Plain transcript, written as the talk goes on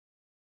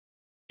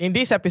In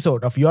this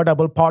episode of Your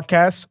Double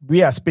Podcast,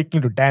 we are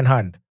speaking to Dan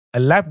Hunt, a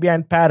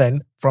left-behind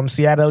parent from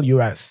Seattle,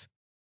 US.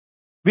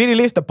 We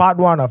released the part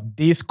 1 of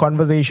this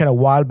conversation a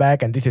while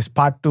back, and this is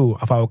part 2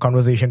 of our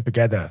conversation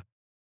together.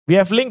 We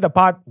have linked the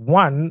part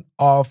 1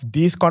 of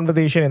this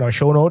conversation in our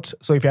show notes,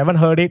 so if you haven't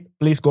heard it,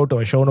 please go to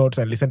our show notes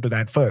and listen to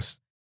that first.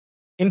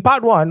 In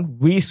part 1,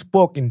 we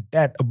spoke in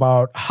depth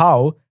about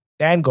how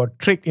Dan got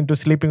tricked into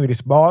sleeping with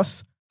his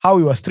boss, how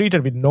he was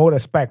treated with no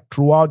respect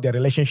throughout their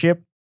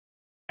relationship,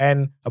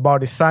 and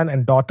about his son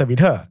and daughter with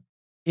her.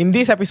 In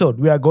this episode,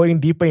 we are going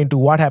deeper into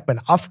what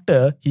happened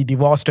after he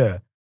divorced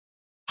her,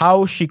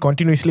 how she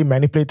continuously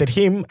manipulated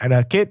him and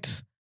her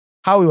kids,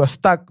 how he was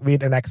stuck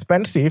with an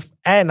expensive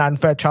and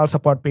unfair child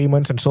support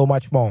payments, and so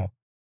much more.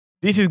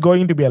 This is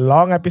going to be a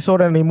long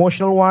episode and an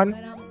emotional one,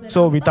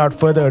 so without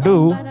further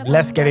ado,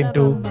 let's get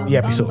into the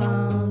episode.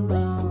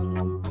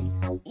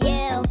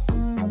 You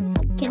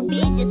can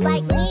be just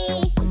like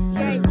me.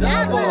 You're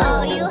double.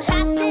 All you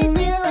have to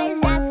do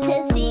is ask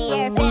to see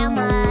your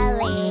family.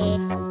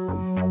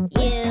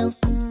 You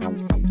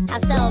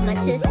have so much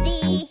to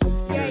see.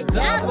 You're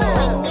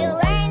double. When you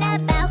learn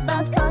about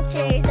both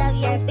cultures of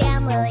your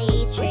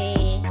family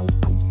tree.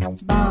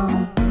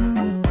 Bum.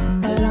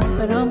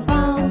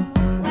 Ba-dum-ba-dum-bum.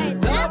 We're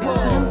double.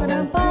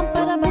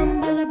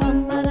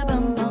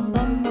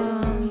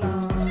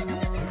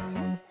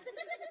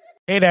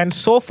 Hey Dan,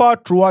 so far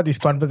throughout this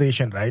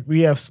conversation, right,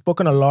 we have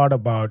spoken a lot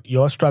about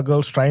your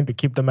struggles trying to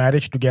keep the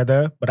marriage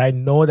together, but I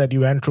know that you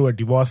went through a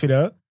divorce with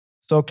her.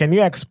 So can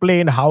you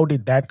explain how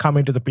did that come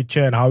into the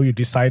picture and how you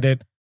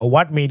decided, or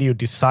what made you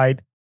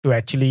decide to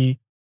actually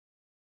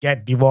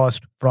get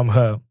divorced from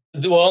her?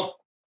 Well,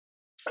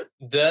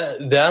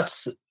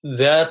 that's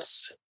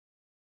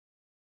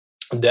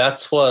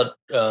what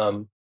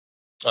I'm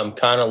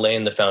kind of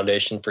laying the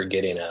foundation for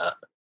getting at.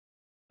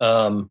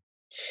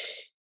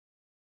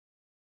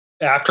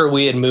 After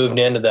we had moved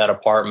into that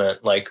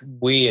apartment, like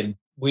we had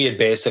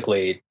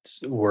basically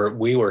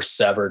we were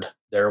severed.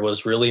 There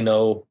was really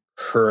no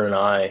her and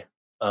I,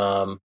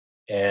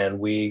 and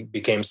we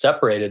became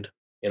separated.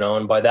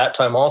 And by that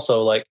time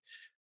also, like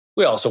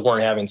we also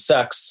weren't having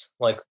sex,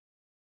 like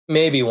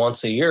maybe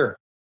once a year,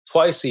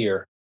 twice a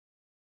year,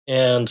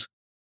 and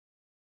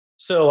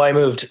so I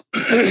moved.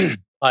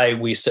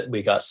 We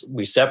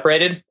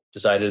separated.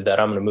 Decided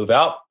that I'm going to move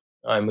out.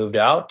 I moved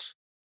out.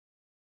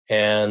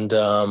 And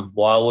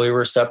while we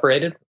were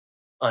separated,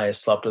 I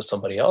slept with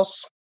somebody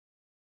else.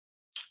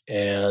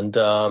 And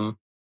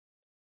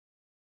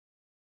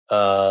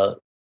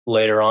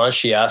later on,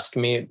 she asked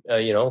me,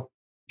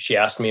 she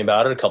asked me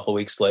about it a couple of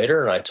weeks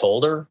later, and I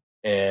told her,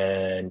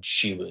 and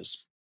she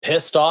was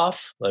pissed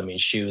off. I mean,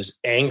 she was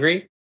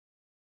angry.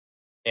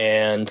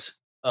 And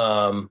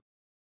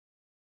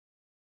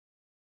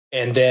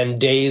then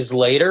days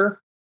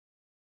later,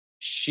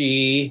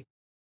 she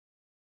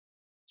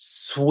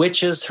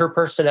switches her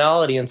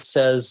personality and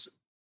says,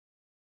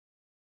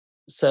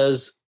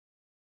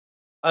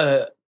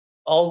 I'll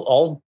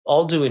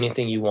do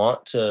anything you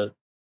want to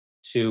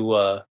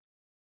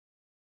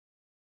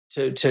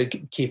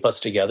keep us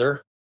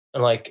together.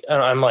 And I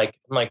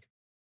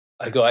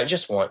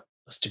just want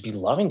us to be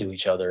loving to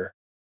each other.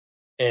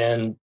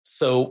 And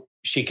so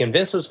she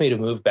convinces me to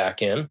move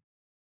back in.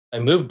 I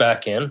moved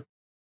back in,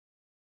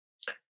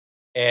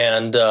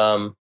 and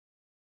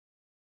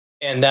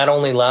that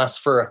only lasts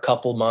for a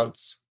couple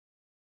months.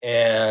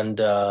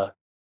 And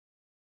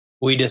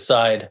we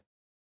decide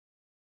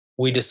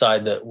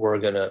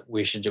that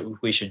we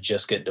should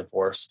just get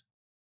divorced,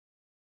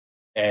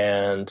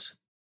 and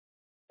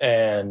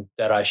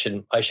that I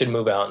should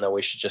move out, and that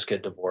we should just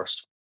get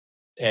divorced,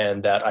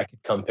 and that I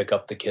could come pick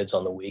up the kids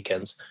on the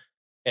weekends.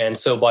 And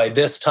so by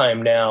this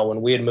time now,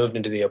 when we had moved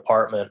into the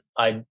apartment,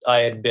 I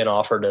had been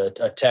offered a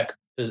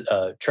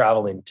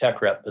traveling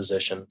tech rep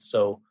position.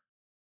 So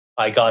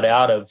I got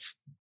out of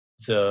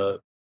the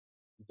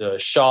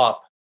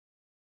shop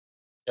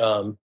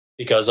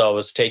because I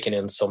was taking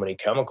in so many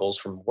chemicals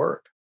from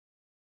work,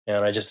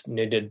 and I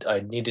needed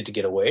to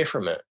get away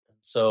from it.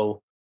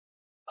 So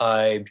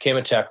I became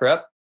a tech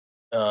rep,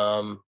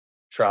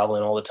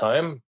 traveling all the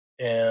time,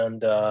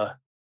 and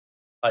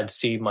I'd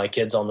see my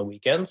kids on the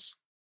weekends,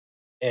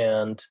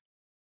 and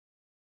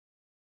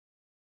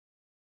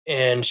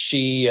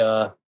she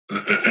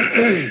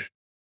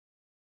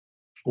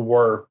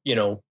we're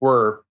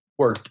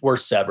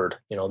severed.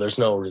 There's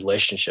no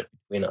relationship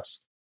between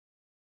us.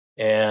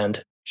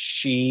 And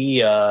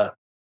she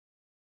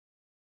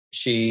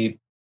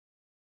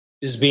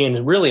is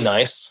being really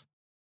nice,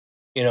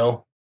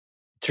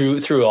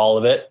 through all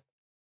of it.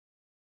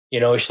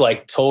 She's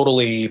like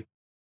totally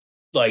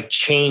like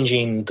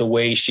changing the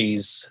way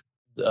she's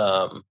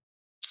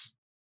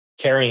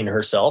carrying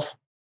herself.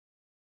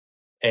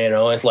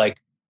 It's like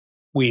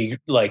we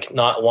like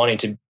not wanting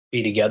to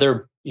be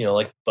together,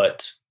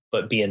 but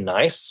being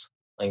nice.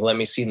 Like, let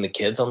me see the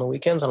kids on the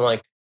weekends. I'm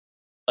like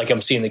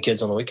I'm seeing the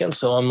kids on the weekends.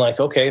 So I'm like,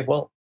 okay,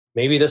 well,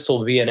 maybe this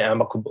will be an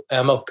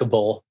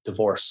amicable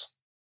divorce.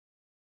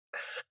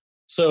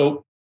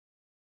 So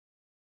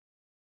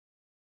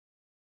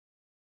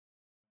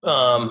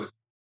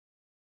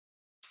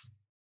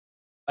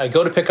I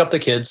go to pick up the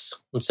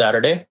kids on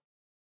Saturday,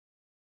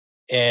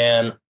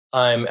 and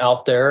I'm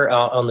out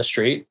on the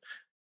street.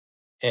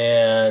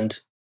 And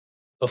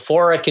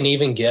before I can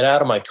even get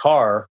out of my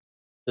car,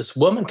 this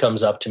woman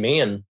comes up to me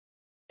and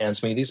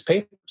hands me these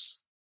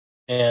papers.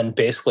 And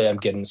basically, I'm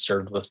getting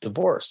served with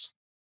divorce.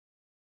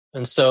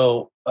 And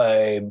so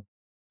I'm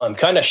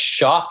kind of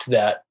shocked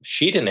that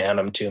she didn't hand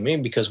them to me,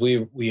 because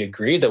we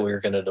agreed that we were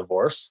going to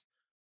divorce.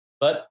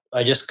 But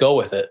I just go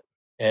with it.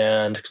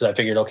 And because I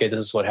figured, okay, this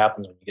is what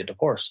happens when you get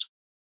divorced.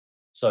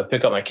 So I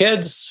pick up my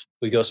kids.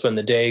 We go spend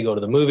the day, go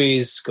to the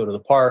movies, go to the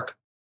park.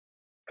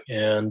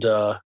 And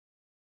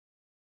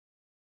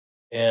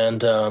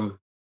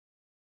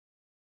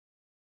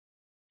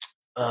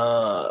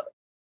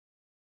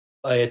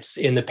it's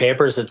in the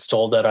papers. It's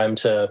told that I'm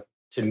to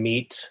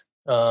meet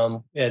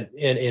in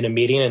a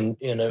meeting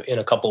in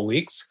a couple of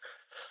weeks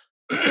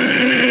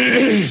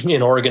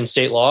in Oregon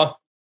state law.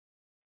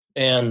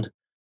 And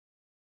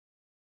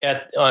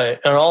and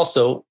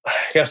also,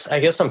 I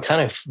guess I'm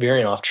kind of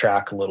veering off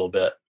track a little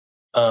bit.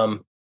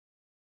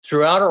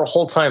 Throughout our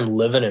whole time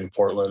living in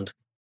Portland,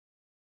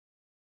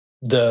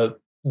 the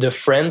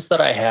friends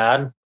that I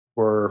had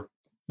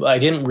I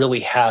didn't really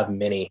have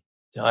many.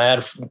 I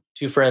had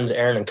two friends,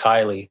 Aaron and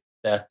Kylie,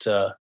 that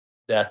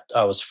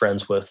I was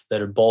friends with, that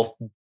had both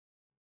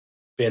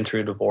been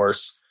through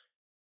divorce,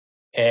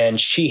 and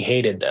she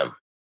hated them.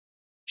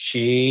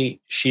 She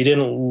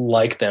didn't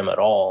like them at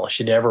all.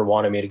 She never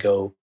wanted me to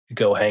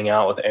go hang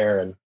out with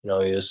Aaron. He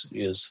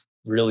was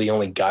really the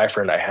only guy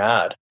friend I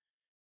had.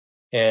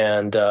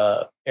 And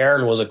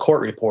Aaron is a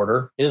court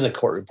reporter,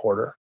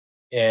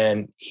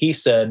 and he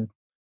said,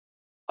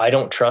 I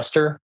don't trust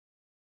her.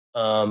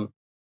 And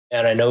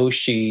I know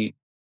she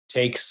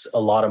takes a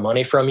lot of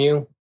money from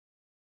you.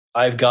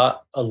 I've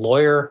got a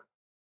lawyer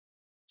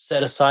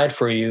set aside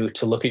for you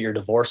to look at your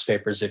divorce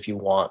papers if you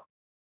want.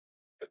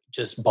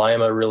 Just buy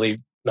him a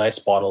really nice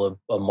bottle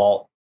of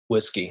malt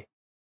whiskey.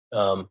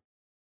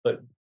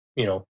 But,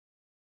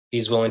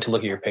 he's willing to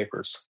look at your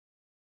papers.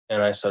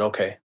 And I said,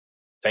 okay,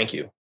 thank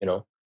you,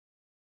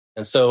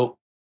 And so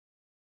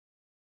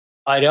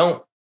I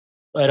don't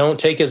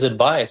take his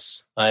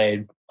advice.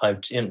 I'm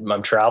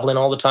traveling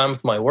all the time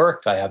with my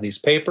work. I have these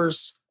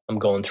papers. I'm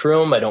going through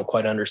them. I don't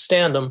quite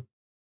understand them.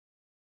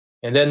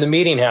 And then the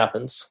meeting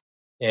happens,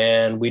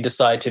 and we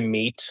decide to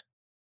meet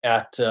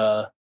at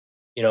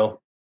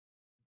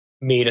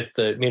meet at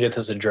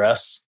this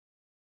address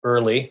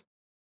early,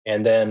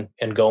 and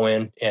go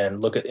in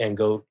and look at and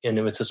go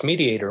in with this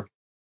mediator.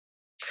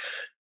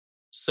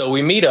 So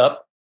we meet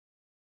up,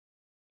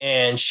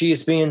 and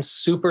she's being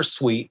super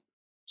sweet,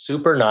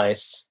 super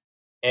nice,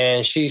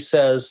 and she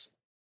says,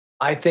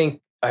 I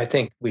think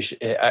we should.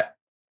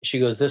 She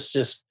goes, this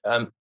just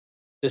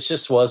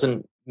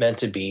wasn't meant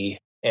to be,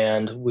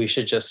 and we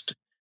should just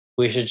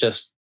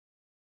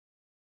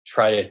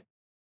try to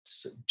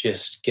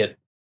just get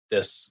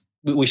this.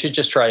 We should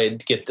just try to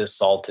get this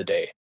solved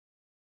today,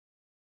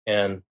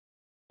 and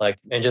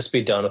just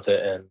be done with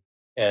it,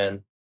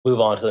 and move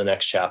on to the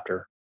next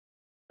chapter.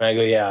 And I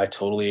go, yeah, I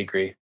totally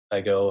agree. I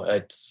go,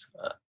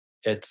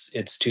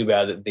 it's too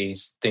bad that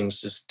these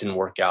things just didn't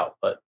work out,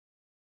 but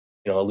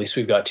at least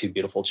we've got two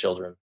beautiful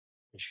children.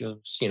 And she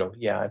goes,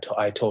 yeah,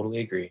 I totally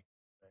agree.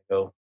 I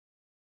go,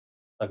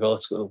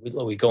 let's go.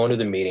 We go into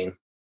the meeting,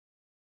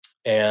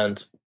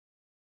 and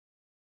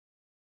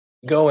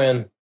go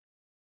in.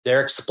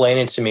 They're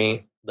explaining to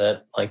me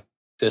that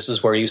this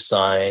is where you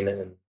sign,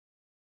 and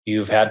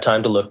you've had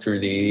time to look through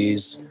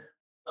these.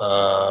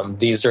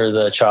 These are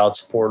the child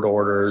support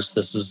orders.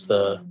 This is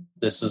the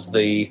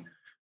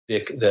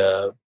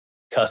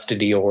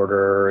custody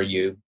order.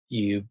 You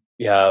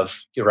have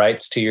your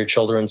rights to your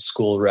children's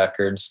school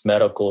records,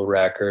 medical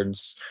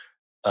records,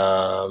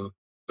 and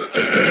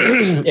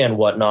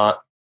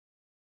whatnot.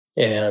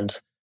 And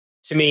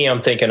to me,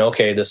 I'm thinking,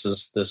 okay, this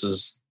is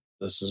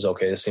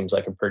okay. This seems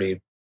like a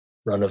pretty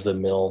run of the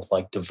mill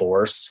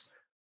divorce.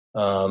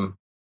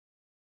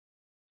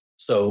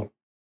 So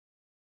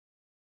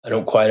I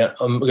don't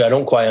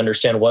quite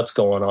understand what's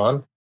going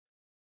on.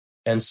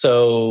 And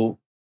so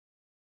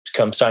it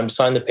comes time to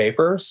sign the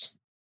papers,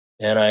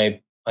 and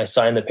I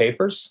signed the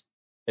papers.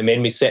 It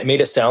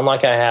made it sound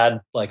like I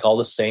had all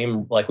the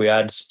same, we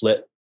had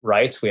split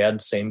rights. We had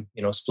the same,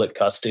 split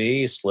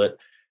custody, split.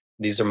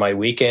 These are my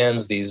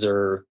weekends. These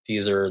are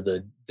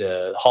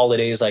the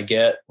holidays I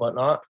get,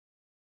 whatnot.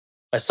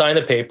 I signed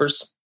the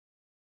papers,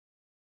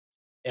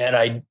 and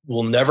I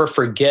will never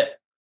forget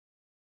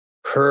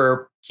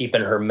her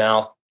keeping her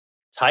mouth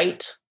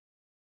tight,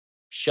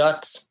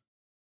 shut,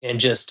 and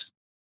just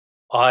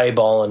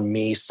eyeballing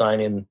me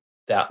signing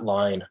that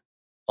line.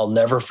 I'll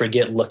never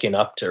forget looking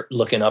up at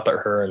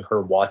her and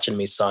her watching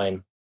me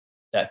sign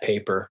that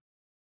paper.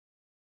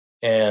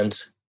 And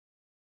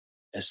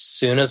as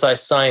soon as I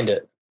signed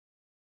it,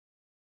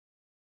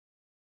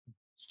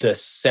 the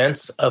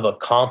sense of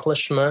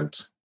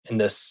accomplishment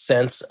and the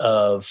sense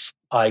of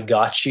I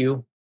got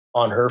you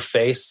on her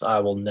face, I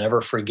will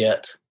never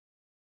forget.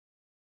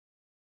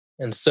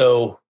 And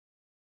so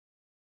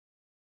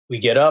we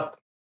get up,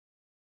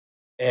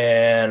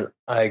 and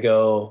I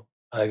go,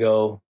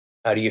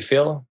 how do you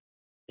feel?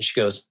 And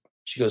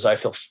she goes, I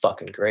feel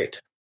fucking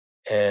great.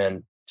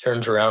 And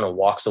turns around and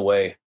walks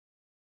away.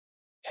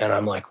 And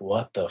I'm like,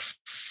 what the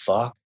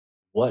fuck?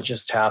 What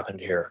just happened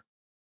here?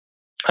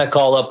 I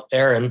call up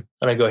Aaron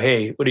and I go,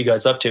 hey, what are you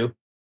guys up to? And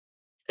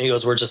he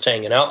goes, we're just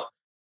hanging out.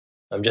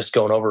 I'm just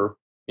going over,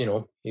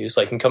 he was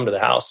like, can come to the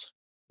house.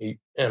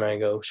 And I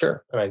go,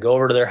 sure. And I go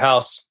over to their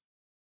house.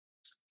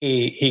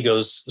 He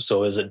goes,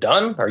 so is it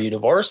done? Are you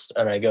divorced?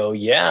 And I go,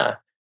 yeah.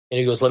 And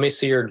he goes, let me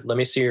see your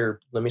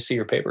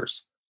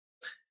papers.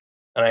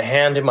 And I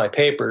hand him my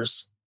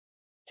papers,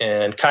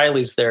 and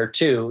Kylie's there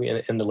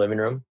too in the living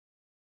room.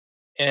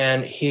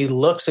 And he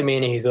looks at me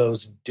and he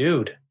goes,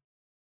 dude,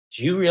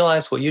 do you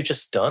realize what you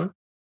just done?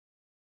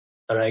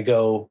 And I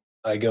go,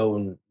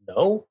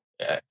 no.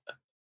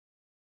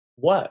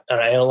 What?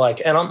 And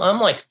I'm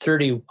like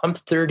 30, I'm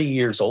 30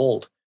 years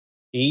old.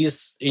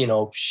 He's,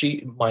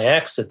 my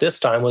ex at this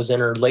time was in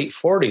her late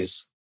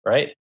 40s,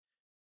 right?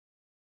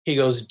 He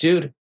goes,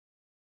 dude,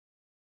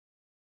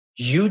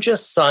 you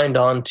just signed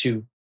on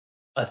to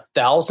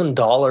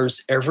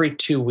 $1,000 every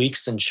 2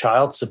 weeks in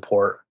child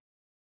support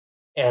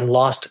and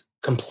lost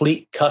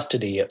complete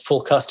custody,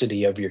 full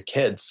custody of your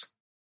kids.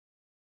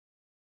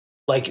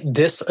 Like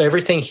this,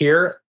 everything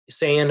here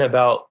saying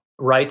about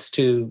rights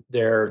to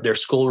their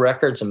school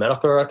records and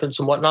medical records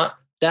and whatnot,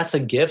 that's a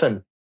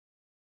given.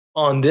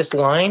 On this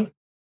line,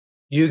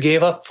 you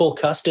gave up full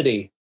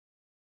custody.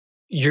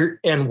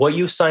 And what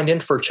you signed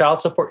in for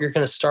child support, you're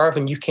going to starve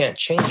and you can't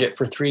change it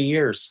for 3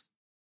 years.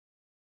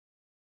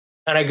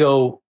 And I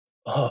go,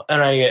 oh,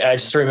 and I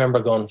just remember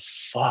going,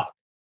 fuck.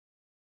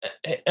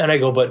 And I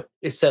go, but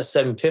it says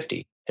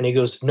 $750. And he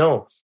goes,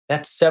 no,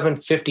 that's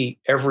 $750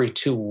 every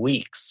 2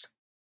 weeks.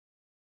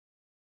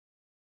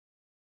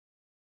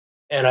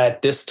 And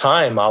at this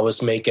time I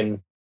was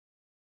making,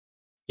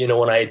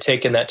 when I had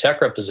taken that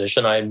tech rep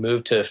position, I had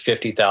moved to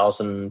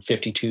 $50,000,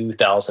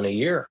 $52,000 a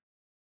year.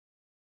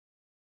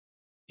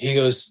 He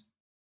goes,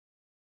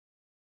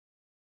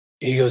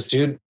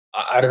 dude,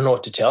 I don't know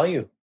what to tell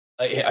you.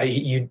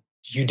 You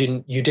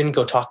didn't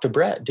go talk to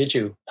Brett, did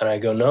you? And I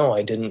go, no,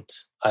 I didn't.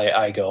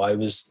 I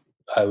was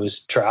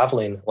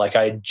traveling. Like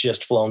I had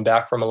just flown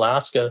back from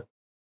Alaska,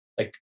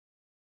 like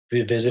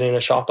visiting a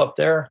shop up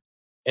there.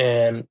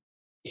 And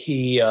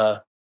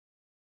I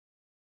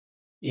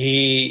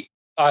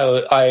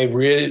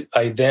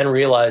then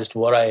realized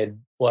what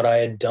I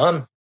had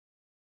done.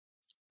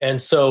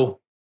 And so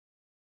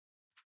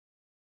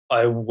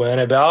I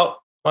went about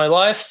my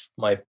life.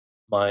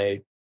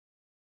 My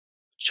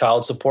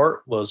child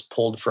support was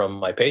pulled from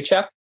my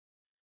paycheck,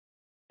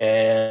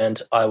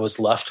 and I was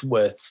left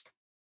with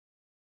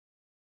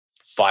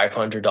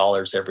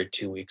 $500 every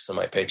 2 weeks of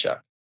my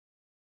paycheck.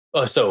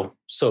 So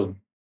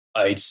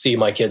I see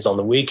my kids on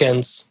the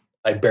weekends.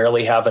 I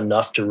barely have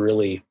enough to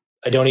really,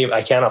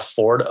 I can't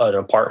afford an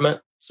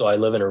apartment. So I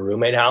live in a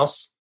roommate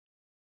house.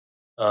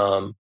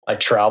 I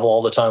travel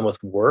all the time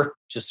with work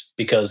just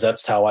because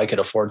that's how I could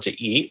afford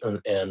to eat.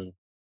 And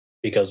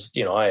because,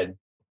 I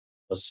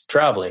was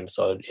traveling.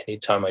 So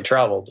anytime I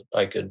traveled,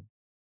 I could,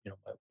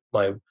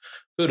 my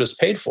food was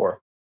paid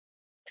for.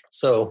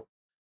 So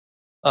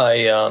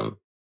that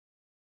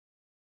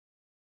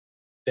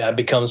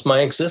becomes my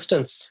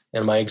existence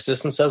and my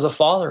existence as a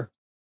father.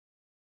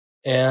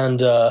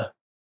 And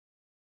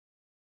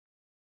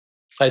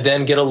I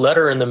then get a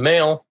letter in the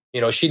mail.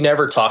 She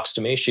never talks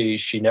to me.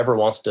 She never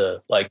wants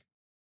to like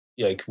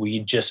we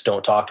just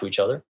don't talk to each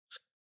other.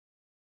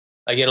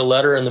 I get a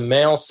letter in the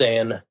mail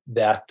saying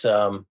that,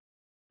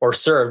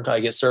 I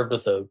get served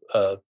with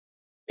a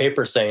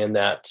paper saying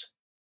that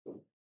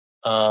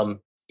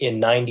in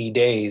 90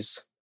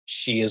 days,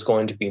 she is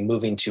going to be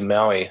moving to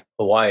Maui,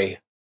 Hawaii.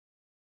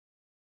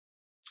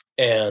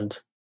 And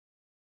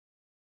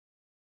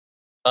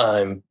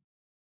I'm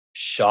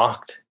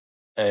shocked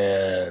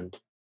and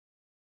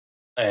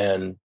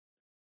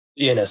in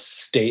a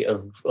state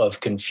of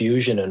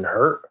confusion and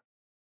hurt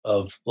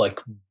of like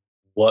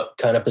what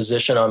kind of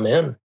position I'm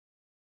in.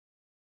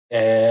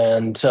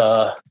 And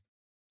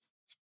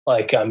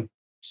I'm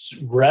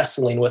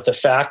wrestling with the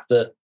fact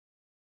that,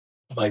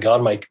 my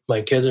God, my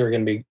kids are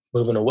going to be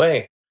moving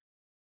away.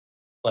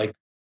 Like,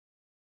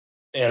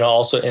 and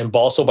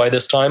also by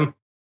this time,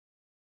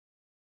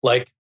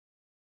 like,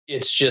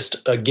 it's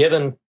just a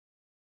given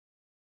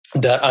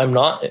that I'm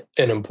not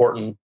an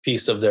important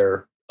piece of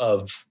their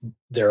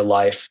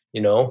life.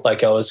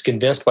 Like I was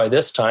convinced by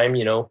this time,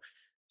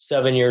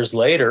 7 years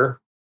later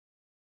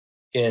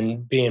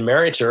in being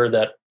married to her,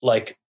 that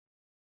like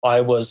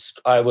I was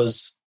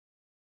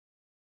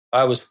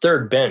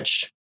third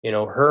bench.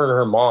 Her and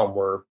her mom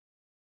were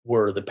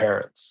the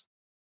parents,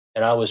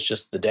 and I was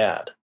just the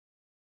dad.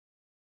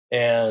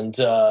 And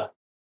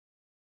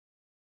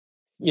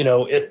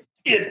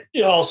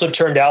it also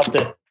turned out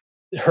that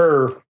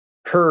her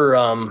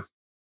and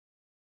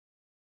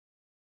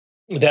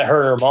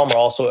her mom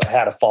also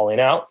had a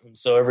falling out. And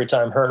so every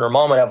time her and her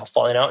mom would have a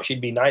falling out,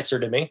 she'd be nicer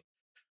to me.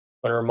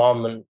 When her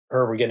mom and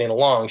her were getting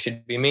along,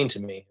 she'd be mean to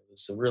me. It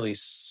was a really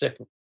sick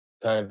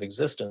kind of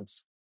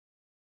existence.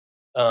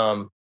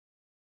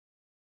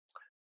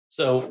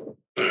 So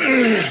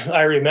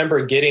I remember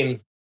I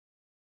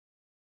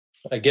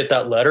get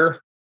that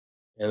letter,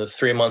 and the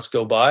 3 months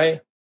go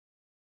by,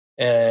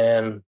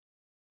 and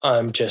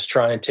I'm just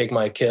trying to take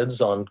my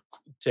kids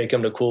take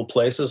them to cool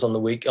places on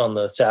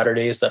the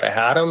Saturdays that I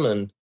had them,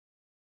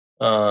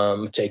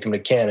 and take them to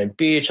Cannon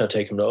Beach. I'll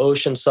take them to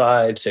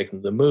Oceanside, take them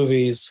to the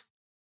movies,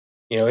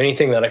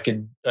 anything that I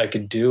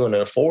could do and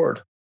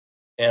afford.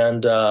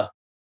 And I'll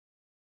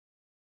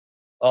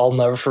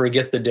never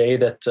forget the day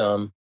that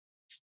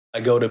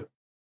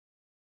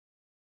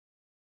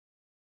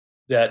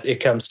that it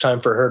comes time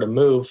for her to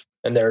move,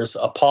 and there's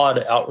a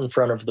pod out in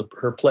front of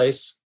her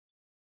place.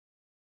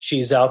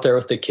 She's out there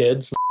with the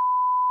kids,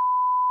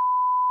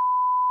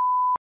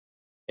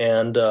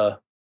 and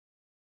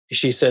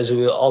she says,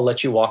 "I'll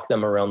let you walk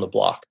them around the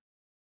block.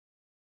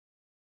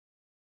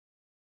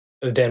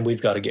 Then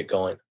we've got to get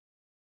going."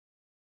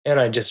 And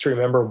I just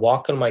remember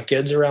walking my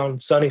kids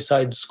around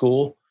Sunnyside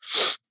School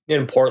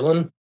in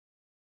Portland,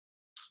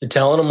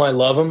 telling them I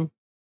love them,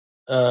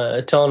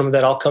 telling them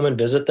that I'll come and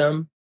visit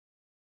them,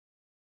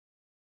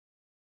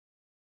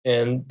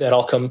 and that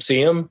I'll come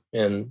see them,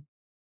 and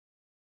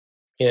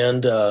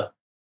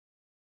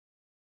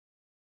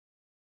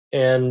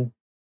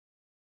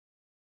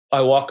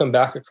I walk them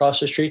back across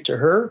the street to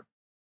her,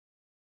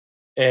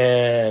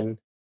 and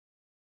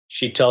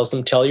she tells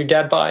them, "Tell your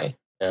dad bye,"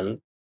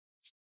 and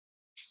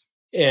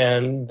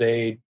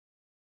they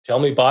tell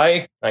me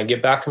bye. I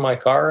get back in my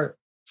car,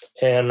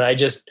 and I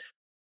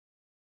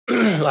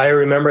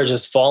remember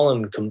just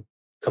falling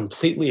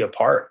completely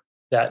apart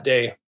that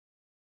day,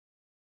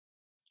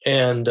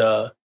 and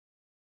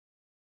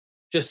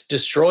just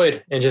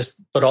destroyed, and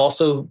but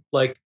also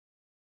like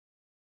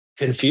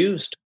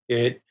confused.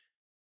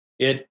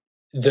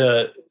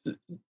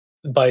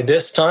 By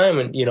this time,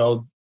 and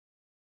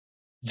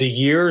the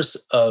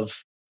years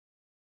of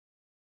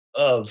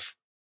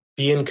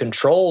being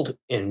controlled,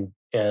 and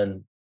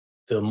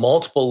the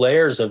multiple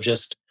layers of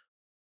just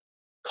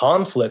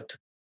conflict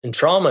and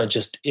trauma,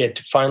 it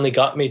finally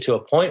got me to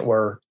a point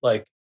where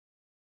like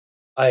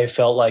I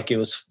felt like it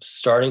was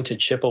starting to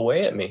chip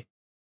away at me.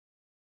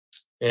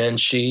 And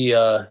she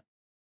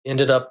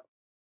ended up,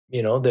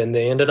 then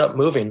they ended up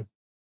moving.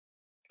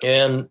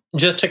 And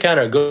just to kind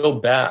of go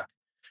back,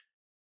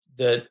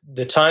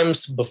 the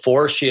times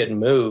before she had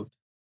moved,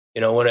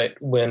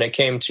 when it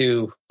came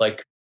to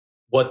like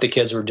what the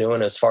kids were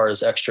doing as far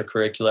as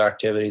extracurricular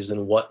activities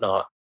and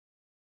whatnot,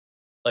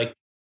 like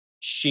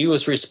she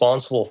was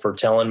responsible for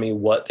telling me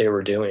what they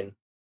were doing.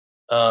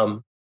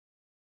 But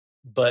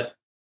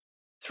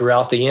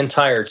throughout the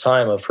entire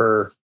time of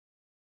her,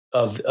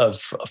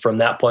 from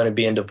that point of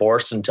being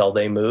divorced until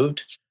they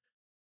moved,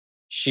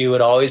 she would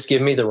always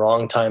give me the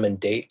wrong time and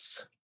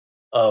dates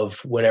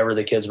of whenever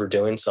the kids were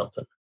doing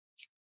something.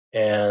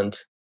 And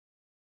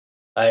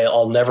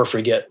I'll never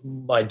forget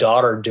my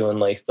daughter doing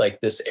like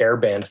this air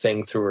band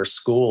thing through her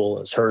school,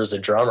 as her as a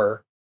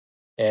drummer,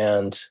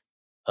 and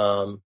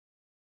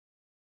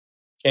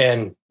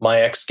my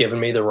ex giving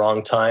me the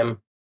wrong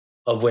time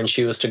of when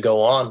she was to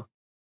go on.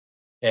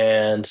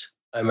 And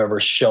I remember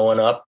showing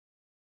up,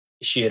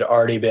 she had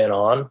already been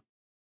on,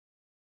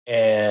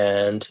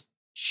 and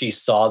she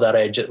saw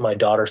that my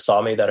daughter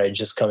saw me, that I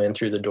just come in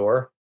through the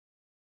door.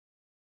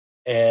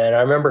 And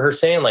I remember her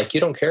saying, like,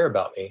 "You don't care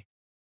about me.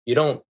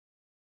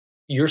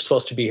 You're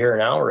supposed to be here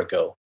an hour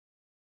ago."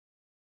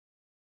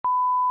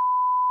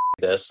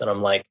 And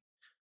I'm like,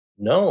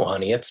 "No,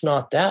 honey, it's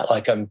not that.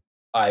 Like,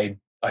 I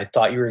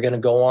thought you were going to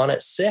go on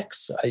at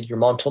 6. Your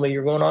mom told me you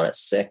were going on at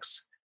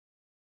 6.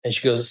 And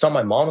she goes, "It's not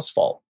my mom's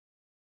fault."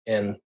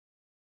 And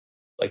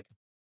like,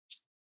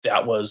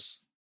 that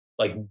was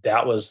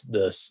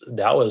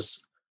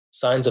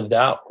signs of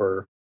that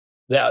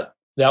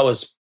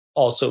was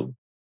also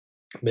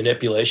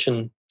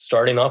manipulation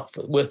starting off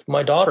with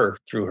my daughter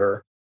through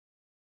her.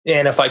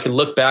 And if I could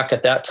look back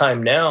at that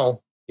time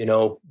now,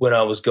 when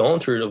I was going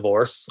through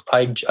divorce,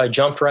 I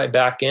jumped right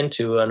back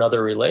into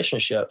another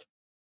relationship.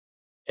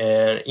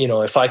 And,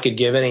 if I could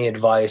give any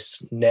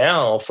advice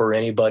now for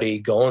anybody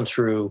going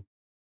through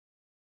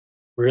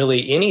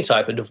really any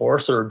type of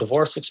divorce, or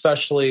divorce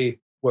especially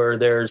where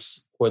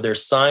there's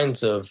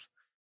signs of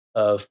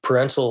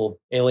parental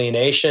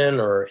alienation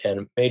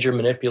and major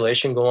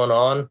manipulation going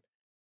on,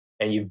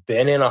 and you've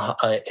been in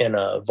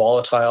a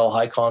volatile,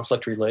 high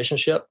conflict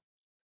relationship,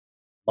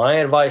 my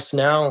advice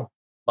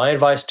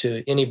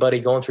to anybody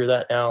going through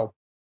that now,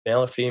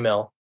 male or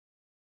female,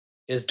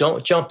 is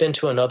don't jump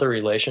into another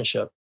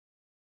relationship.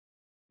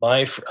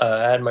 I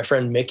had my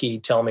friend Mickey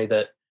tell me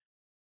that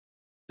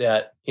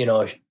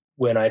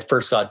when I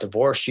first got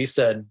divorced, she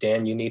said,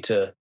 "Dan, you need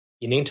to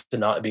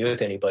not be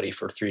with anybody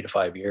for 3 to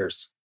 5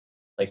 years.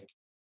 Like,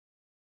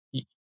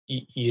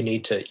 you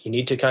need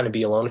to kind of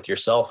be alone with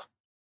yourself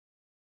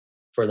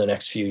for the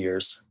next few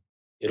years.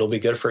 It'll be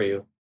good for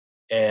you."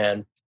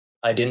 And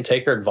I didn't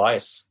take her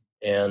advice.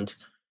 And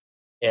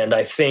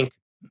I think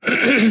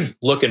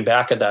looking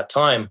back at that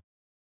time,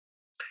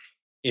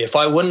 if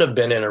I wouldn't have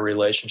been in a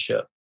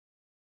relationship,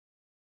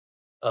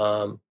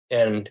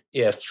 and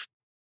if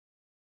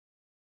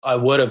I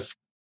would have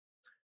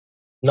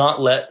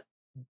not let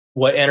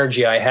what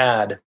energy I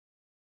had,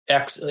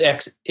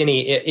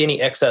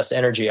 any excess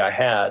energy I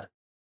had,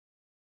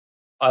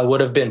 I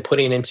would have been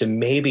putting into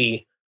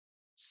maybe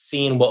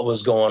seeing what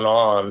was going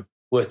on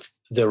with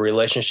the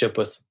relationship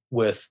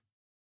with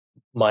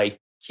my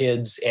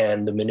kids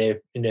and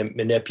the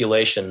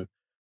manipulation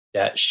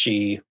that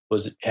she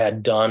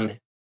had done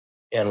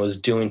and was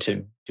doing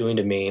to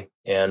me,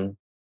 and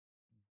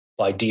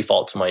by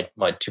default to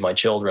my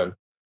children.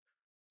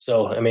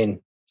 So, I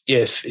mean,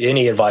 if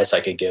any advice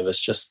I could give is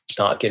just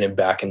not getting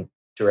back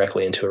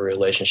directly into a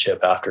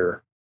relationship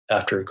after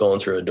going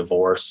through a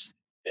divorce.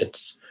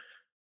 It's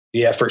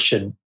the effort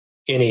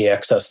any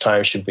excess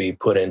time should be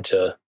put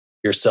into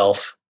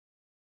yourself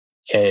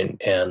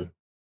and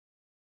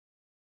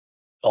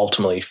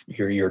ultimately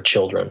your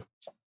children.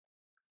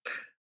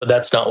 But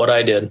that's not what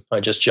I did. I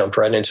just jumped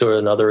right into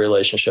another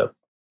relationship,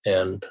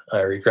 and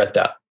I regret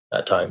that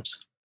at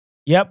times.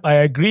 Yep, I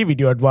agree with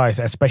your advice,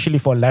 especially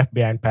for left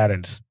behind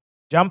parents.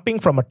 Jumping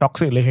from a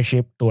toxic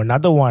relationship to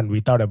another one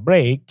without a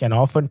break can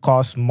often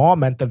cause more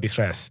mental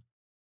distress.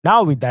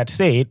 Now, with that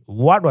said,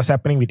 what was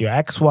happening with your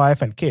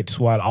ex-wife and kids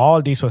while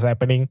all this was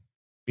happening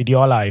with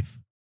your life?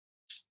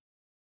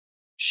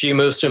 She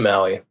moves to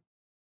Maui,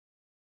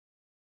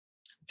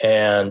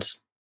 and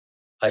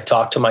I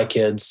talked to my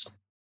kids,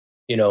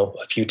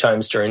 a few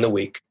times during the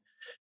week,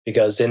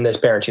 because in this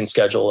parenting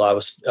schedule,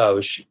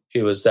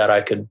 it was that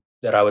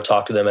I would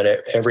talk to them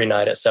every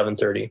night at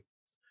 7:30,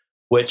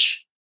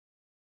 which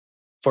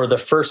for the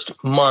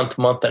first month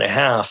and a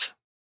half,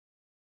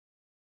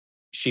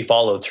 she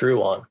followed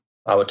through on.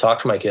 I would talk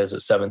to my kids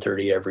at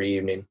 7:30 every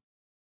evening.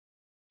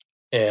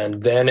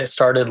 And then it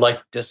started like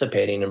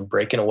dissipating and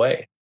breaking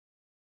away.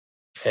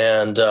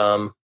 And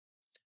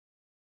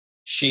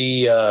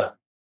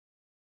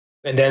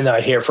and then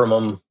I hear from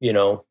them,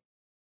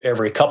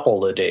 every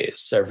couple of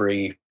days,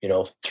 every,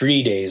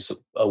 3 days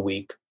a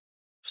week,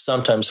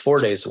 sometimes 4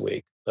 days a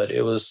week. But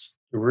it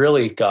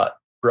really got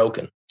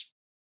broken.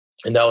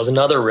 And that was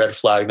another red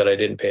flag that I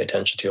didn't pay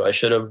attention to. I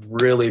should have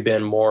really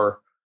been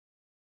more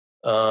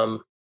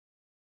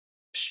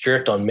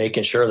strict on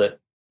making sure that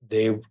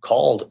they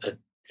called at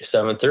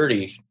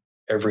 7:30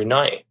 every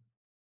night.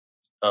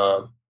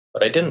 But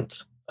I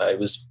didn't. I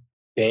was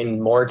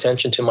paying more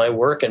attention to my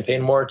work and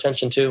paying more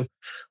attention to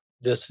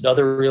this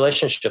other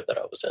relationship that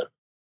I was in.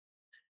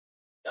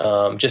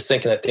 Just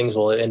thinking that things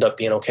will end up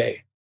being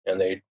okay. And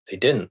they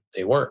didn't.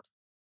 They weren't.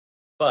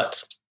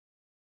 But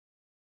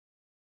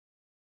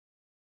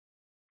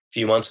a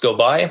few months go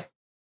by.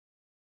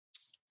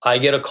 I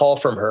get a call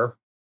from her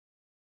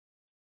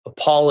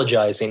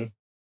apologizing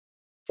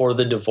for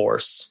the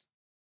divorce,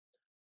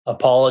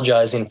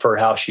 apologizing for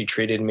how she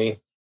treated me,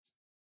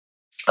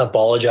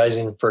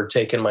 apologizing for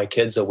taking my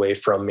kids away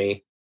from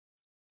me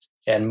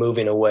and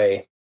moving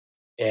away.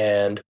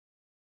 And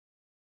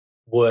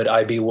would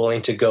I be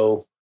willing to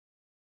go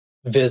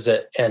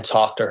visit and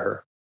talk to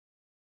her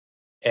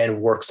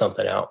and work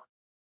something out?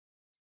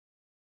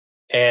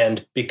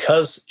 And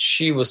because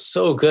she was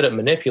so good at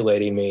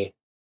manipulating me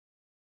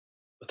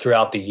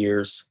throughout the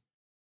years,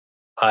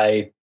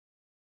 I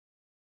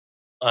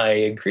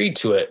agreed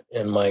to it.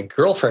 And my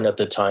girlfriend at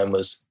the time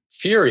was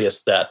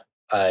furious that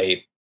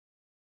I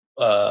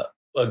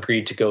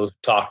agreed to go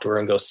talk to her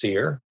and go see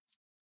her,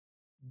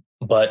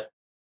 but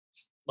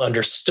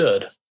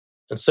understood.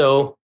 And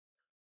so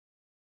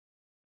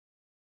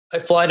I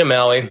fly to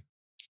Maui.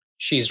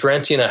 She's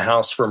renting a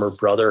house from her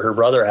brother. Her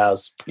brother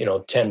has,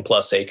 10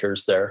 plus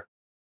acres there,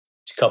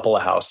 a couple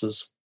of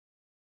houses.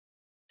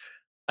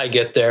 I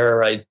get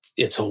there,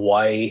 it's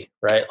Hawaii,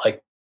 right?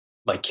 Like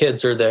my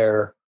kids are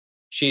there.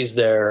 She's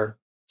there.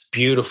 It's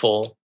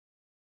beautiful.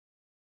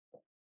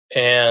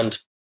 And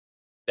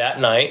that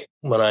night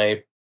when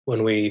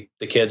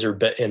the kids are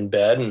in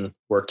bed and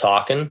we're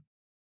talking,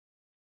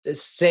 the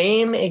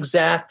same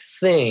exact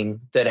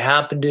thing that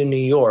happened in New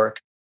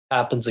York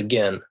happens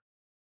again.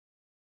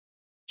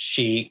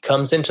 She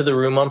comes into the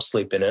room I'm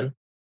sleeping in,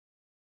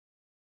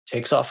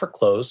 takes off her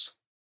clothes,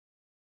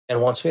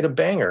 and wants me to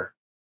bang her.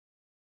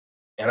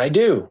 And I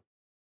do.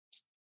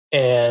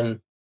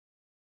 And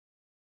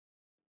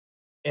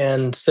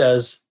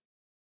says,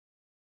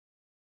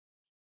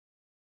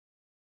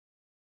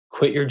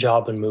 quit your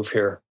job and move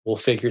here. We'll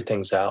figure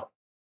things out.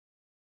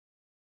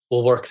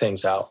 We'll work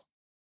things out.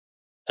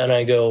 And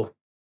I go,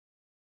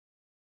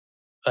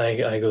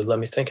 let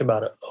me think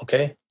about it.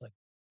 Okay. Let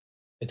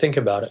me think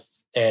about it.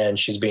 And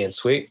she's being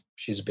sweet.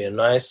 She's being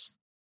nice.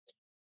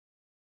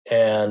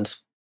 And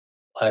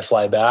I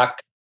fly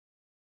back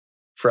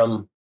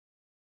from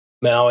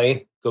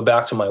Maui, go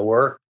back to my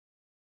work.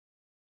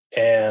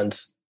 And,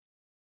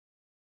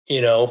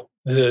 the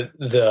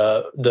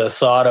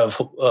thought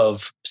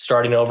of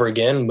starting over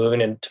again,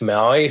 moving into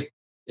Maui,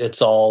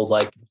 it's all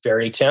like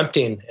very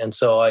tempting. And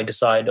so I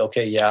decide,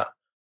 okay, yeah,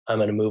 I'm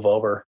going to move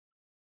over.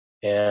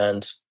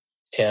 And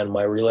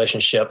my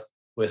relationship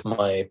with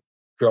my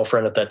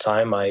girlfriend at that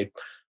time, I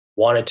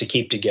wanted to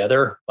keep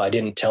together. I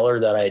didn't tell her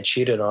that I had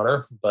cheated on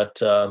her,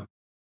 but I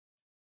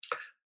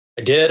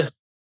did.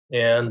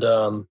 And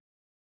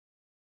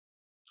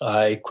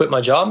I quit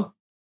my job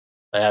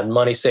I had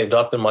money saved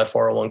up in my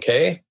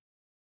 401k.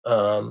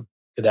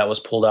 That was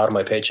pulled out of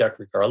my paycheck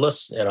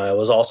regardless. And I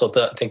was also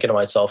thinking to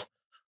myself,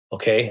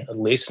 okay, at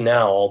least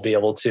now I'll be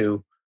able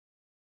to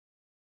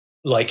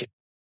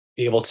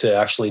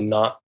actually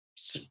not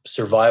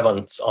survive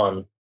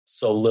on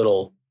so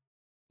little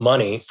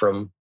money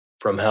from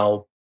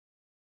how,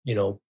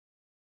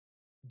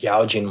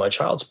 gouging my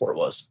child support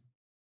was.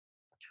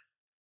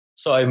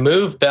 So I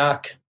moved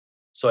back.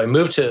 So I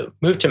moved to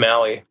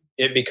Maui.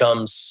 It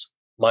becomes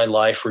my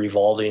life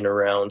revolving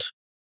around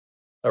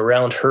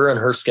her and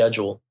her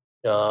schedule.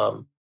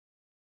 I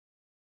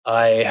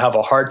have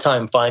a hard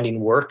time finding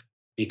work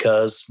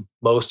because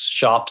most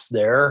shops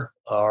there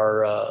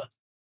are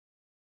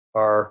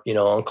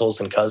uncles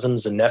and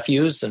cousins and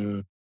nephews,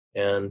 and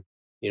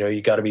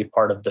you got to be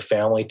part of the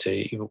family to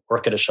even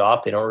work at a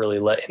shop. They don't really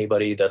let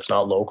anybody that's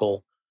not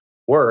local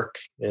work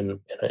in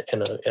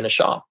a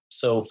shop.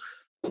 So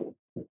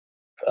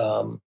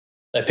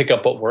I pick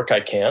up what work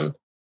I can,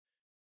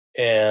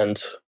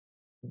 and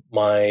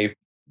my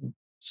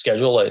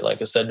schedule,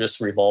 like I said, just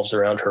revolves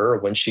around her.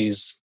 When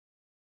she's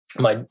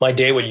my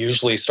day would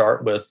usually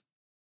start with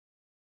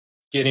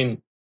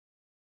getting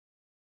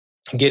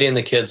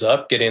the kids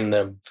up, getting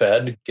them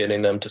fed,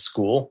 getting them to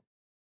school.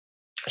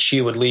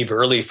 She would leave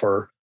early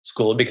for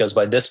school because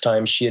by this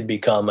time she had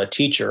become a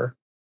teacher.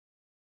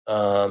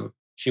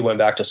 She went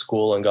back to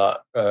school and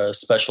got a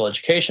special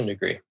education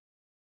degree.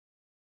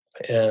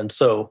 And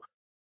so,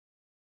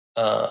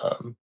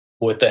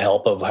 with the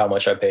help of how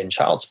much I paid in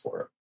child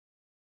support.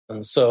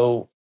 And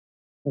so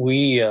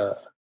we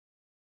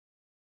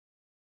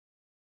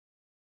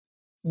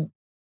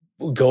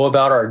go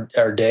about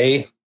our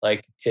day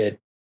like it.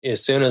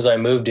 As soon as I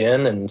moved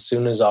in and as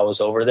soon as I was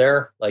over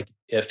there, like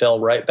it fell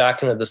right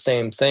back into the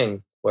same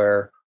thing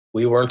where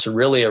we weren't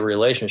really a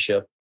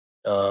relationship.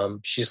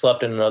 She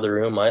slept in another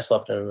room. I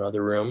slept in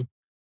another room.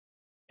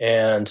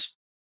 And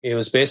it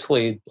was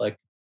basically like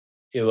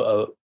it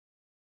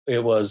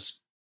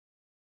was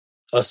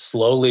a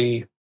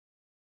slowly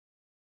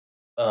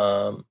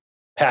a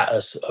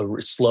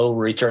slow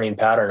returning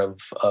pattern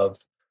of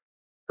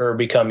her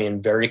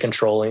becoming very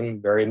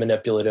controlling, very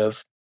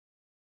manipulative,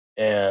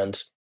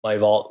 and my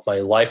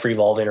life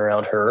revolving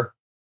around her,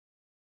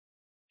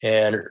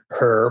 and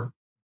her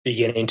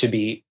beginning to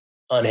be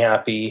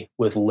unhappy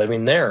with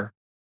living there,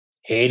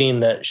 hating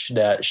that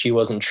she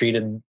wasn't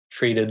treated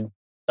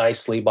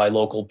nicely by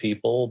local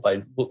people,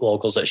 by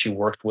locals that she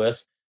worked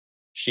with.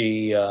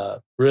 She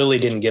really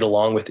didn't get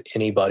along with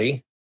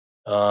anybody.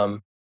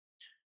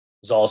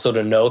 It's also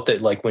to note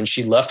that like when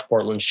she left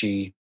Portland,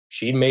 she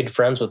made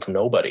friends with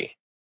nobody.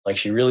 Like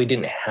she really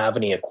didn't have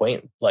any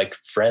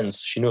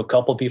friends. She knew a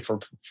couple of people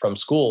from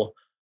school,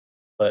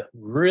 but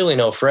really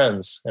no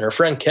friends. And her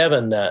friend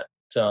Kevin that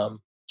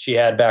she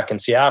had back in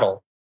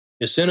Seattle,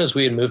 as soon as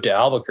we had moved to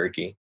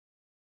Albuquerque,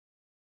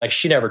 like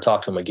she never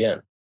talked to him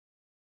again.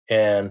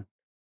 And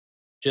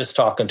just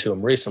talking to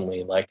him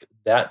recently, like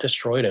that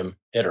destroyed him.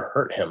 It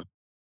hurt him.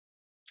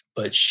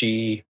 But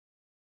she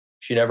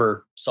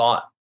never saw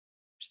it.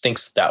 She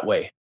thinks that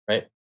way,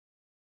 right?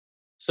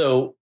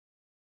 So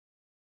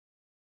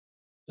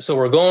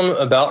we're going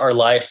about our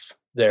life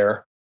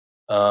there.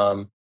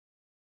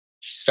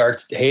 She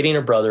starts hating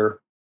her brother,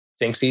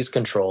 thinks he's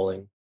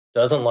controlling,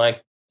 doesn't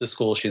like the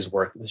school she's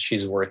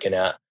working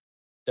at,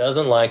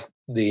 doesn't like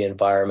the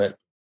environment,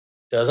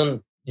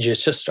 doesn't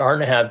just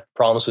starting to have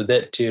problems with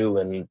it too,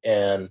 and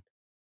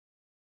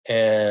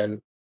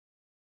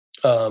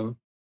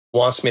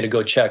wants me to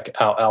go check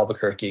out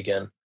Albuquerque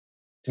again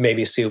to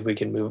maybe see if we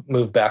can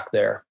move back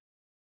there.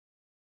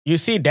 You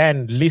see,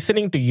 Dan,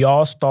 listening to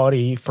your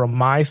story from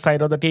my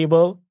side of the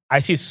table, I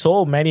see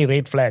so many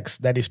red flags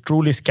that is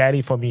truly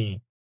scary for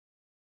me.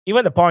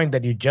 Even the point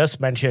that you just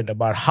mentioned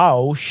about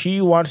how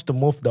she wants to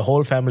move the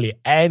whole family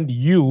and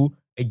you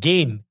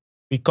again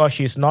because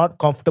she's not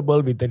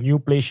comfortable with the new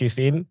place she's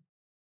in,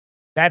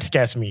 that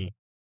scares me.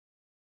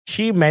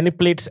 She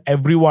manipulates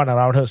everyone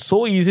around her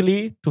so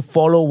easily to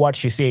follow what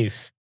she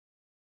says.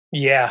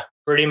 Yeah,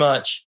 pretty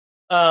much.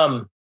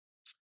 I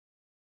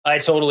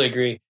totally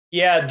agree.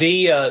 Yeah,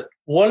 the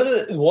one of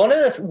the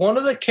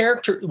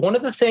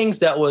things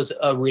that was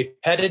a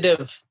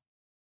repetitive.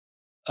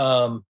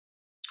 One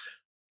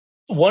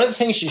of the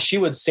things she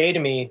would say to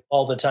me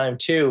all the time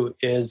too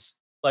is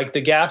like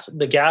the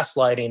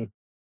gaslighting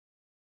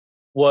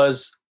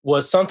was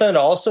something that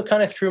also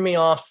kind of threw me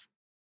off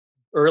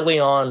early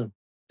on,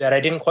 that I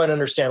didn't quite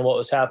understand what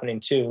was happening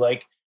too.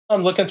 Like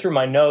I'm looking through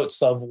my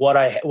notes of what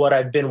I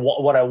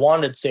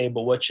wanted to say,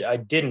 but which I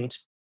didn't,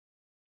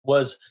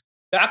 was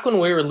back when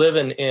we were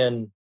living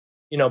in,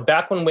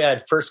 back when we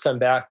had first come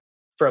back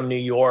from New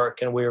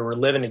York and we were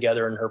living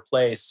together in her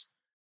place.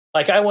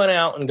 Like I went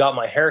out and got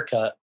my hair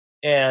cut,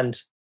 and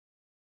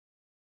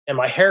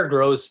my hair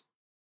grows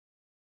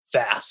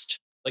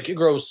fast. Like it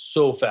grows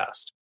so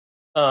fast.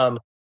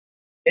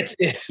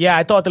 It's Yeah,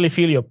 I totally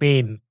feel your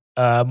pain.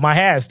 My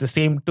hair is the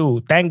same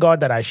too. Thank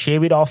God that I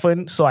shave it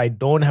often, so I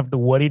don't have to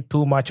worry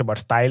too much about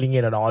styling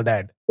it and all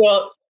that.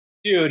 Well,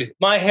 dude,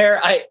 my hair,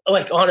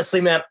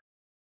 honestly, man,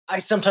 I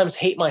sometimes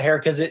hate my hair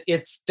because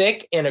it's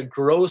thick and it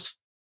grows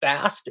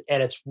fast,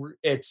 and it's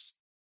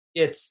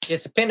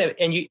a pain of,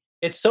 and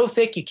it's so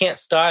thick you can't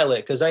style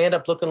it because I end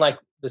up looking like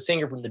the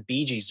singer from the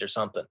Bee Gees or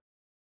something.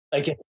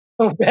 Like, it's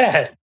so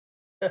bad.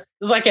 It's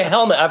like a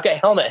helmet. I've got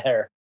helmet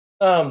hair.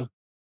 So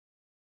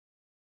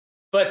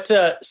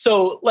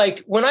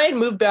like when I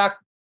went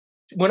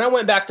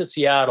back to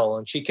Seattle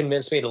and she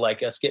convinced me to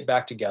like us get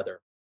back together,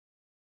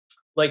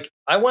 like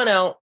I went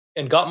out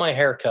and got my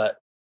hair cut,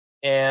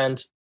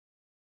 and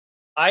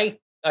I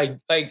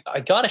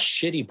got a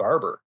shitty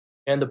barber,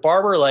 and the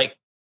barber like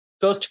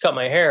goes to cut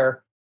my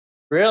hair,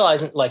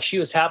 realizing like she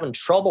was having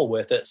trouble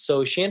with it.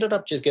 So she ended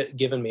up just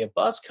giving me a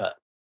buzz cut.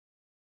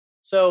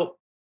 So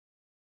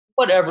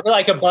whatever,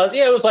 like a buzz.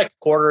 Yeah, it was like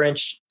a 1/4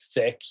 inch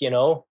thick,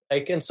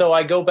 like, and so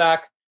I go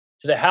back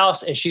to the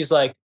house and she's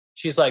like,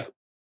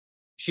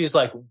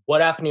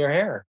 what happened to your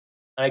hair?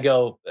 And I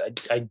go,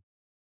 I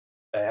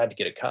had to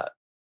get it cut.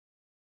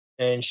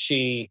 And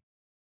she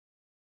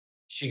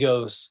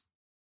goes,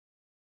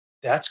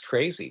 that's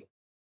crazy.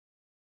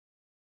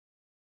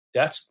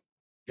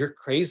 You're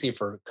crazy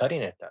for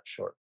cutting it that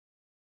short.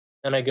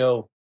 And I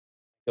go,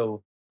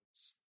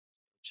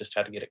 just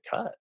had to get it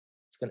cut.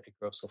 It's going to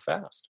grow so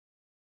fast.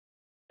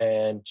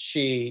 And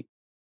she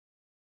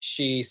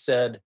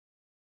said,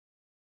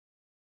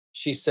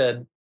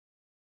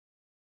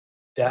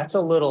 that's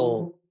a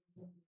little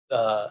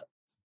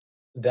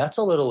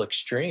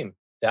extreme.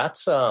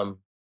 That's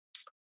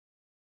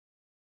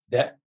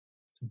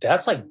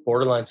that's like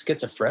borderline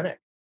schizophrenic.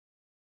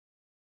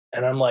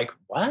 And I'm like,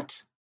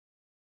 what?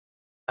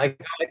 I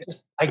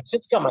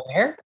just got my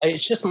hair.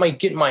 It's just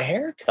getting my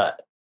hair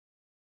cut.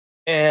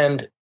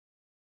 And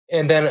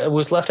then it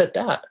was left at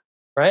that,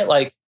 right?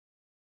 Like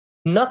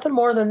nothing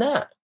more than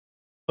that.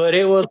 But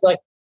it was like,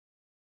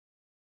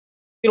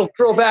 it'll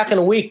grow back in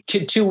a week,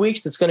 2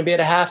 weeks, it's going to be at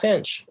a 1/2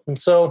 inch. And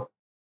so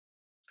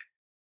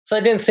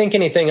I didn't think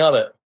anything of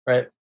it,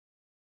 right?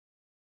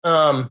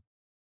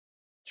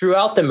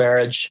 Throughout the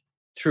marriage,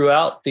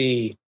 throughout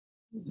the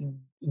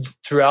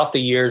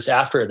years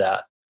after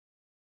that,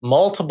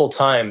 multiple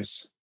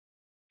times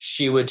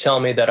she would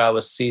tell me that I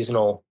was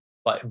seasonal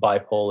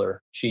bipolar.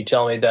 She'd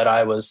tell me that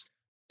I was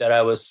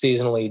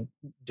seasonally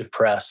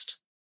depressed.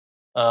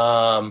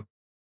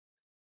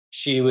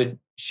 She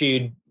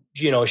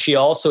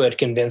also had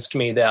convinced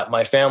me that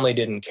my family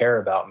didn't care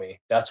about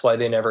me. That's why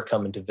they never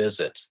come in to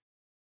visit.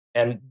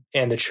 And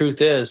the truth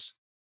is,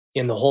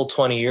 in the whole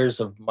 20 years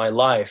of my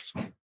life,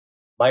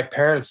 my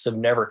parents have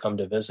never come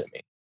to visit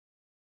me.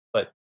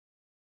 But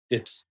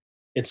it's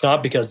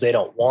not because they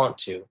don't want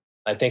to.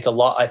 I think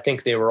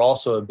they were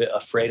also a bit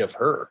afraid of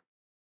her.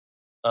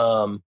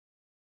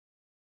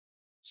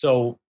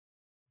 So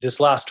this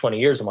last 20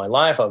 years of my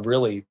life, I've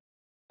really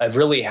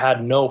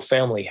had no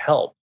family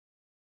help.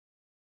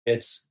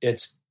 It's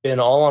been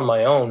all on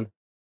my own,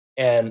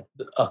 and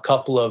a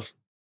couple of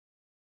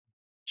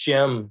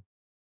gem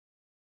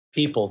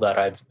people that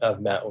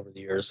I've met over the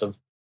years of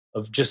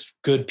just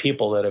good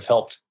people that have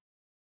helped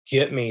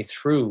get me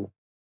through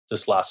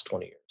this last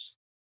 20 years.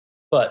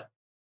 But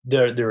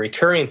the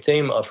recurring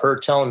theme of her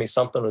telling me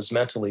something was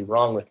mentally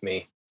wrong with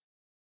me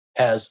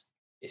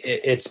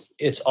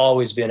it's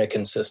always been a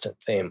consistent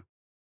theme.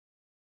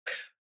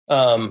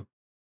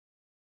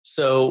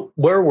 So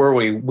where were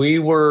we? We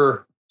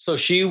were, so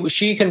she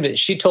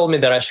told me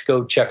that I should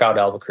go check out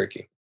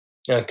Albuquerque.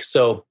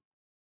 So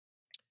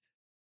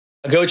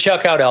I go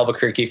check out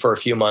Albuquerque for a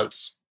few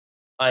months.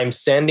 I'm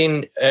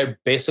sending,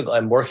 basically,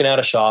 I'm working at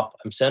a shop.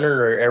 I'm sending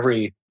her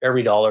every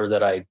dollar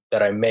that I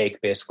make,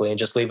 basically, and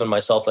just leaving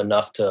myself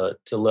enough to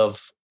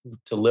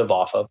live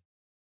off of.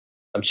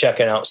 I'm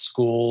checking out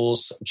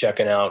schools. I'm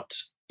checking out,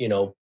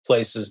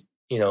 places,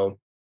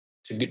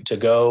 to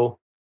go,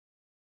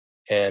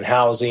 and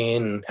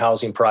housing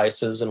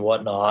prices and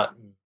whatnot.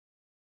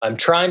 I'm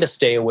trying to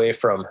stay away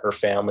from her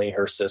family,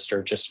 her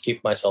sister, just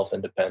keep myself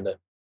independent.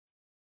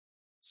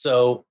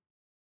 So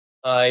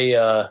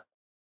I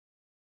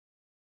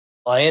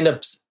end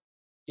up,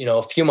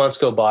 a few months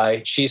go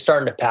by. She's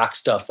starting to pack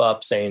stuff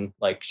up, saying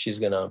like she's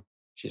gonna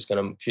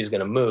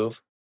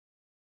move.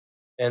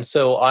 And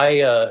so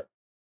I'm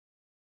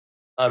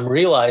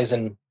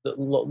realizing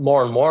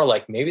more and more,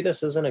 like, maybe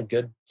this isn't a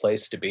good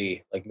place to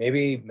be. Like,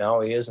 maybe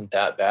Maui isn't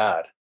that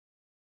bad.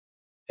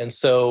 And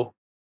so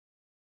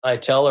I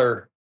tell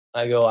her,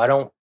 I go, I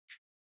don't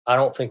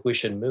think we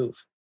should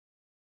move.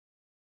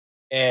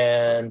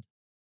 And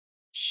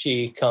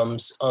she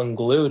comes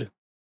unglued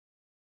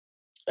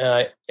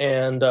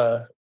and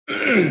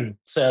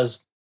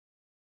says,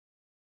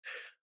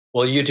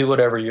 well, you do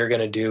whatever you're going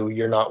to do.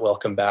 You're not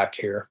welcome back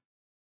here.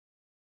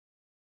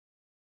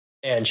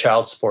 And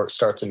child support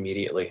starts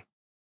immediately.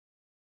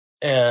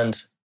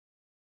 And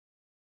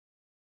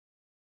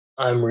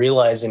I'm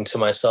realizing to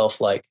myself,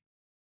 like,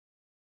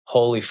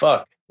 holy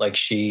fuck, like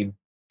she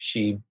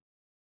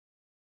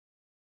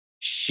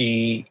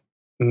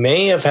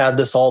may have had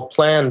this all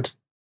planned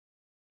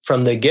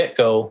from the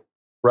get-go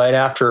right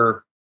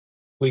after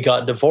we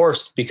got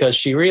divorced, because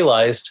she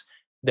realized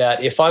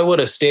that if I would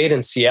have stayed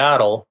in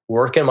Seattle,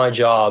 working my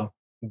job,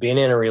 being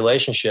in a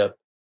relationship,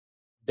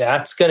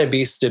 that's going to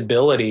be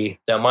stability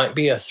that might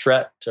be a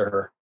threat to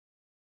her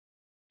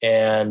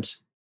and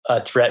a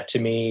threat to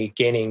me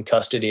gaining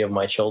custody of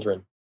my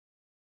children.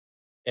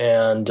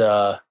 And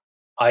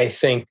I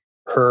think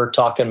her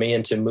talking me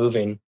into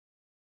moving,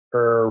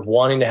 her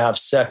wanting to have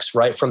sex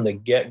right from the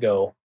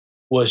get-go,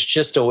 was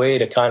just a way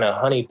to kind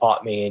of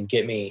honeypot me and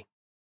get me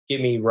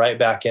right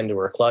back into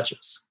her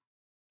clutches,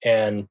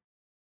 and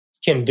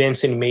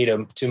convincing me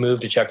to move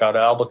to check out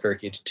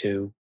Albuquerque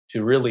to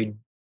really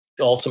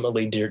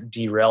ultimately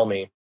derail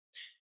me.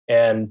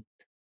 And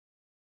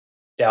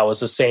that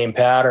was the same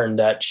pattern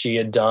that she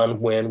had done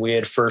when we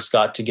had first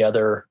got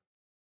together,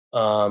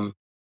 when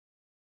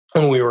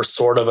we were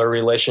sort of a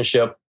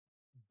relationship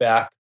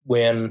back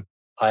when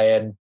I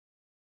had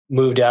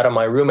moved out of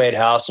my roommate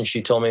house, and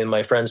she told me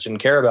my friends didn't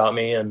care about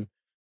me, and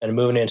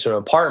moving into an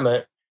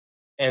apartment,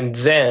 and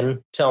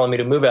then telling me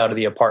to move out of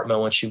the apartment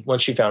when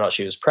she found out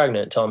she was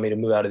pregnant, telling me to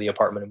move out of the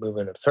apartment and move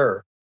in with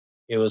her.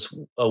 It was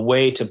a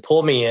way to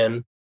pull me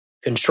in,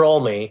 control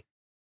me,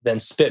 then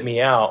spit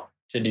me out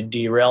to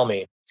derail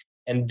me.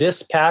 And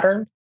this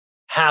pattern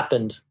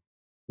happened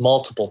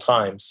multiple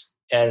times.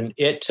 And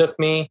it took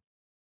me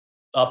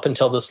up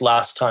until this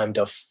last time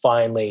to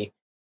finally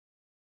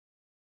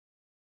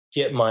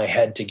get my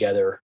head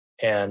together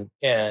and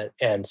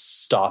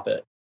stop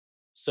it.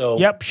 So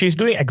yep, she's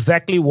doing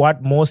exactly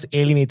what most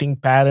alienating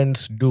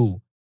parents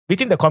do.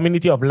 Within the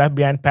community of left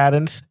behind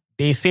parents,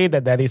 they say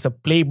that there is a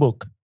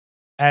playbook,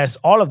 as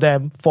all of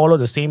them follow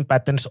the same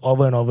patterns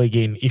over and over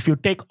again. If you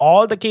take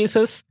all the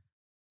cases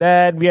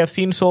that we have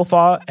seen so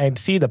far and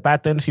see the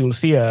patterns, you'll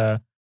see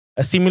a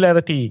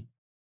similarity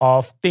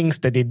of things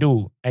that they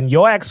do. And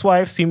your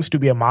ex-wife seems to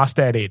be a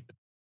master at it.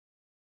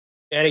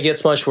 And it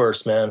gets much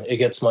worse, man. It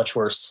gets much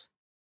worse.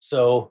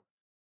 So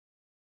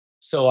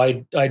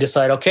I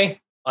decide, okay,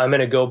 I'm going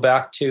to go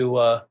back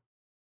to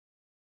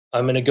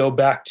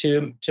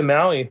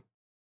Maui,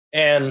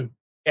 and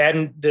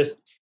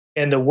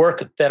the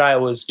work that I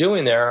was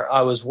doing there,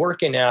 I was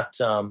working at,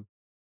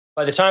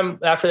 by the time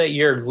after that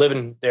year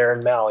living there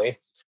in Maui,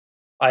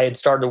 I had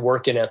started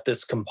working at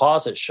this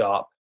composite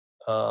shop,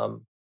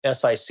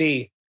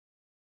 SIC,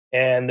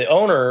 and the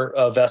owner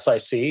of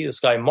SIC, this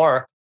guy,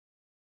 Mark,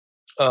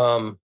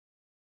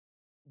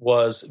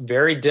 was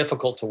very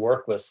difficult to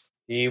work with.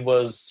 He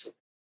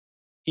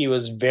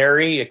was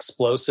very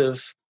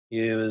explosive.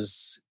 He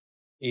was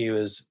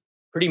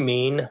pretty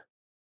mean.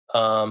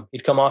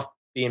 He'd come off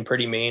being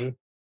pretty mean,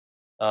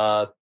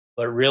 but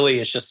really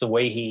it's just the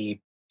way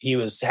he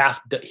was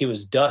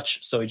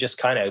Dutch, so he just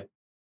kind of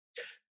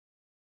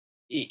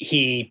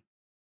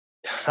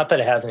not that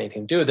it has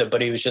anything to do with it,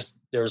 but he was just,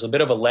 there was a bit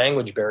of a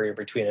language barrier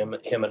between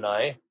him and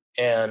I,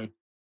 and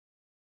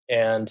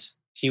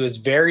he was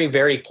very,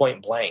 very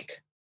point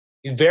blank.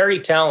 Very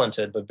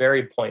talented, but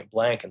very point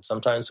blank. And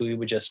sometimes we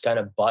would just kind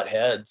of butt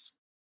heads.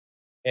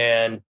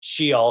 And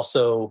she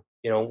also,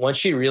 once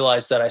she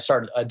realized that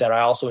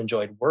I also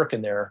enjoyed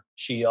working there,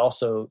 she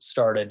also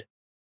started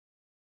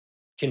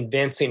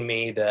convincing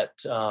me that,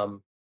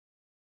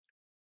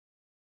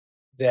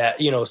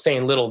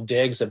 saying little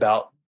digs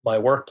about my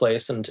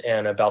workplace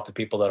and about the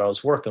people that I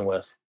was working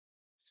with.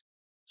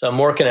 So I'm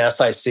working at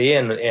SIC,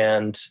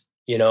 and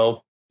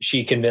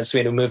she convinced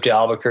me to move to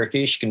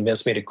Albuquerque. She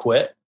convinced me to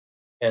quit.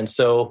 And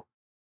so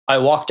I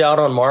walked out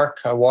on Mark.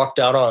 I walked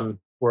out on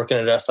working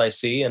at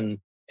SIC and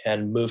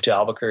moved to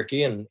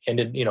Albuquerque, and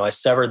ended, I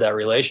severed that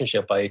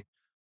relationship. I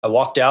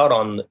walked out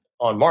on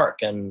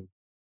Mark, and,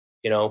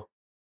 and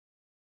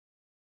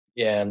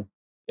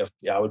it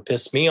would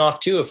piss me off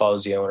too if I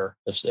was the owner,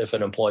 if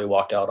an employee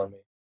walked out on me.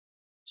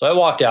 So I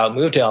walked out,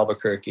 moved to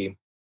Albuquerque.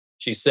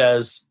 She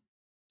says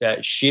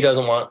that she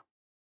doesn't want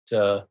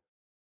to,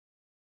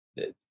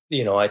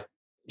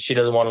 she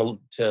doesn't want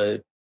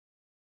to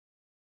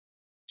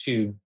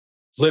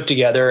live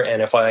together,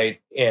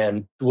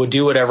 and would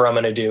do whatever I'm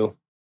going to do.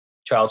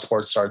 Child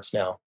support starts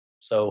now.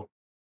 So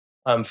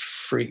I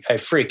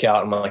freak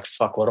out. I'm like,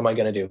 fuck, what am I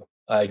going to do?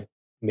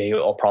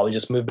 I'll probably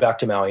just move back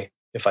to Maui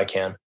if I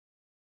can.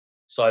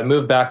 So I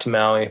moved back to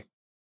Maui,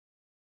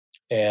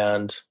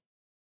 and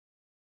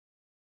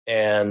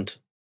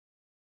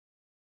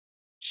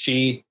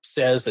she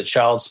says that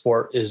child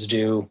support is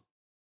due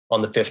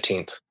on the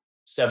 15th.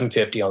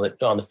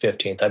 $750 on the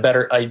 15th. I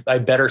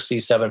better see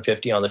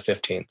 $750 on the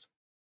 15th.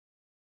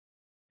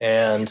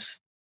 And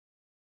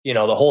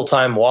the whole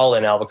time while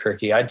in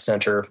Albuquerque, I'd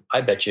sent her,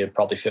 I bet you,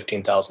 probably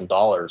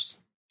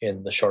 $15,000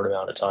 in the short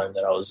amount of time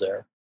that I was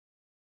there.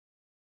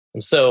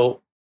 And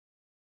so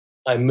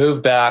I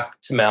moved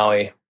back to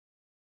Maui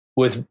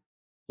with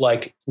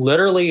like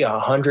literally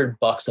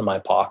 $100 in my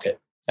pocket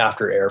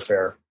after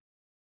airfare.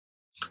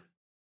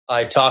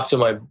 I talked to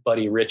my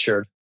buddy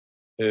Richard,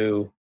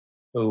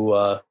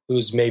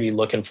 who's maybe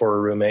looking for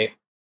a roommate,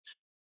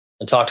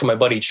 and talked to my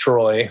buddy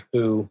Troy,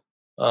 who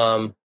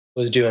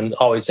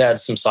always had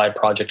some side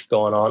project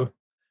going on.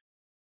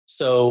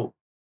 So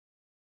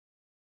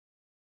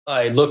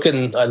I look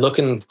in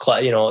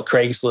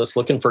Craigslist,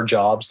 looking for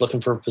jobs,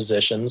 looking for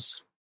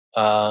positions.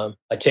 I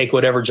take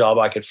whatever job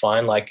I could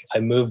find. Like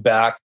I moved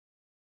back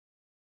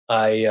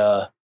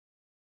I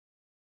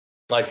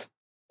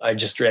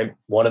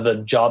one of the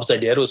jobs I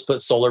did was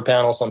put solar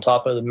panels on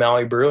top of the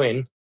Maui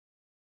Brewing,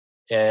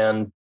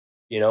 and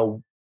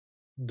the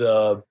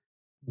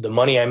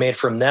money I made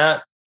from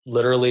that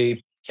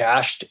literally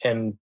cashed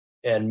and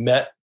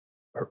met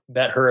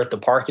her at the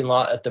parking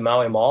lot at the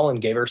Maui Mall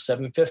and gave her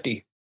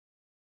 $750,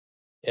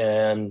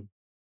 and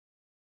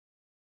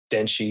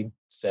then she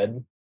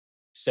said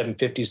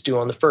 $750 is due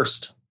on the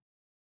 1st,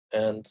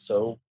 and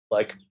so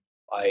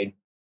I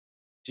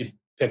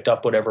picked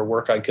up whatever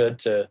work I could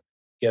to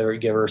give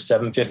her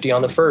 $750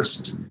 on the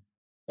 1st.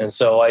 And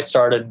so I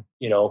started,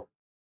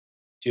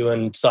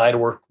 doing side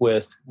work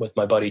with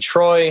my buddy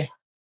Troy.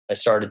 I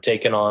started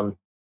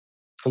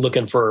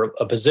looking for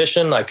a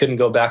position. I couldn't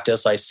go back to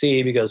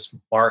SIC because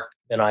Mark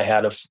and I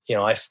had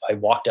I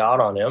walked out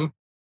on him.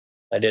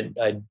 I didn't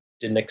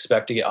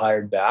expect to get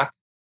hired back,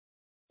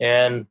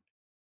 and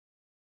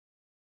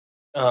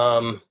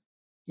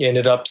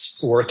ended up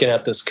working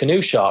at this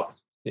canoe shop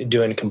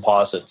doing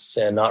composites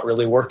and not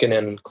really working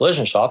in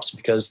collision shops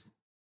because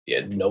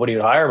nobody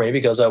would hire me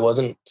because I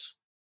wasn't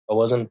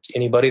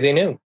anybody they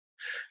knew.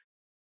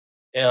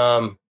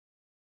 And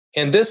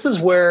this is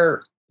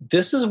where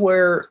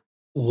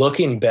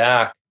looking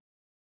back,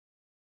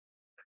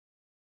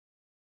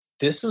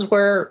 this is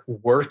where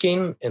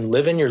working and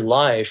living your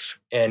life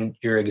and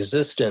your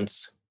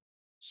existence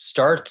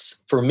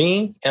starts for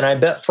me, and I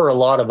bet for a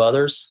lot of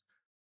others.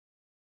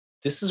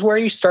 This is where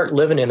you start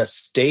living in a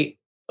state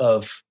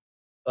of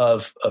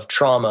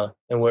trauma,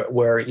 and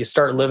where you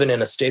start living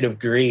in a state of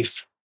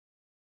grief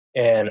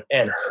and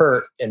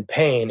hurt and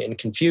pain and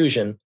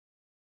confusion.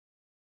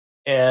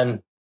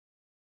 And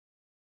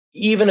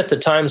even at the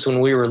times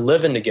when we were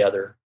living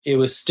together, it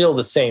was still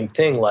the same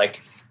thing.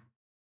 Like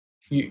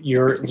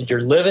you're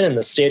living in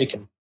the state of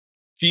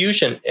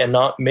confusion and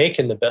not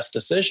making the best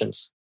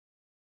decisions,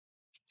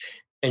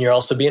 and you're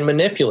also being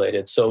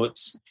manipulated. So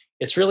it's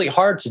really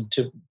hard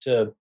to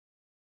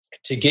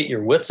get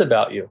your wits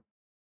about you.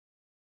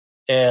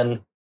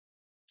 And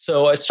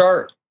so I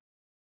start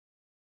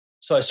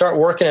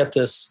working at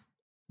this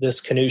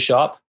canoe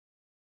shop.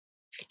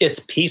 It's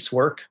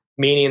piecework,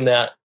 meaning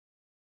that,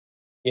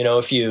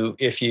 if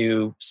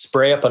you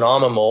spray up an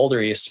AMA mold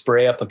or you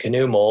spray up a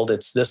canoe mold,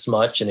 it's this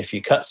much. And if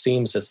you cut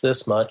seams, it's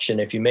this much.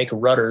 And if you make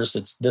rudders,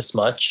 it's this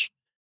much.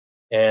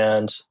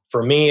 And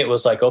for me, it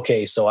was like,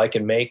 okay, so I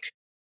can make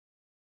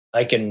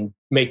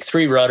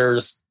 3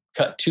 rudders,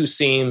 cut 2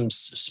 seams,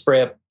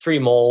 spray up 3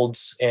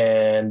 molds,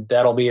 and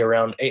that'll be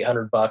around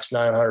 $800,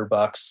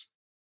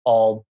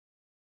 $900.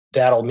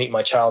 That'll meet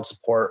my child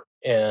support.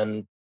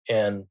 And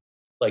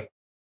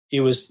it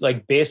was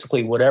like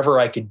basically whatever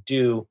I could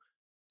do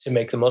to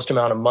make the most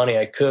amount of money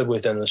I could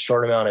within the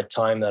short amount of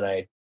time that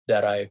I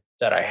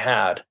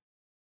had,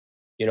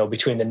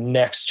 between the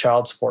next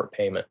child support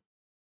payment.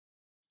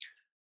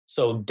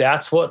 So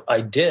that's what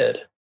I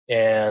did.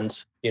 And,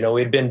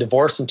 we'd been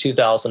divorced in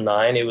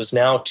 2009. It was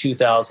now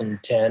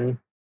 2010,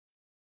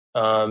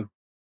 going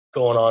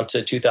on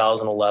to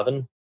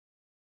 2011.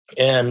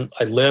 And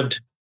I lived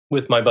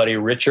with my buddy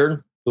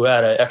Richard, who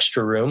had an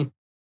extra room.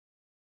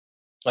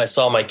 I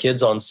saw my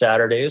kids on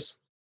Saturdays.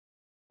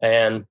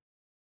 And,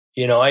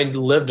 I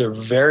lived a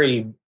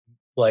very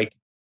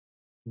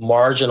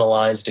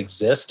marginalized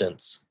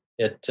existence.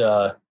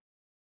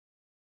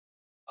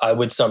 I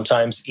would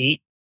sometimes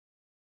eat,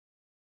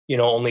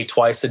 only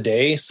twice a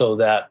day so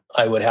that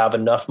I would have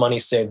enough money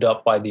saved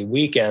up by the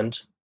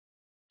weekend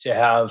to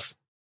have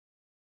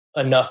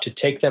enough to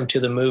take them to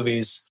the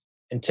movies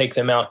and take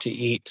them out to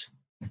eat,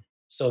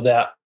 so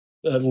that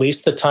at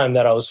least the time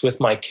that I was with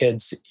my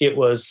kids, it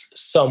was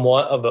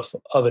somewhat of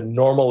a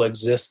normal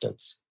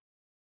existence.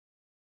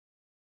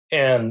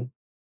 And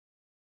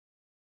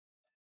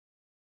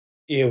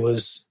it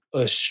was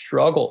a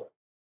struggle.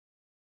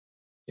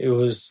 It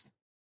was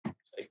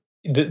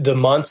the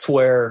months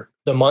where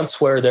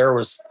there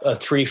was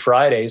 3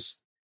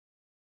 Fridays,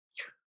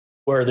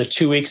 where the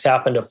 2 weeks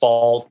happened to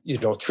fall,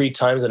 3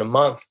 times in a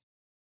month.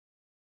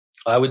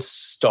 I would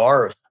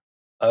starve.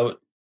 To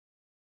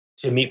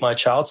meet my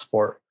child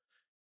support,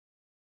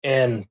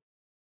 and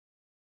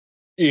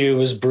it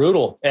was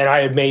brutal. And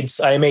I made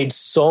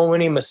so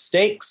many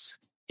mistakes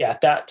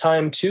at that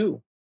time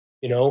too,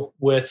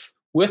 with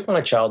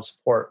my child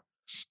support.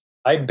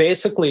 I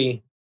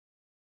basically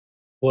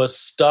was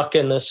stuck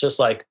in this, just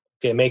like,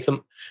 okay, make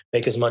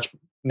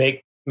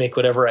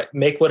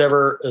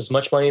whatever as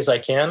much money as I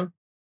can,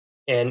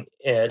 and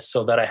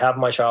so that I have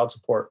my child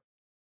support.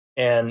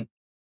 And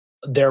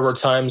there were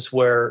times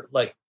where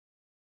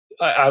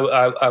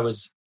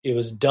it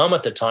was dumb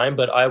at the time,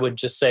 but I would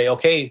just say,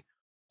 okay,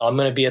 I'm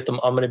going to be at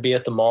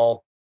the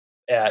mall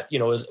at,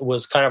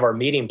 was kind of our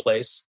meeting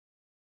place.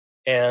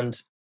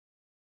 And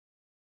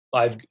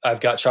I've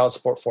got child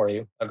support for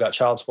you. I've got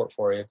child support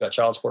for you. I've got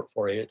child support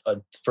for you.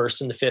 1st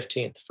and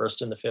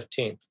the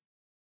 15th.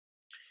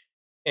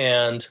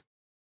 And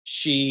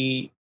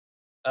she,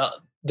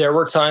 there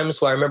were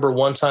times where I remember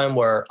one time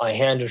where I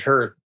handed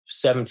her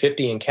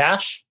 $750 in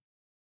cash.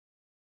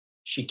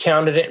 She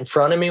counted it in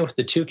front of me with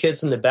the 2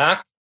 kids in the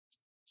back.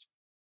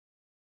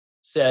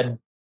 said,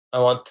 I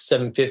want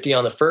 $750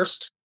 on the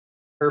first,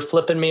 her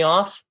flipping me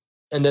off,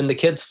 and then the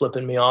kids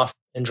flipping me off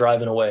and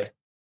driving away.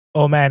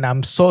 Oh man,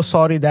 I'm so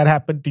sorry that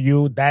happened to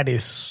you. That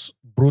is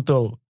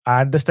brutal.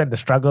 I understand the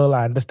struggle.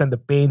 I understand the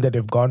pain that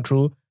you've gone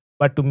through.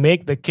 But to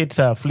make the kids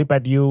flip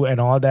at you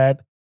and all that,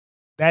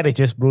 that is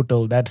just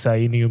brutal. That's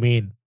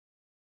inhumane.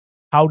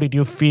 How did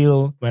you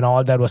feel when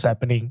all that was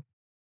happening?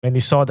 When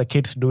you saw the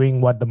kids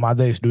doing what the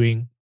mother is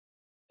doing?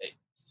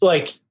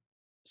 Like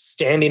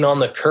standing on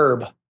the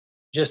curb,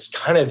 just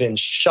kind of in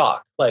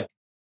shock. Like,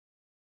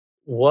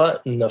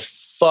 what in the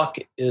fuck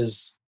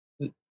is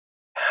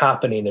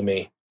happening to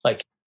me?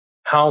 Like,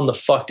 how in the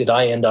fuck did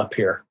I end up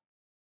here?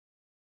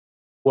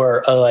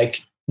 Where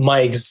like my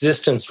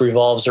existence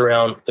revolves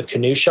around the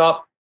canoe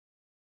shop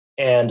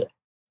and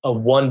a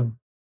one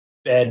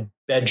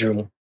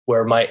bedroom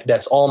where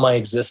that's all my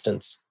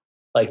existence.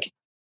 Like,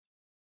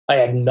 I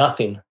had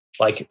nothing,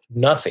 like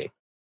nothing.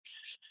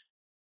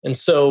 And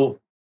so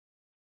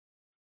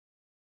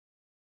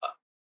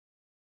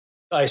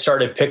I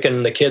started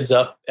picking the kids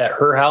up at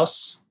her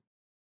house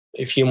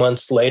a few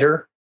months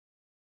later.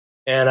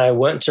 And I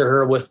went to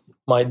her with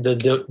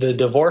the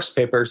divorce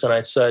papers, and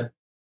I said,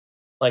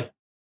 like,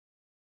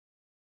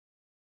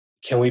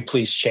 can we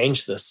please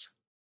change this?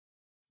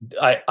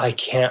 I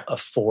can't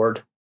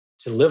afford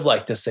to live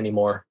like this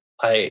anymore.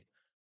 I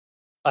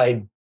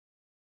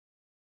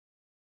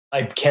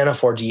can't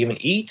afford to even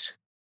eat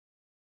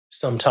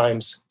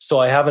sometimes. So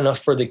I have enough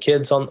for the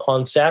kids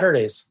on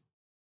Saturdays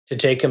to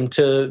take them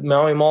to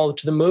Maui Mall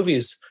to the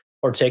movies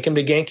or take them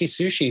to Genki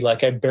Sushi.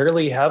 Like, I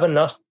barely have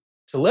enough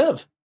to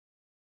live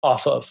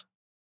off of.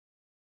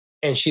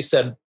 And she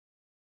said,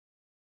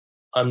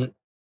 we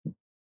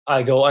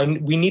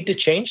need to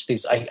change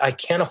these. I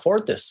can't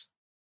afford this.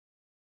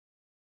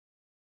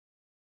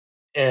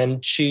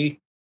 And she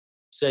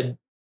said,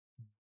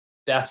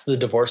 that's the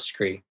divorce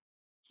decree.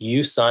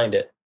 You signed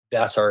it.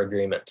 That's our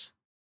agreement.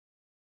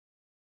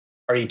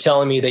 Are you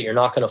telling me that you're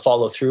not going to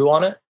follow through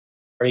on it?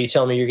 Are you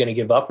telling me you're going to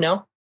give up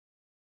now?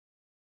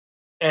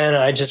 And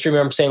I just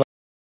remember saying,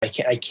 I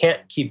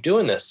can't keep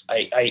doing this.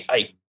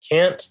 I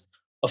can't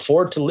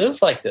afford to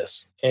live like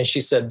this. And she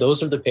said,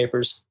 those are the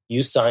papers.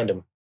 You signed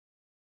them.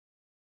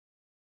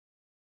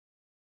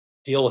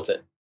 Deal with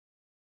it.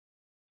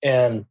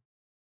 And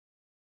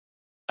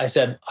I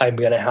said, I'm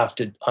going to have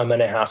to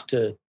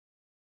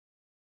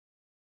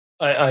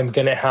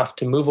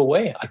move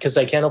away because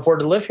I can't afford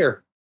to live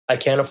here. I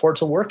can't afford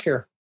to work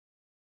here.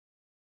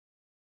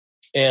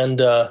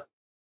 And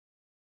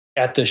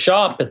at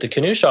the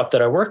canoe shop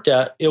that I worked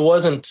at, it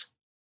wasn't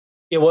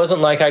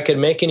like I could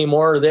make any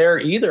more there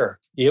either.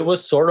 It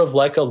was sort of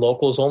like a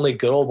locals only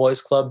good old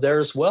boys club there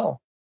as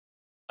well.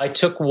 I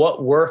took the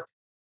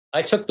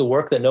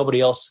work that nobody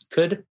else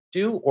could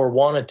do or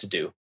wanted to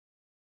do.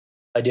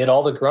 I did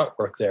all the grunt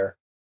work there.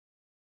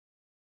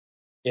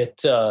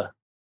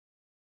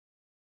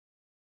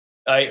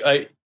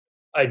 I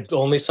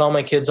only saw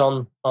my kids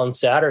on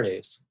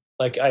Saturdays.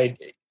 Like, I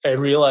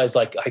realized,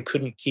 like, I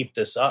couldn't keep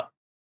this up.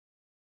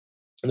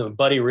 And the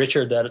buddy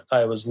Richard that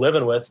I was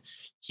living with,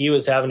 he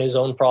was having his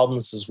own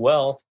problems as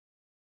well.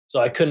 So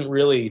I couldn't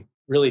really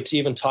to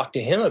even talk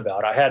to him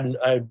about it.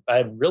 I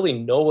had really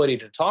nobody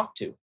to talk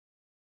to.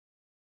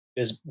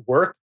 His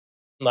work,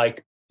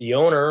 like the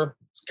owner,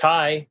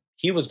 Kai,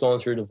 he was going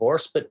through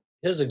divorce, but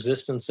his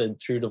existence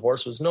through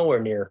divorce was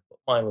nowhere near what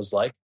mine was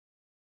like.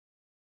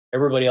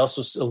 Everybody else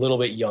was a little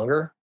bit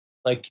younger.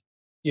 Like,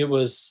 I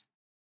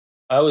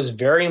was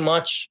very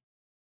much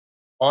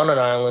on an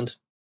island,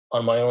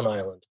 on my own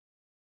island.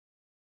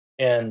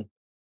 And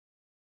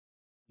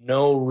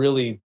no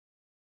real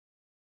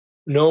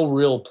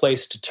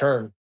place to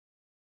turn.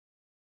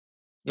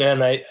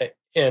 And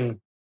and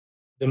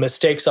the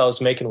mistakes I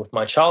was making with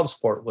my child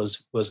support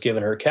was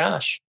giving her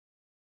cash.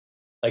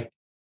 Like,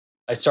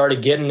 I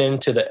started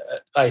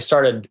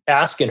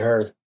asking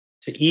her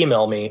to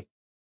email me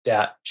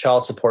that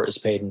child support is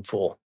paid in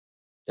full,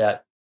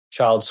 that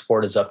child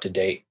support is up to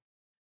date.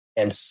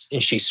 And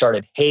she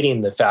started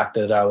hating the fact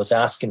that I was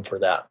asking for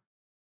that,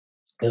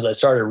 because I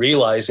started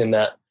realizing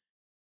that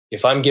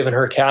if I'm giving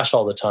her cash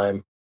all the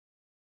time,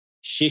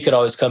 she could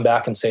always come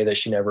back and say that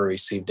she never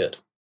received it.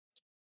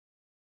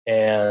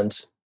 And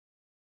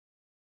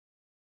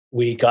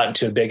we got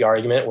into a big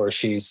argument where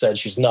she said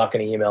she's not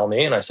going to email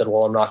me. And I said,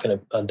 well, I'm not going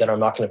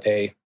to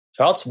pay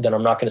child support. Then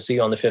I'm not going to see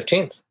you on the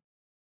 15th.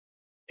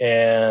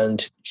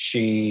 And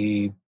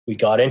we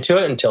got into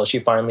it until she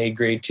finally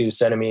agreed to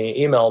send me an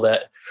email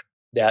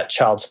that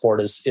child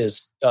support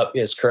is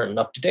current and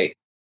up to date.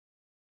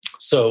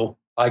 So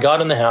I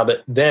got in the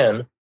habit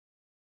then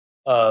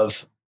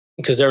of,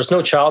 because there was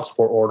no child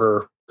support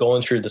order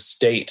going through the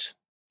state.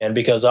 And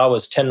because I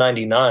was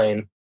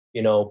 1099,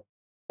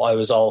 I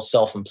was all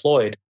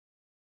self-employed,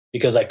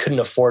 because I couldn't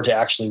afford to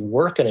actually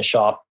work in a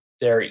shop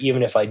there.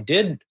 Even if I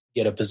did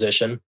get a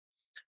position,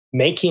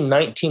 making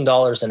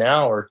 $19 an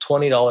hour,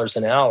 $20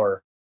 an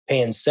hour,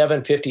 paying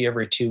 $750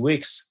 every 2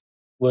 weeks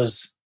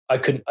was, a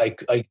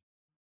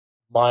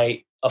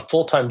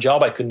full-time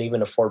job. I couldn't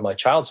even afford my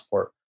child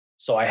support.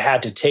 So I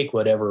had to take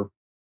whatever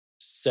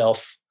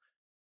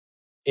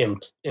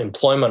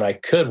employment I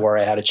could where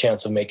I had a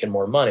chance of making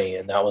more money.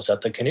 And that was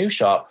at the canoe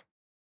shop,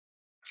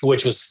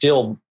 which was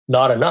still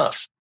not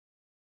enough.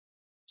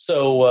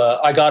 So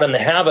I got in the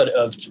habit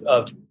of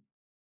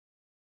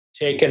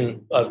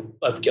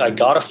I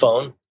got a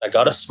phone, I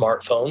got a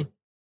smartphone.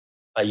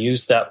 I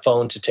used that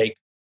phone to take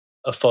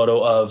a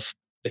photo of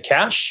the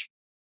cash,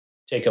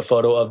 take a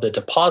photo of the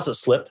deposit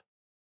slip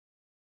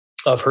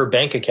of her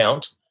bank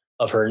account,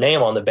 of her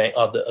name on the bank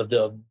of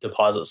the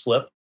deposit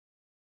slip.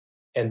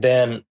 And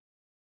then,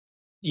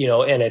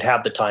 and it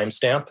had the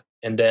timestamp.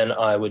 And then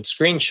I would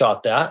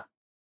screenshot that,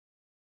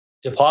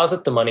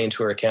 deposit the money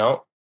into her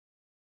account,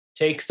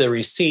 take the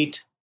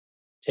receipt,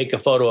 take a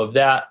photo of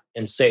that,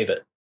 and save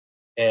it.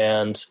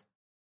 And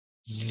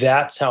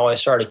that's how I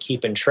started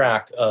keeping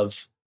track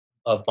of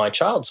my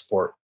child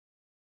support.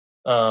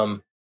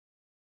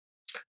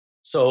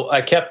 So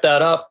I kept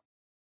that up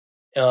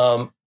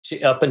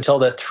until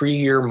that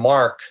 3-year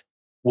mark,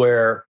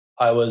 where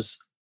I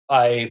was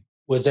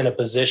in a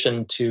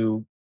position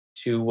to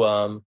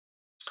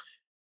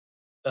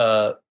have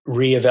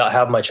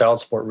my child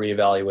support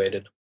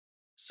reevaluated.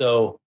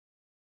 So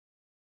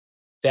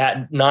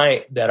that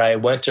night that I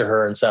went to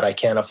her and said, I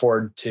can't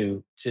afford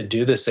to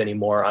do this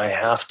anymore.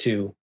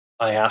 Something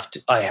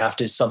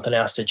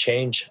has to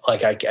change.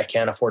 Like I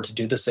can't afford to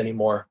do this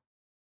anymore.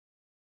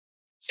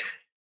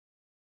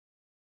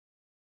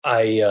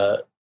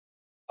 I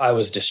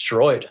was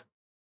destroyed.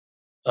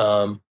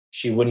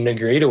 She wouldn't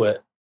agree to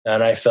it.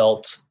 And I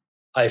felt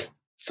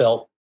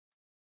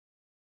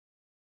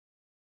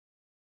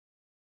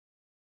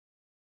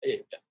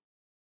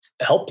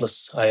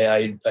helpless.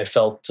 I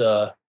felt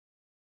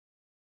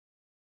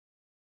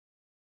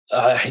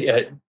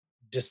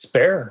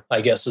despair, I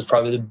guess, is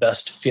probably the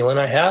best feeling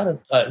I had.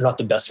 Not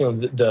the best feeling,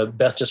 the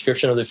best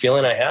description of the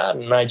feeling I had.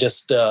 And I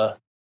just,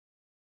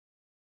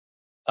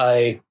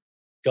 I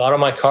got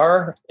on my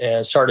car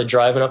and started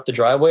driving up the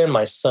driveway. And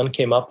my son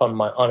came up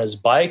on his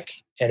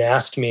bike and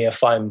asked me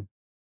if I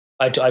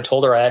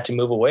told her I had to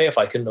move away if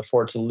I couldn't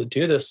afford to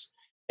do this.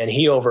 And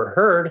he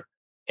overheard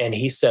and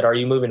he said, "Are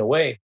you moving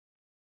away?"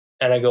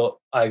 And I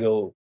go, I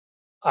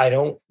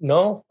don't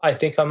know. I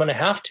think I'm going to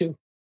have to.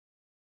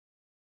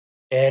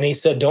 And he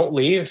said, "Don't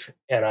leave."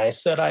 And I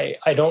said, I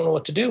don't know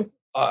what to do.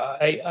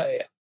 I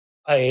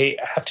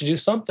have to do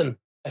something.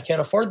 I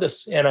can't afford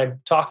this. And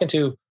I'm talking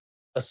to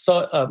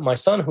my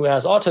son who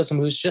has autism,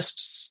 who's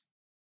just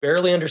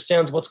barely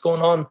understands what's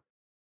going on,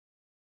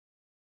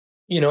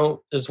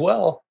 as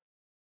well.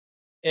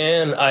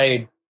 And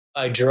I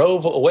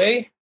drove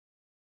away,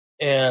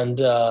 and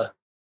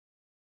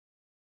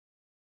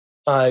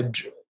I'm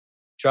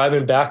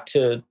driving back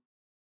to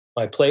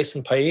my place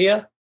in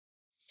Paia.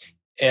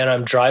 And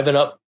I'm driving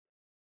up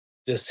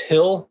this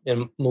hill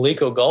in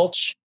Maliko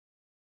Gulch.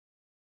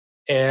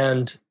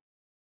 And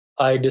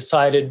I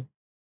decided,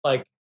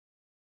 like,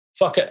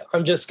 fuck it.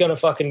 I'm just going to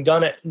fucking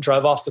gun it and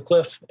drive off the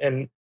cliff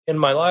and end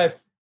my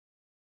life.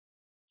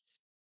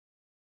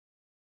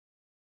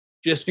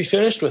 Just be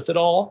finished with it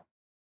all.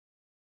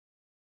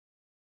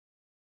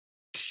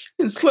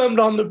 And slammed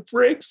on the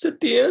brakes at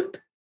the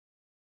end.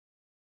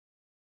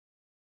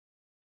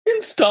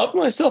 And stopped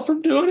myself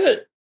from doing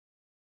it.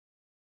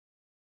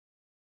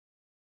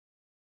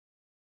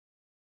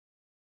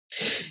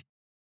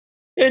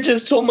 And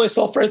just told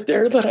myself right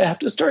there that I have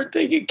to start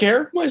taking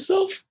care of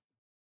myself,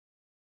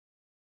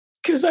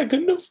 because I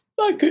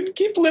couldn't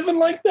keep living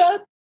like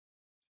that.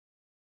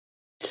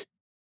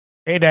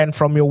 Hey, Dan,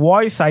 from your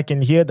voice, I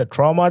can hear the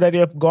trauma that you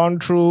have gone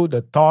through,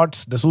 the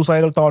thoughts, the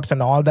suicidal thoughts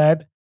and all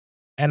that.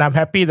 And I'm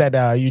happy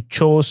that you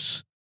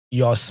chose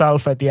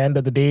yourself at the end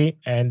of the day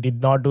and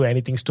did not do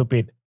anything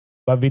stupid.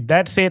 But with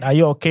that said, are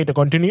you okay to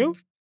continue?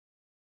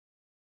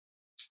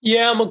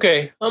 Yeah, I'm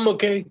okay.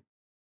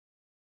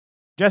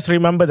 Just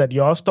remember that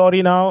your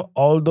story now,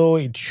 although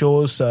it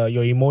shows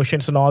your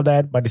emotions and all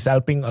that, but it's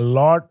helping a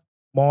lot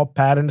more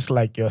parents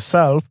like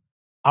yourself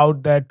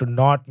out there to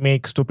not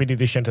make stupid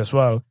decisions as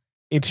well.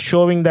 It's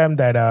showing them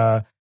that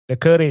the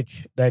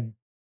courage that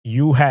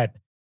you had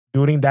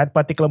during that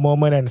particular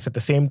moment, and at the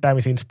same time,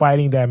 it's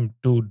inspiring them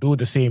to do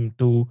the same,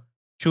 to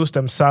choose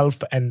themselves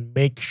and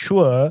make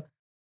sure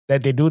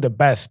that they do the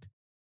best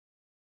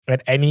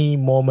at any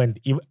moment.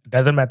 It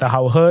doesn't matter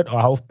how hurt or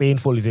how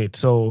painful is it.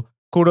 So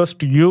kudos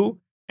to you.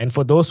 And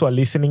for those who are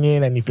listening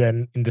in, and if you're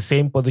in the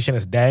same position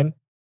as Dan,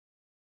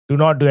 do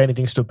not do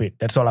anything stupid.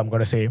 That's all I'm going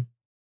to say.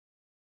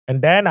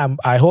 And Dan,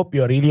 I hope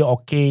you're really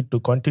okay to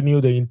continue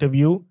the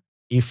interview.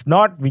 If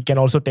not, we can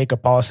also take a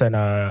pause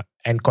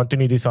and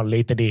continue this on a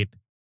later date.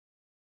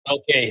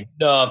 Okay.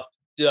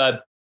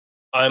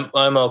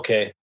 I'm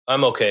okay.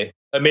 I'm okay.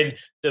 I mean,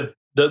 the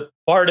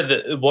part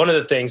of one of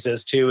the things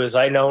is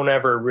I don't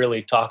ever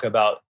really talk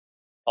about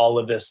all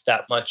of this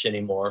that much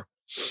anymore.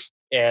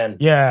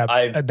 And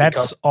yeah,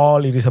 that's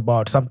all it is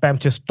about. Sometimes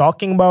just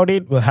talking about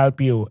it will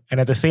help you. And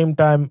at the same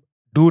time,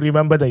 do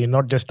remember that you're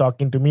not just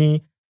talking to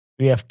me.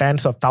 We have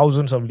tens of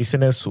thousands of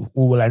listeners who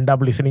will end up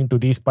listening to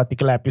this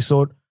particular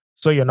episode.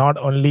 So you're not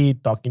only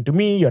talking to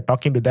me, you're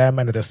talking to them.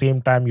 And at the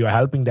same time, you're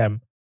helping them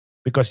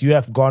because you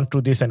have gone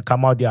through this and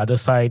come out the other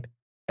side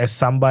as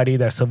somebody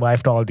that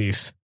survived all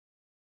this?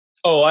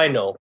 Oh, I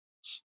know.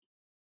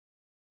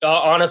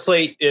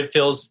 Honestly, it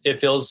feels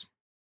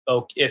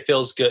okay. It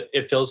feels good.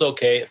 It feels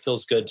okay. It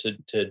feels good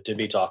to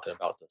be talking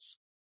about this.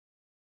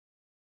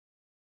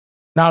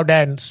 Now,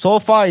 Dan, so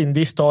far in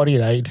this story,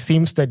 right, it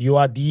seems that you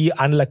are the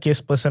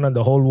unluckiest person in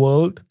the whole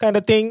world, kind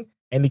of thing,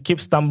 and you keep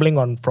stumbling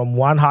on from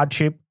one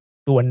hardship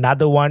to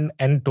another one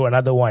and to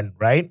another one,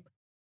 right?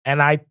 And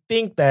I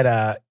think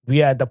that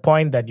we are at the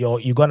point that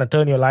you're gonna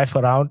turn your life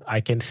around. I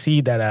can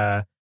see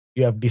that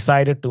you have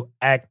decided to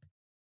act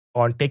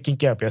on taking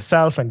care of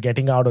yourself and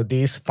getting out of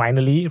this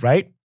finally,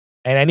 right?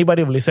 And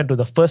anybody who listened to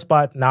the first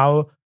part,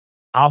 now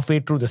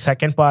halfway through the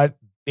second part,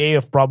 they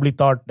have probably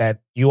thought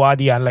that you are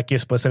the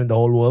unluckiest person in the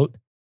whole world,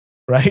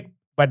 right?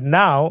 But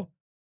now,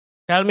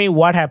 tell me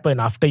what happened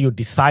after you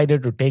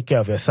decided to take care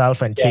of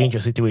yourself and change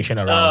your situation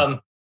around.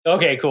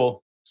 Okay,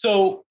 cool.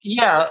 So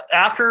yeah,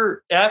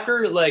 after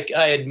like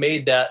I had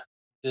made that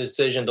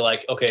decision to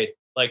like, okay,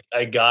 like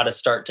I got to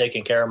start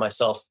taking care of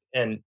myself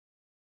and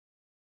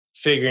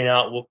figuring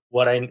out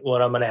what I'm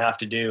going to have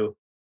to do.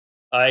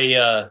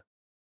 I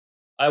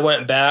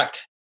went back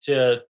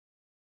to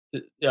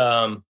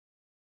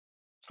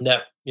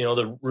that,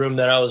 the room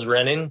that I was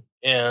renting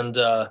and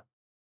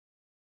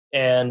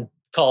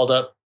called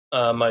up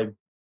my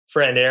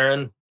friend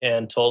Aaron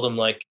and told him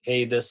like,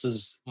 hey, this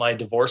is my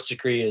divorce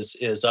decree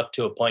is up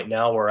to a point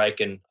now where I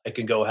can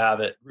go have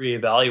it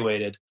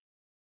reevaluated.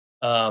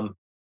 I'm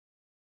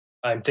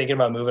thinking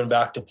about moving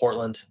back to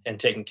Portland and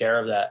taking care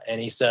of that. And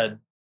he said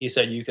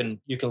you can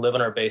live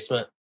in our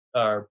basement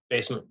of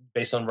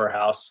our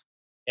house,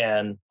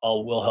 and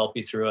we'll help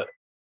you through it.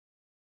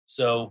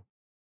 So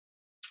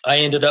I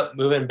ended up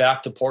moving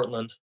back to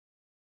Portland,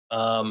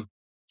 and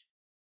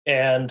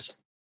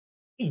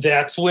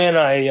that's when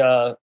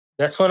I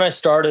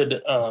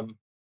started.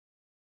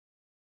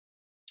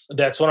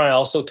 That's when I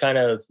also kind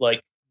of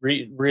like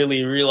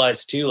really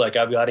realized too, like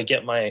I've got to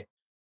get my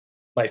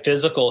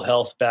physical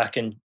health back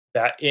in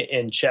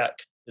check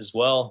as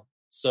well.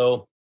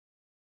 So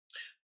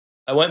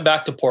I went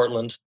back to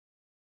Portland.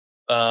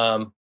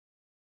 Aaron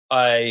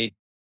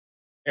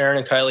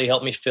and Kylie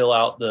helped me fill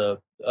out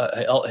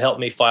helped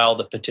me file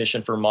the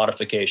petition for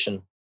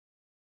modification.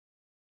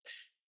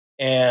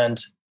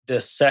 And the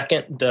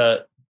second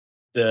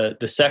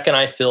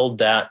I filled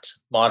that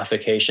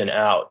modification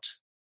out,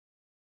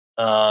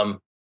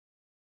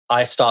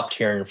 I stopped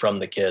hearing from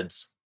the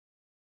kids.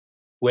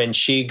 When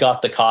she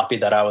got the copy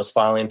that I was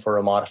filing for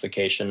a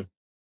modification,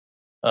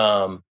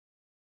 I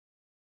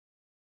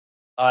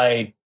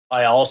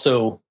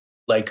also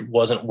like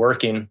wasn't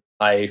working.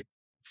 I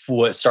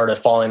started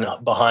falling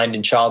behind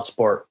in child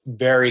support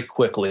very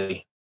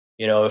quickly.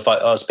 If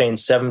I was paying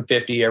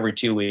 $750 every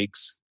 2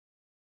 weeks,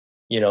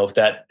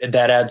 that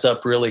adds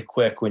up really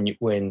quick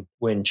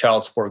when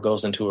child support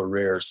goes into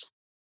arrears.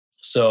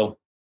 So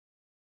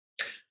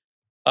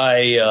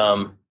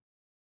I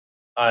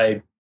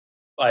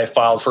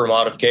filed for a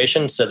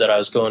modification, said that I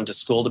was going to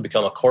school to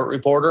become a court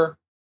reporter,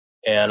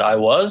 and I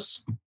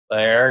was.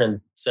 Aaron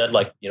and said,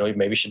 like,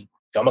 maybe you should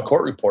become a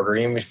court reporter,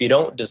 even if you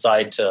don't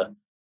decide to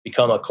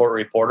become a court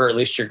reporter, at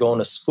least you're going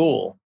to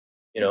school,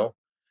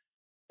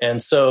 And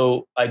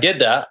so I did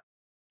that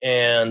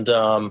and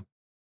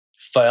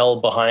fell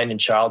behind in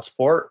child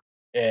support,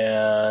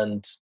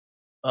 and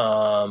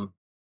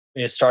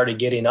it started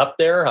getting up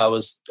there. I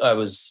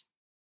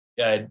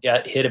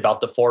got hit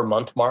about the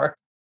 4-month mark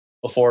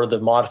before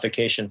the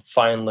modification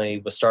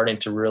finally was starting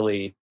to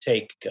really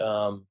take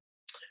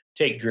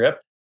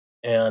grip.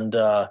 And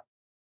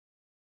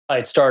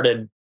I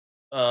started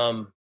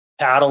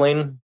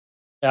paddling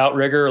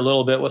outrigger a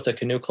little bit with the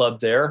canoe club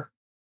there,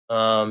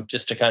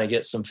 just to kind of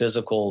get some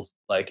physical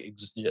like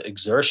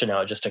exertion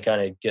out, just to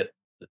kind of get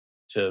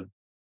to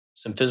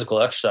some physical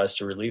exercise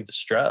to relieve the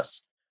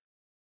stress.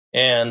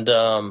 And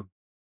the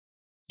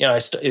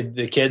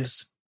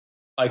kids,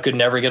 I could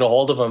never get a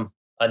hold of them.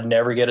 I'd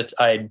never get it.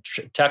 I'd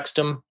text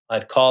them.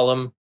 I'd call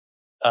them.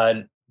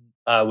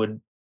 I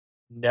would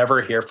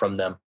never hear from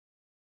them.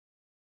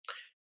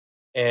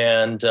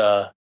 And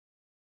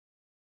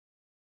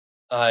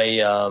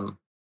I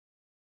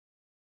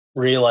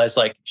realized,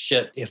 like,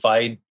 shit, if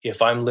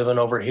I'm living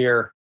over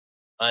here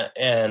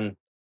and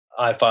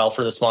I file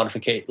for this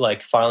modification,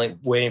 like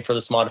waiting for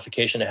this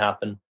modification to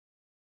happen,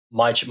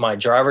 my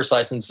driver's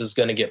license is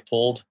going to get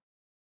pulled.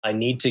 I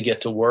need to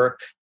get to work.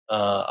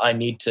 I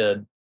need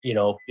to,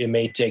 it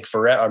may take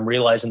forever. I'm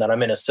realizing that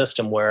I'm in a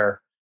system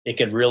where it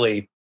could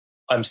really,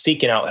 I'm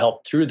seeking out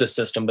help through the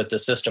system, but the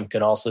system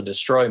can also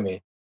destroy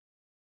me.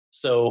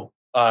 So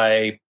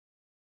I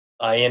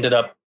ended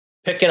up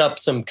picking up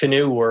some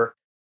canoe work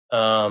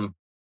from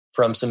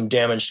some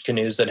damaged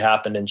canoes that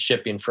happened in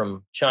shipping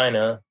from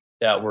China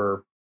that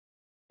were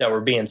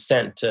being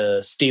sent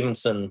to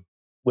Stevenson,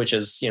 which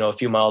is, a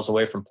few miles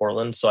away from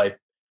Portland. So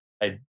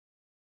I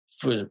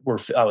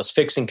was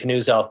fixing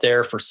canoes out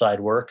there for side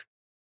work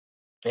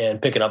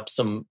and picking up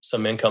some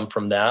income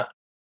from that,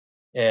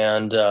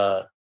 and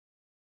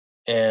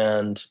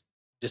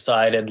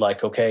decided,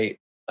 like, okay,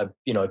 I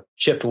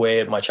chipped away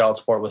at my child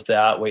support with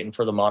that, waiting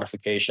for the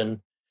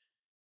modification.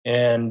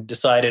 and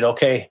decided,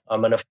 okay,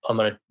 I'm gonna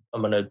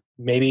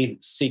maybe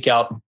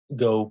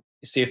go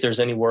see if there's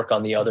any work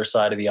on the other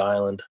side of the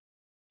island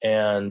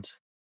and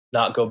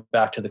not go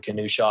back to the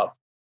canoe shop.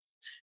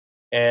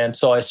 And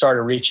so I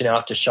started reaching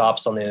out to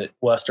shops on the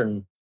West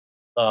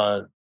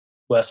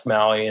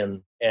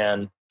Maui,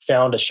 and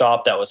found a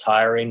shop that was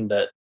hiring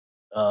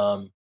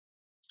um,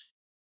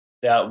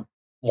 that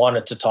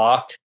wanted to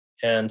talk.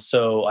 And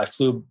so I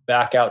flew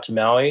back out to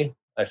Maui.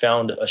 I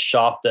found a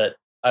shop that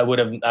I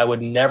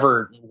would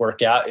never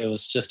work at. It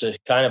was just a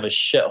kind of a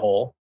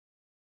shithole,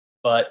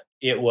 but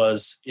it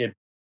was a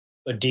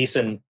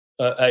decent.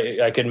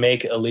 I could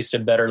make at least a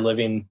better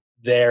living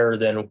there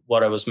than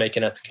what I was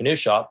making at the canoe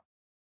shop.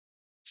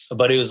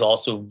 But it was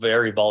also a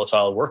very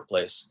volatile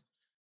workplace.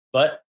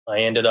 But I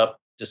ended up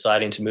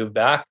deciding to move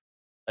back.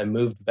 I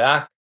moved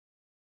back.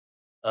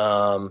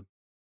 I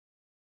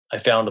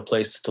found a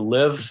place to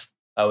live.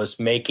 I was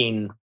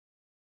making,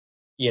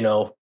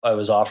 I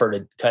was offered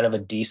a kind of a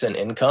decent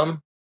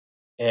income,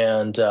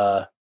 and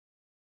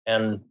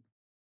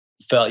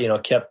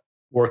felt, kept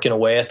working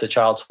away at the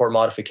child support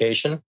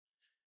modification.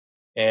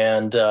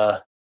 And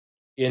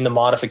in the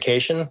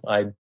modification,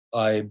 I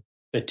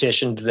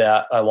petitioned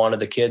that I wanted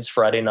the kids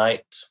Friday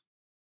night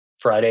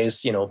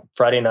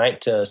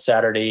to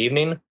Saturday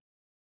evening,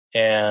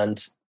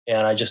 and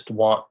I just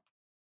want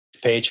to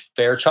pay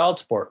fair child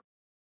support.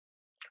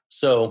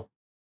 So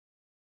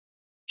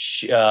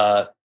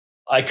I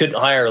couldn't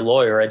hire a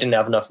lawyer. I didn't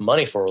have enough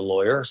money for a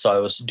lawyer, so I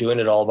was doing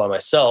it all by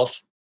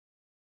myself,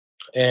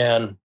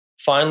 and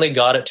finally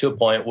got it to a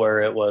point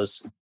where it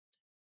was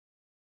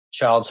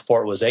child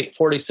support was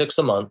 $846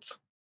 a month.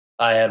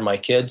 I had my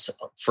kids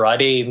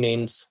Friday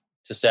evenings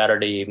to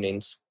Saturday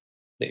evenings,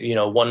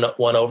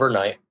 one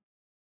overnight.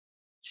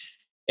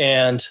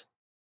 And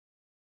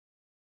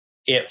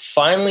it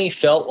finally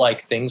felt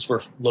like things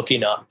were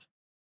looking up.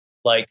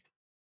 Like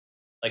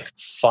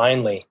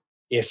finally,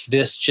 if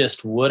this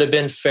just would have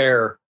been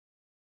fair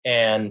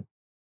and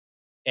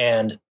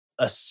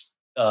a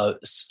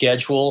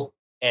schedule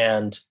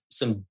and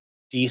some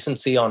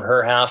decency on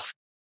her half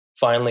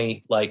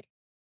finally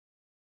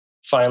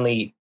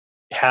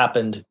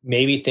happened,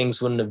 maybe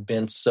things wouldn't have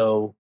been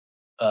so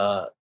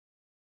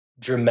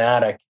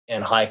dramatic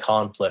and high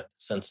conflict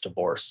since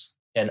divorce,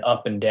 and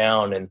up and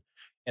down, and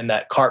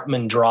that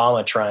Cartman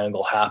drama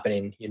triangle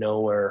happening,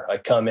 where I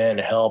come in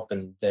and help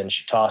and then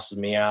she tosses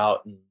me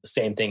out, and the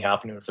same thing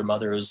happening with her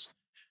mother is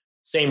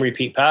same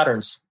repeat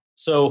patterns.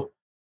 So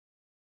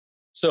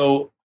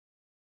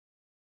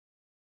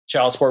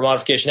child support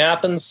modification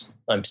happens.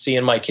 I'm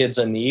seeing my kids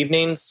in the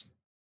evenings.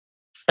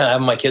 I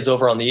have my kids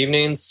over on the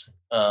evenings.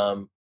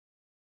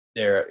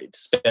 They're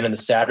spending the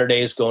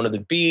Saturdays going to the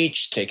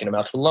beach, taking them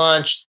out to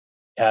lunch,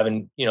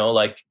 having,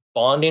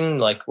 bonding,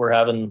 like we're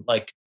having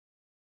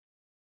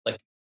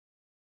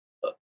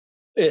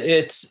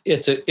it's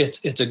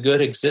a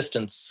good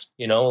existence,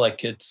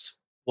 it's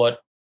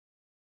what,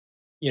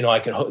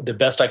 the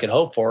best I could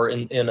hope for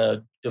in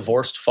a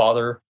divorced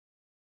father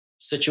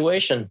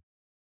situation.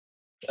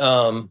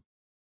 And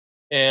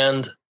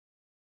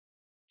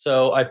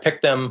so I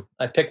picked them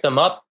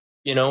up,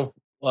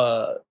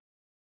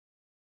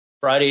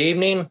 Friday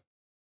evening,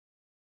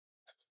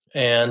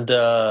 and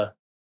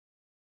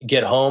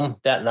get home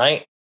that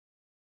night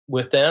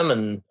with them,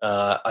 and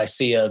I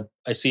see a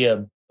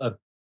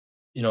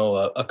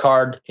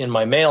card in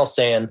my mail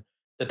saying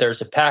that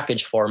there's a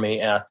package for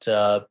me at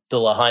the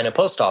Lahaina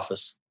post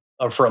office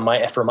for my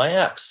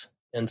ex.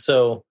 And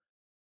so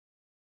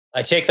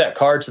I take that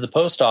card to the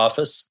post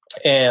office,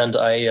 and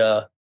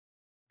I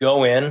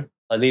go in.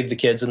 I leave the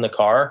kids in the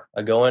car.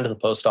 I go into the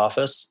post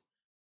office,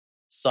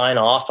 sign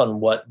off on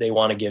what they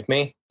want to give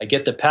me. I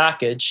get the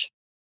package.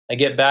 I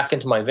get back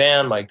into my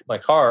van, my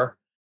car,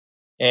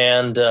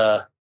 and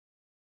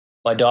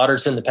my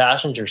daughter's in the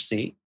passenger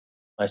seat.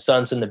 My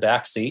son's in the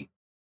back seat.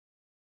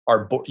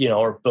 Our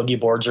boogie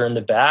boards are in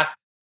the back.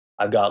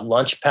 I've got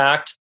lunch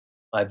packed.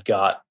 I've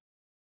got,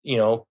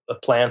 a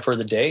plan for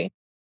the day.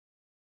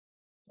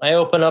 I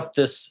open up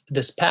this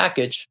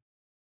package,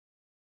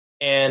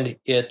 and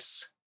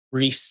it's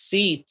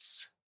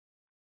receipts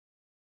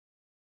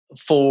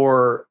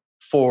for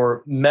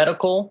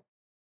medical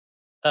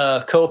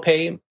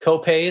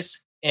copays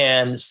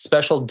and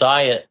special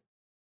diet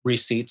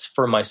receipts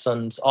for my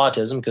son's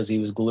autism, because he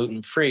was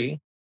gluten-free,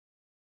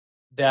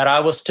 that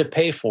I was to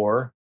pay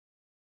for.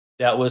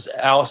 That was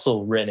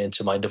also written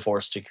into my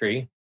divorce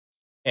decree,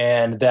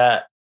 and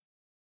that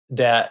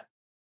I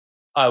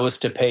was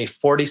to pay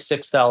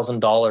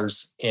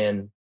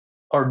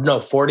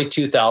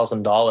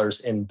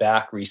 $42,000 in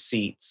back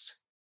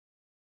receipts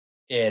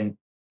in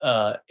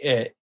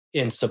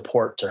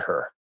support to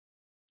her,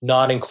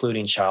 not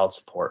including child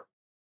support.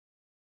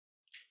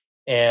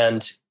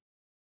 And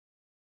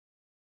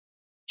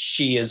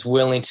she is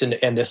willing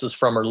to, and this is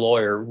from her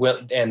lawyer,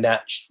 and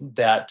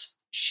that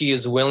she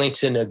is willing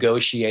to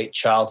negotiate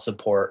child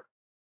support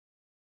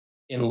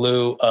in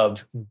lieu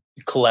of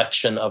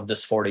collection of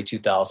this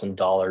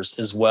 $42,000,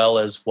 as well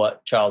as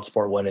what child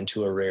support went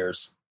into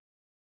arrears.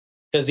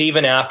 because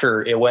even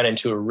after it went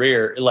into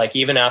arrear, like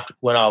even after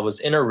when I was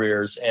in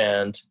arrears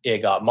and it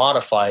got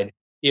modified,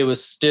 it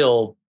was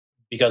still,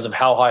 because of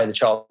how high the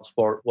child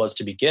support was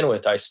to begin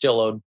with, I still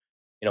owed,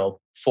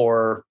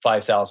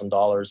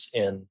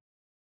 $4,000-$5,000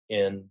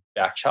 in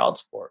back child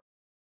support.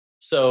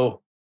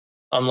 So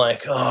I'm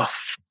like, oh,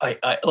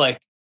 I like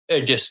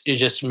it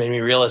just made me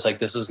realize, like,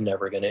 this is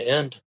never going to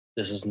end.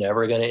 This is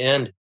never going to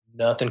end.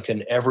 Nothing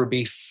can ever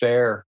be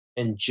fair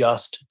and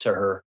just to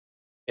her.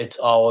 It's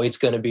always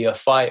going to be a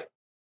fight.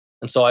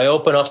 And so I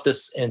open up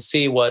this and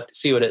see what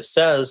it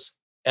says.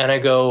 And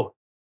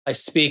I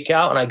speak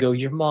out and I go,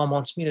 your mom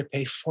wants me to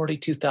pay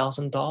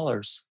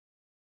 $42,000.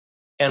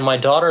 And my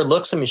daughter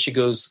looks at me, she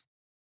goes,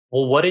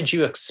 well, what did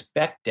you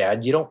expect,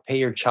 Dad? You don't pay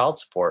your child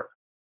support.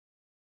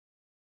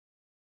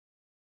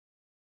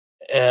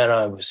 And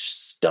I was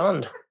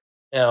stunned.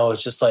 And I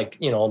was just like,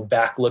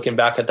 looking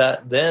back at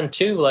that then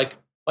too, like,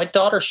 my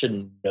daughter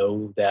shouldn't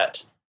know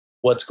that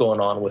what's going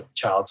on with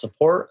child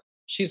support.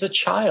 She's a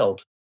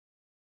child.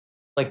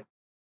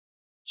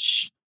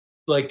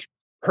 Like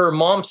her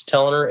mom's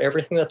telling her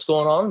everything that's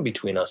going on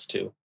between us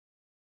two.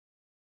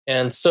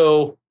 And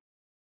so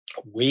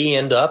we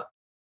end up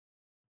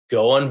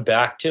going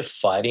back to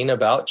fighting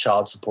about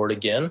child support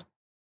again.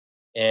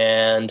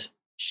 And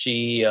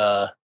she's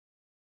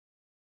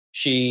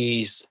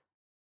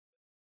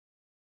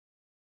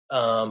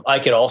I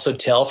could also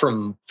tell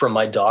from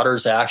my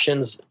daughter's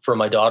actions, from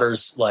my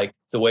daughter's, like,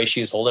 the way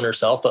she was holding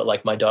herself, that,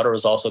 like, my daughter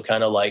was also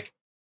kind of like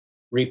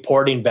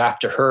reporting back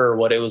to her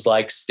what it was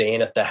like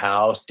staying at the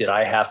house. Did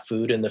I have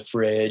food in the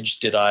fridge?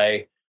 Did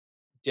I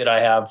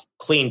have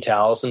clean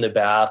towels in the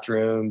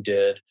bathroom?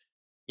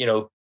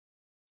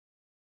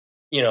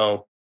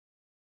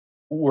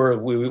 Were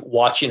we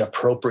watching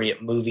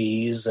appropriate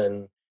movies,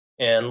 and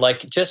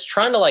like just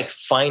trying to, like,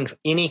 find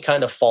any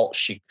kind of fault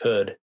she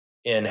could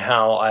in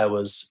how I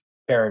was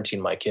parenting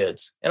my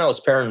kids. And I was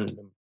parenting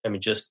them. I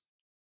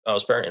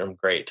was parenting them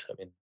great. I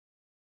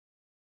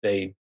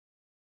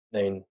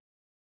mean,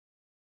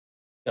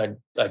 I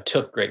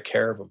took great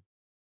care of them.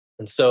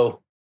 And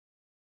so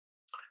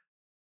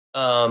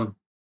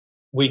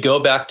we go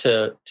back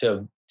to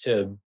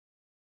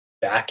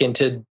back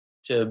into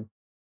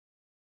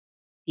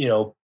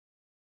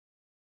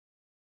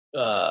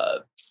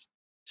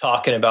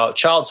talking about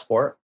child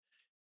support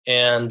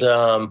and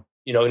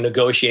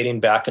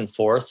negotiating back and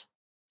forth.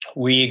 I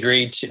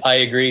agreed to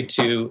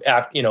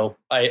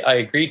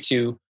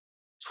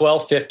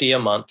 $1,250 a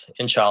month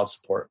in child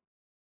support,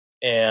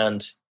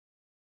 and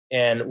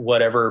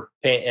whatever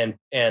pay,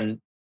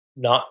 and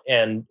not,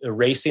 and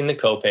erasing the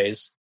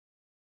copays,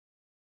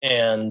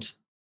 and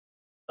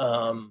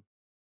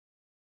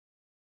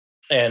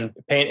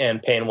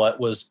paying what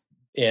was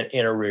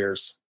in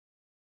arrears,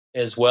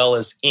 as well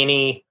as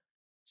any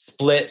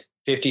split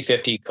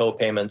 50-50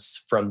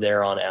 co-payments from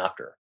there on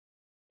after.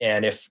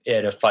 And if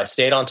I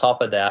stayed on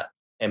top of that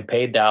and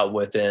paid that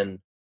within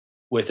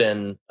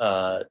 2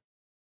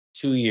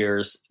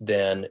 years,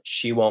 then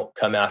she won't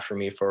come after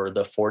me for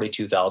the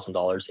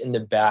 $42,000 in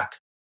the back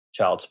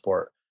child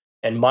support.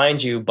 And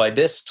mind you, by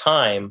this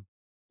time,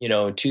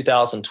 in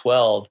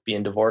 2012,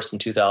 being divorced in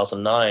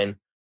 2009,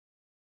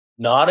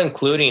 not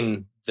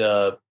including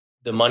the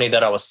money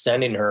that I was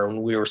sending her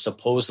when we were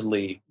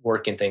supposedly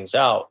working things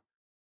out,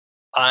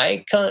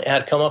 I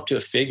had come up to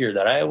a figure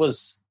that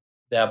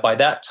by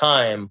that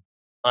time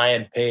I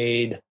had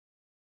paid,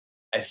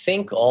 I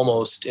think,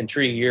 almost in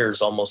 3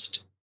 years,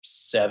 almost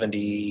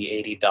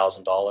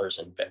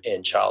 $70,000-$80,000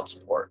 in child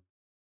support,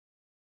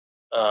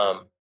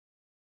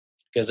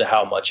 because of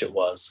how much it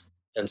was.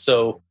 And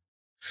so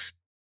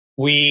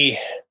we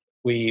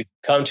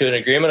come to an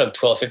agreement of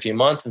 $1,250 a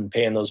month and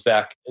paying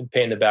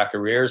the back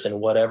arrears,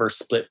 and whatever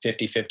split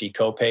 50-50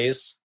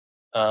 co-pays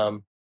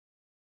were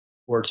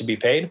to be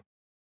paid.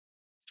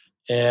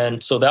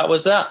 And so that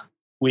was that.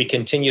 We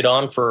continued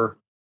on for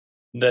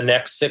the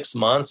next 6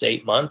 months,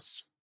 8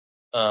 months,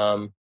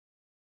 in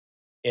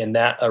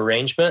that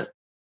arrangement.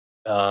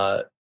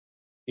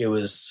 It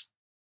was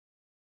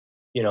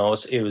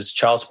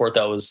child support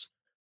that was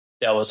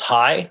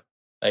high.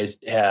 I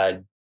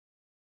had,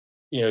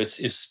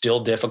 it's still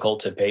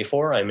difficult to pay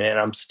for. I mean,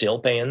 I'm still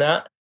paying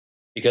that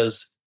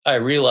because I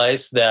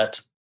realized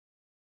that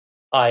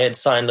I had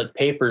signed the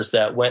papers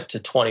that went to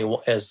 20,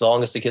 as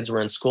long as the kids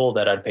were in school,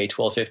 that I'd pay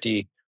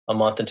 $1,250 a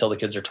month until the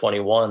kids are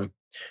 21.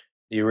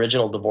 The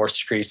original divorce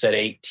decree said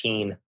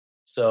 18.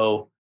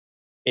 So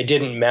it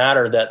didn't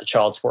matter that the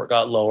child support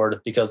got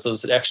lowered, because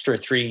those extra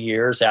 3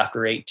 years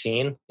after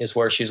 18 is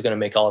where she's going to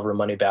make all of her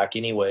money back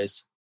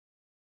anyways.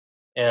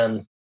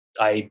 And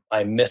I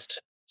missed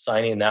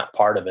signing that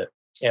part of it.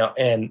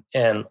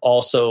 And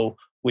also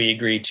we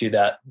agreed to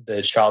that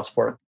the child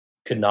support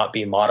could not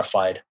be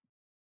modified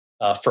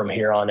from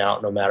here on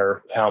out, no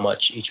matter how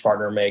much each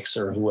partner makes,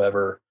 or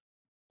whoever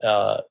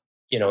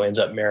ends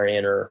up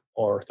marrying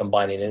or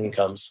combining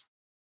incomes.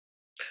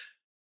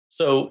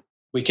 So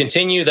we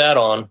continue that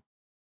on,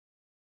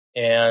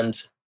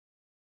 and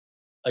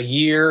a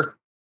year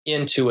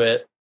into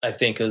it, I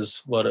think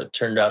is what it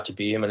turned out to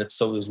be. I mean, it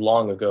was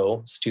long ago.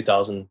 It's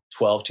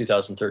 2012,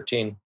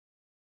 2013.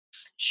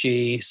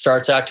 She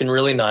starts acting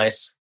really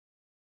nice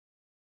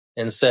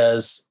and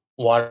says,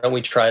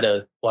 let's try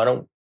to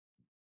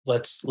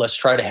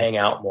hang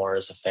out more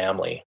as a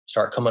family.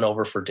 Start coming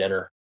over for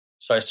dinner.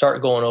 So I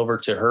start going over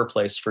to her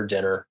place for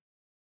dinner,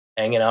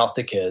 hanging out with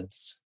the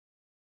kids.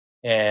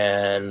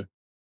 And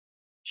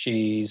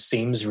she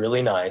seems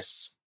really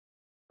nice.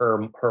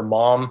 Her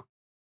mom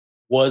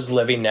was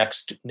living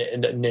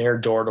near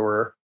door to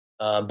her,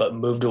 but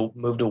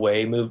moved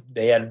away.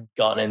 They had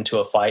gotten into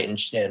a fight,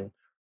 and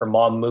her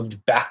mom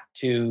moved back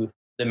to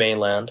the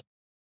mainland.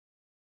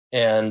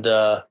 And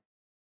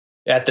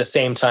at the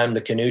same time,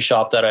 the canoe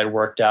shop that I'd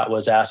worked at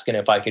was asking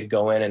if I could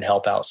go in and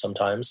help out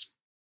sometimes.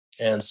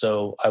 And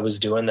so I was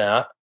doing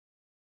that.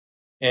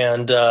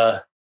 And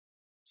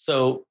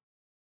so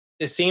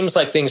it seems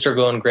like things are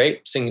going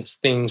great.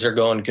 Things are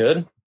going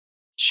good.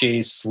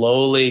 She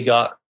slowly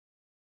got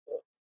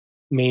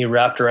me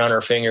wrapped around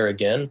her finger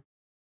again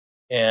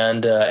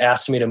and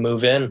asked me to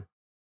move in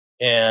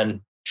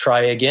and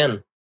try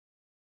again.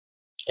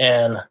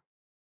 And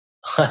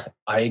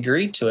I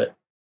agreed to it.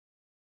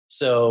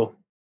 So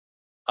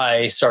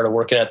I started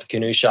working at the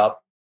canoe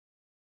shop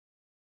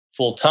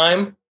full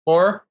time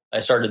more. I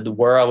started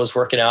where I was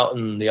working out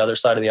on the other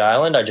side of the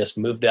island. I just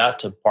moved that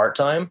to part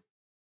time.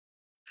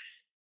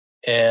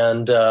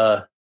 And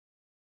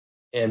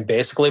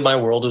basically my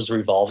world was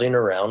revolving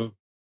around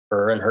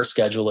her and her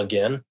schedule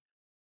again.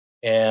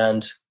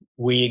 And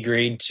we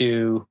agreed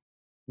to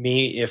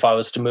me, if I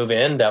was to move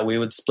in, that we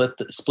would split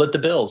the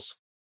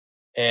bills,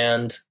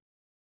 and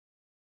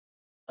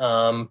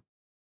no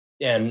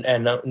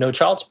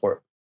child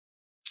support.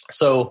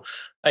 So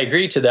I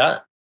agreed to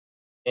that.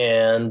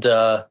 And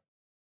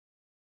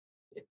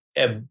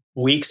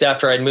weeks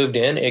after I'd moved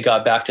in, it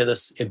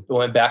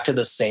went back to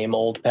the same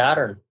old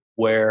pattern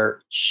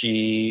where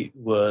she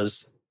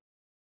was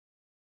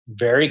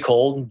very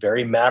cold,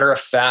 very matter of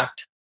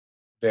fact,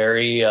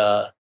 very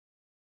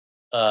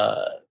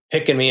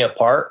picking me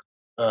apart,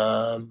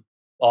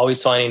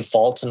 always finding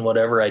faults in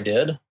whatever I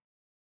did,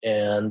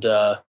 and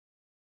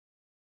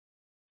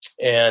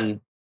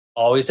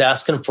always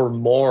asking for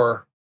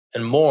more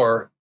and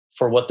more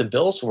for what the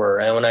bills were.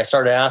 And when I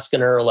started asking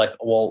her, like,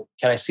 well,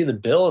 can I see the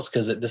bills?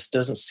 Because this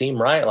doesn't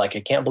seem right. Like, I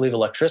can't believe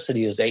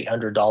electricity is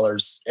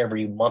 $800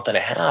 every month and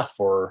a half,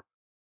 or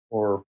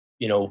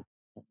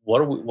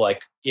what are we,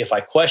 like, if I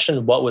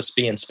questioned what was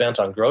being spent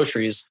on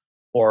groceries,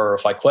 or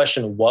if I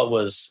questioned what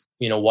was,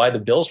 why the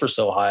bills were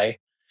so high,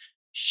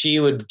 she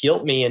would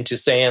guilt me into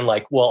saying,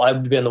 like, well,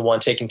 I've been the one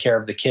taking care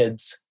of the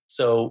kids.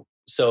 So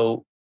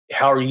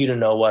how are you to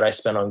know what I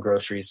spent on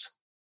groceries?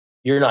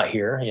 You're not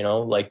here,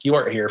 like, you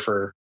weren't here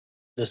for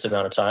this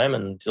amount of time.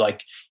 And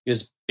like, it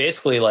was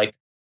basically like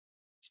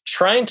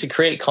trying to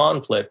create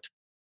conflict.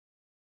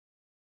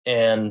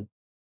 And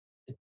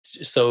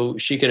so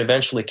she could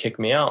eventually kick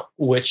me out,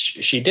 which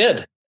she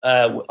did.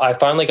 I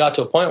finally got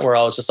to a point where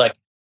I was just like,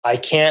 I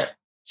can't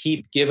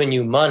keep giving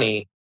you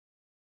money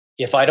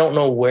if I don't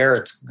know where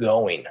it's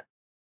going.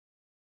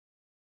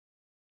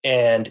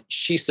 And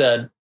she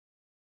said,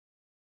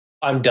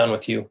 I'm done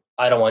with you.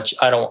 I want you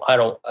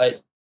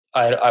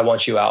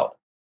out.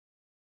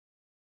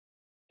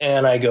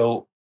 And I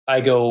go,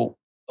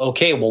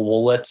 okay,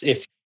 well, let's,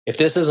 if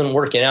this isn't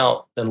working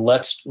out, then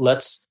let's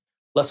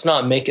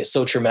not make it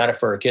so traumatic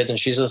for our kids. And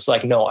she's just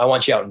like, no, I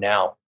want you out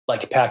now.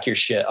 Like, pack your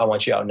shit. I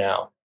want you out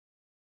now.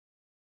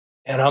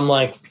 And I'm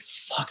like,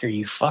 fuck, are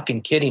you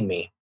fucking kidding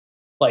me?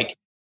 Like,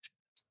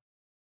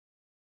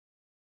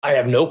 I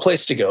have no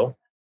place to go.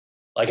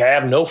 Like, I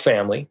have no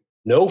family,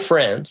 no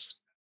friends,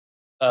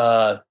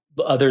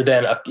 other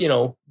than,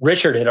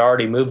 Richard had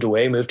already moved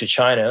to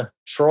China.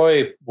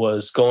 Troy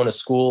was going to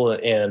school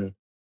in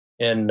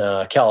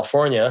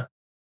California.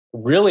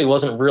 Really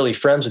wasn't really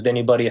friends with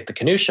anybody at the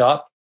canoe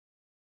shop.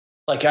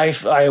 Like, I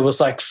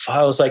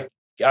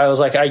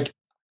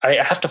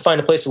have to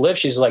find a place to live.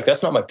 She's like,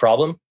 that's not my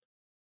problem.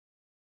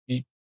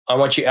 I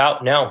want you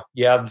out now.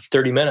 You have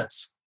 30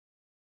 minutes.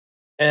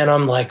 And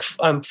I'm like,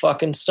 I'm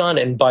fucking stunned.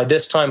 And by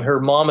this time, her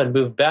mom had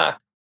moved back,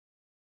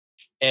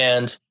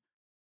 and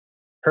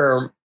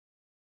her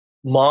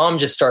mom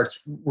just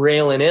starts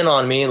railing in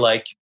on me,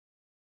 like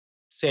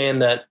saying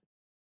that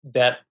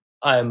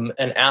I'm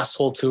an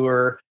asshole to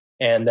her,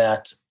 and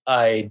that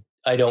I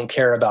don't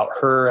care about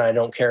her, and I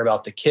don't care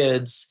about the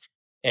kids,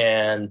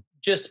 and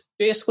just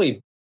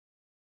basically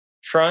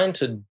trying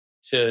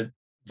to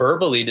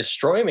verbally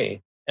destroy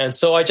me. And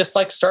so I just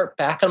start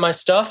packing my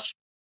stuff.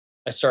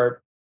 I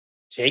start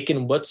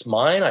taking what's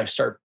mine. I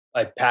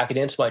pack it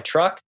into my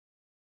truck,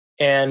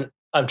 and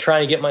I'm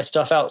trying to get my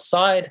stuff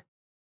outside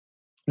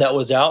that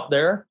was out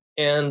there.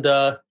 And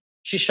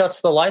she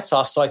shuts the lights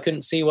off, so I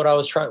couldn't see what I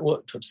was trying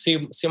to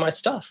see my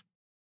stuff.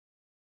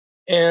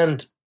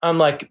 And I'm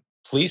like,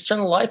 please turn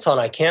the lights on.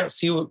 I can't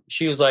see what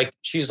she was like,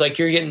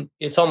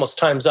 it's almost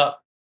time's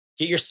up.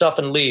 Get your stuff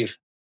and leave.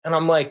 And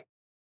I'm like,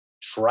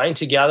 trying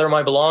to gather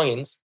my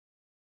belongings.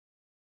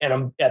 And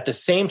I'm at the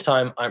same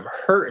time, I'm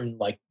hurting,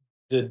 like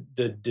the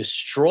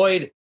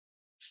destroyed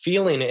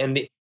feeling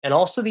and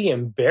also the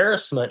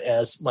embarrassment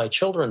as my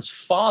children's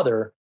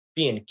father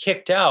being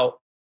kicked out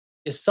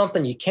is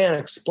something you can't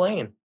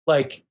explain.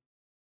 Like,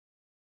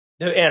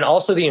 and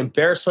also the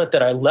embarrassment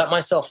that I let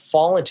myself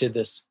fall into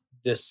this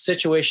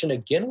situation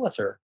again with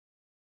her.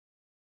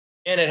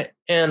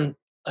 And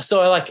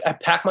so I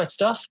pack my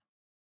stuff.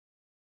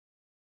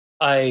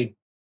 I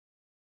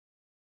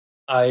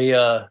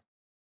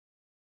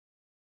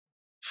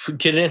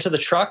get into the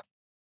truck.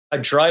 I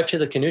drive to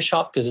the canoe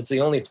shop because it's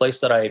the only place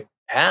that I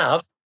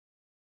have.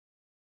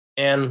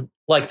 And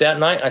like that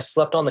night, I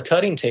slept on the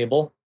cutting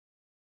table,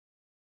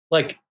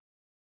 like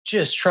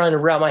just trying to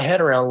wrap my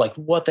head around like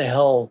what the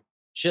hell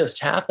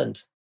just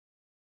happened.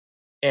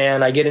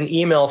 And I get an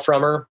email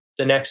from her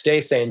the next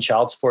day saying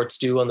child support's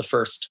due on the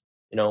 1st,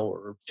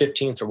 or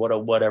 15th or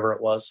whatever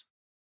it was.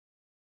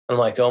 I'm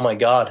like, oh my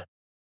God,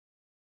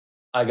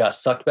 I got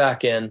sucked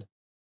back in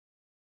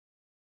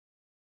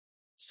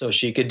so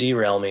she could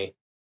derail me.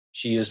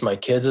 She used my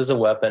kids as a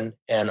weapon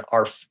and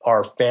our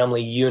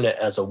family unit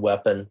as a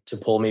weapon to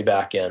pull me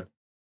back in.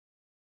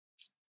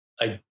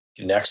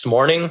 Next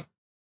morning,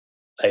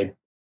 I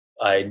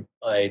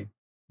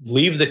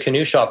leave the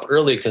canoe shop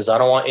early because I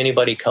don't want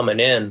anybody coming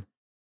in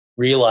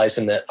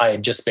realizing that I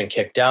had just been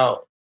kicked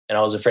out, and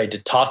I was afraid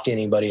to talk to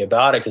anybody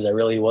about it because I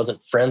really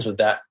wasn't friends with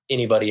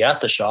anybody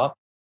at the shop.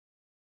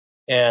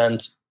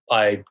 And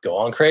I go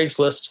on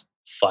Craigslist,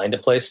 find a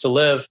place to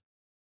live,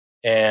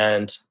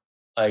 and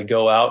I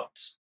go out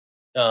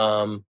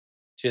to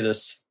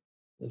this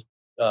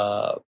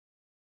out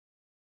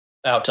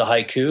to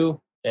Haiku,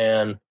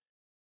 and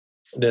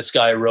this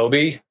guy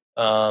Roby,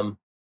 who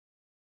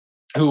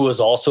was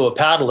also a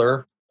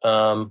paddler,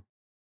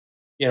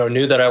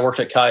 knew that I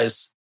worked at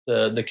Kai's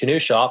the canoe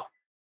shop,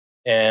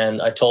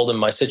 and I told him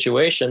my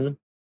situation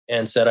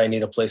and said I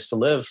need a place to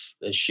live.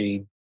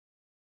 She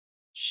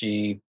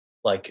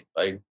like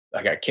I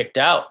got kicked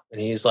out, and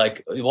he's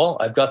like, well,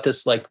 I've got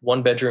this like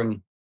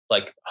 1-bedroom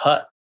like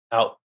hut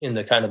out in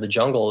the kind of the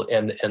jungle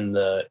and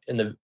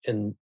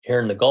here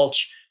in the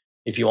Gulch.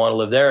 If you want to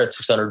live there,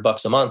 it's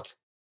 $600 a month.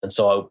 And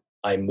so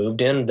I moved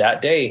in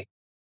that day,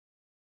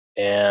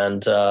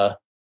 and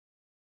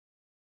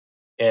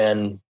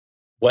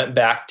went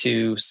back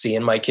to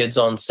seeing my kids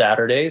on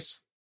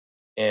Saturdays,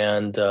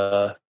 and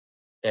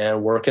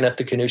working at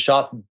the canoe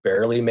shop,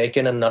 barely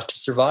making enough to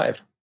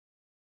survive.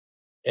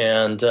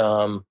 And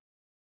I'm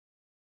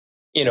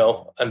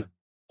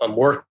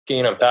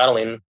working, I'm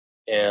paddling,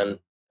 and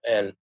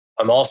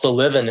I'm also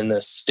living in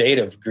this state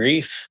of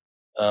grief,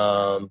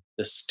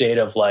 this state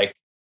of like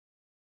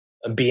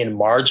being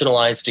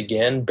marginalized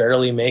again,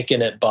 barely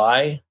making it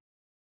by,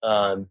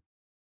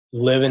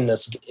 living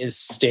this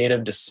state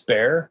of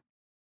despair,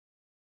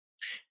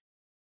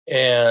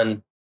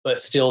 but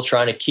still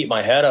trying to keep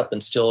my head up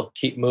and still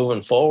keep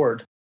moving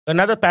forward.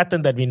 Another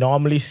pattern that we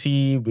normally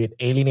see with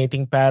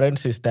alienating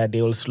parents is that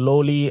they will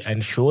slowly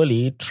and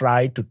surely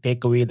try to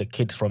take away the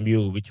kids from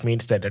you, which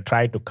means that they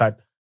try to cut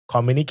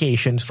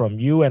communications from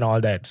you and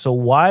all that. So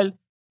while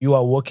you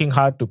are working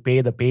hard to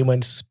pay the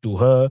payments to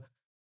her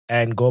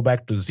and go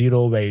back to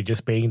zero where you're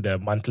just paying the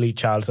monthly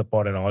child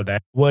support and all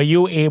that, were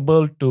you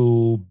able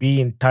to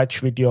be in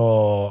touch with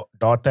your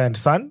daughter and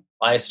son?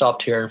 I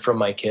stopped hearing from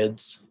my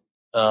kids.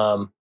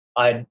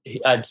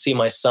 I'd see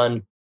my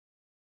son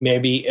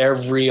maybe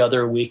every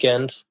other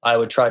weekend. I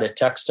would try to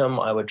text them.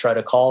 I would try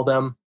to call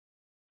them.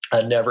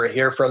 I'd never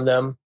hear from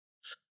them.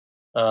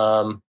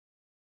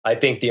 I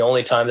think the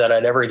only time that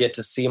I'd ever get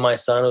to see my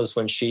son was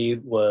when she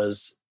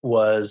was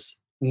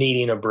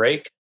needing a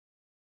break.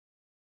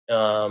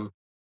 I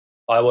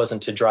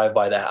wasn't to drive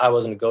by I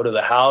wasn't to go to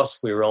the house.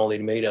 We were only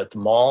to meet at the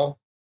mall.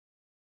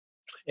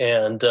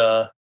 And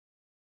the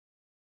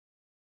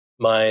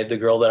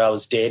girl that I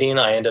was dating,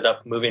 I ended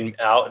up moving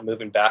out and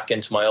moving back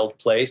into my old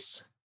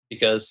place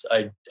because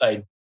I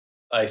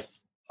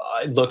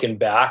looking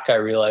back, I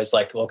realized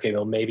like, okay,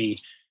 well,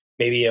 maybe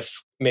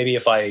if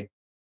I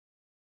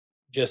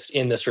just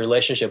in this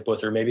relationship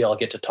with her, maybe I'll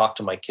get to talk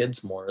to my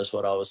kids more is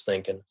what I was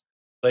thinking.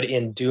 But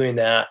in doing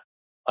that,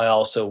 I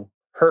also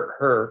hurt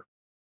her.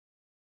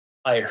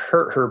 I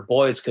hurt her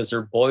boys because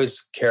her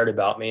boys cared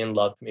about me and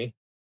loved me.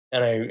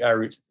 And I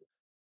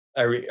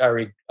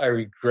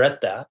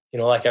regret that,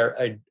 like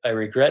I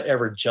regret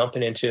ever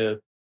jumping into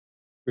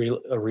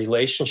a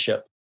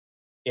relationship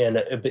in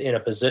a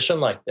position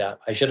like that.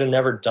 I should have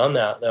never done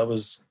that. That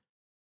was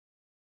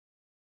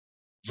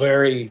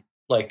very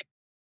like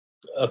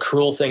a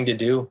cruel thing to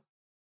do.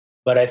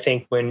 But I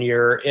think when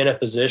you're in a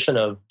position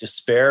of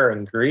despair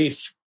and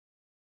grief,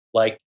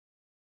 like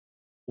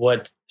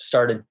what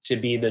started to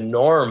be the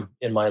norm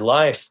in my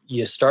life,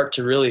 you start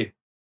to really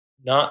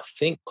not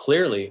think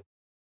clearly.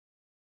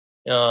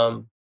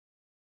 And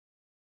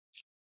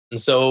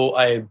so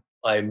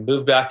I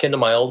moved back into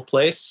my old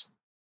place,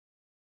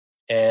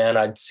 and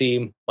I'd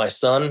see my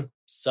son,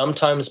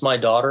 sometimes my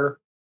daughter,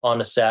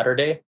 on a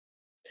Saturday.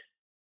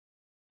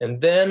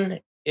 And then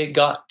it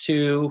got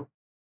to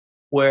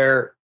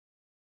where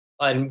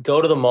I'd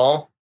go to the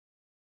mall,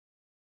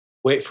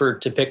 wait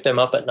to pick them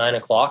up at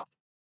 9:00.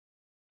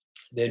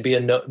 There'd be a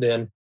note.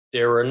 Then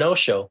they were a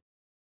no-show.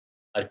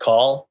 I'd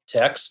call,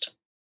 text,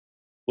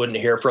 wouldn't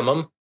hear from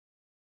them.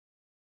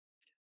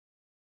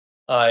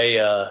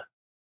 I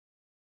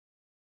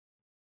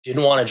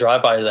didn't want to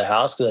drive by the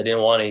house because I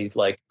didn't want to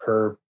like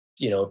her,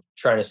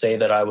 trying to say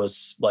that I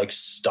was like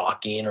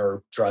stalking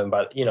or driving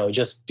by,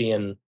 just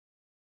being,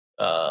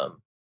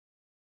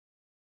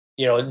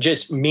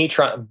 just me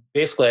trying.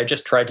 Basically, I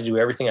just tried to do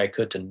everything I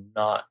could to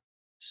not,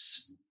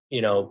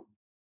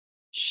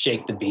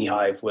 shake the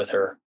beehive with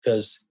her,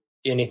 because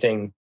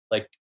anything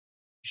like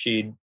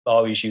she'd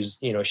always use,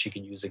 she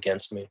could use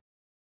against me.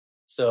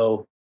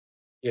 So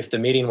if the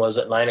meeting was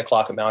at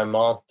 9:00 at Maui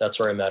Mall, that's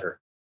where I met her.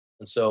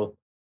 And so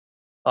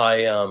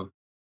the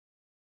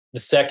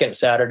second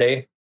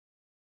Saturday,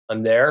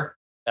 I'm there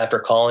after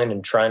calling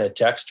and trying to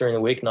text during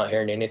the week, not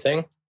hearing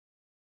anything.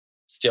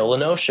 Still a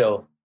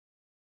no-show.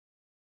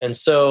 And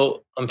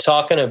so I'm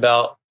talking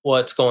about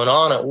what's going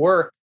on at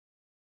work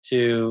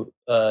to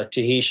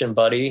Tahitian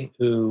buddy,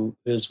 who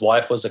his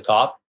wife was a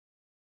cop,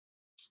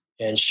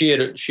 and she had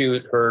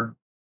heard,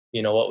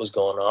 what was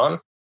going on.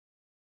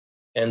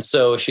 And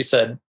so she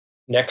said,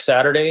 next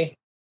Saturday,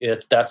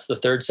 that's the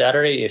third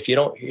Saturday.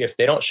 If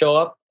they don't show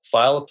up,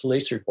 file a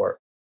police report.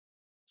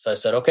 So I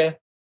said, okay.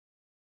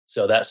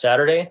 So that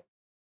Saturday,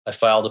 I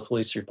filed a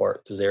police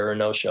report because they were a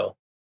no-show.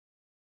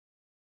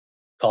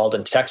 Called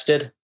and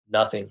texted,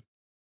 nothing.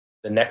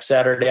 The next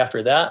Saturday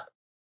after that,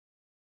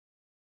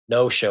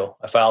 no-show.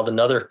 I filed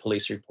another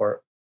police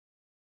report.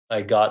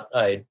 I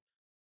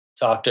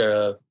talked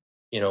to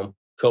a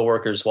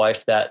coworker's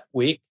wife that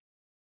week,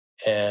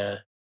 and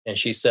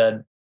she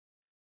said,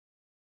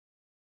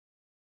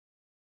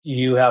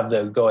 you have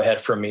the go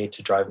ahead from me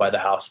to drive by the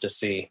house to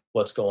see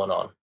what's going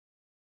on.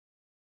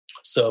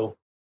 So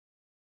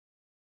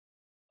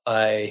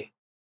I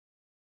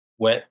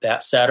went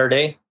that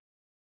Saturday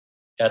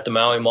at the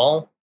Maui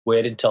Mall,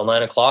 waited till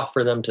 9:00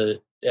 for them to,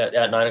 at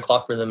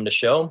 9:00 for them to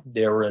show.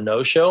 They were a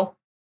no-show.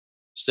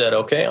 Said,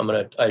 okay,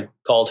 I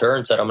called her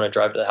and said, I'm going to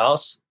drive to the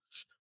house.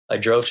 I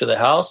drove to the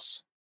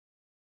house,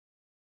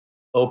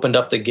 opened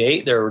up the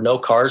gate. There were no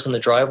cars in the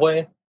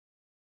driveway.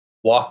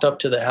 Walked up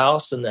to the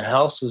house, and the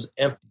house was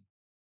empty.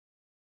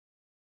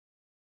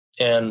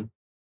 And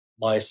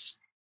my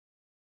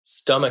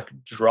stomach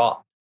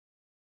dropped.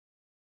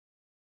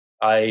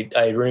 I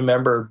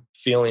remember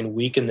feeling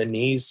weak in the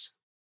knees.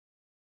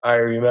 I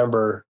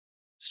remember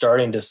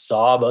starting to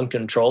sob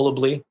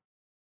uncontrollably.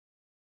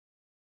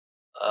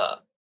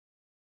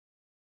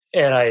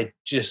 And I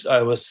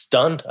was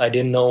stunned. I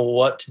didn't know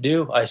what to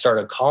do. I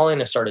started calling,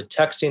 I started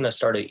texting, I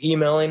started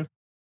emailing.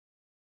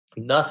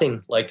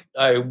 Nothing. Like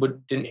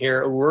didn't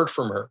hear a word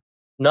from her.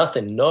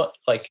 Nothing. No,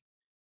 like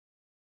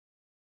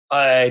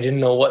I didn't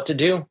know what to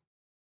do.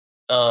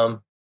 And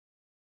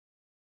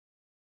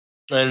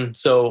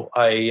so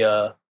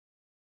I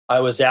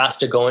was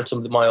asked to go into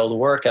my old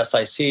work,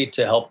 SIC,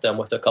 to help them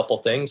with a couple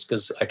things,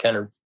 because I kind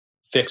of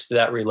fixed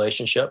that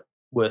relationship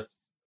with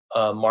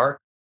Mark.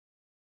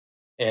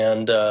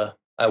 And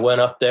I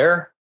went up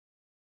there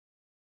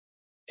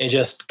and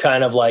just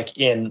kind of like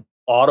in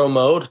auto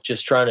mode,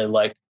 just trying to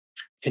like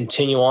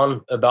continue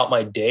on about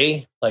my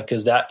day, like,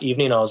 because that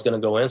evening I was going to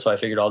go in, so I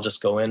figured I'll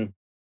just go in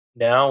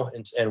now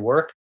and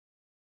work.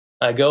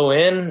 I go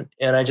in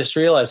and I just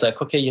realized,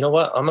 like, okay, you know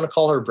what? I'm going to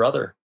call her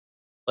brother,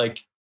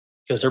 like,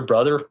 because her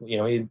brother,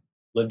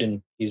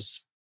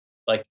 he's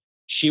like,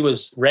 she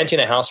was renting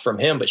a house from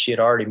him, but she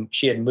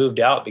had moved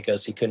out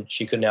because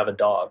she couldn't have a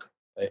dog.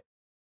 Right?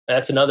 And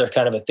that's another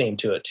kind of a theme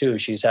to it too.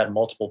 She's had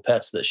multiple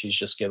pets that she's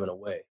just given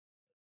away.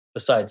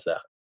 Besides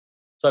that,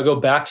 so I go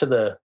back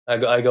to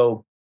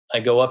I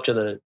go up to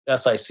the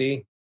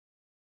SIC.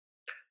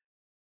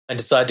 I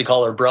decide to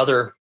call her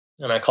brother,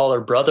 and I call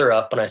her brother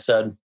up, and I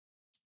said,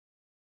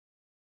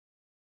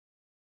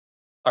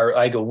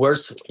 I go, where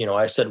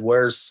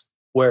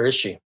is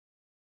she?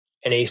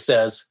 And he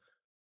says,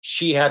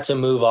 she had to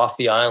move off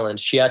the island.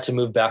 She had to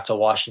move back to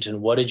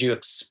Washington. What did you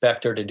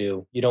expect her to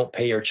do? You don't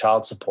pay your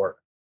child support.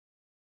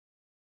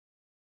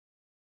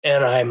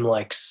 And I'm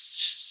like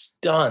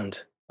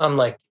stunned. I'm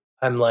like,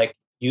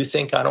 you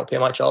think I don't pay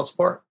my child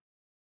support?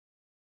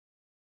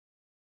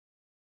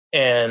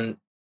 And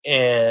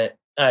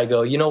I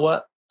go, you know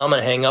what? I'm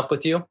going to hang up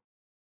with you,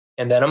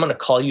 and then I'm going to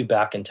call you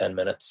back in 10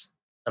 minutes.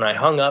 And I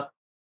hung up.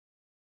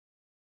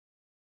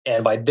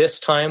 And by this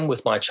time,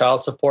 with my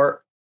child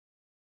support,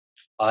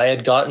 I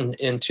had gotten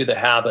into the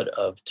habit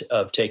of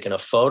taking a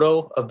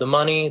photo of the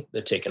money,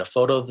 taking a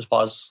photo of the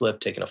deposit slip,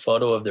 taking a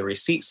photo of the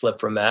receipt slip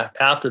from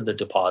after the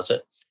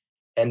deposit,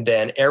 and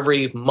then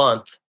every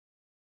month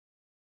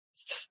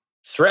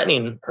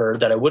threatening her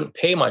that I wouldn't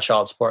pay my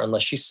child support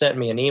unless she sent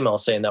me an email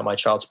saying that my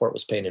child support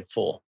was paid in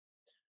full.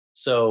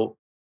 So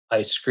I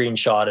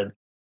screenshotted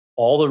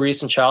all the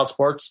recent child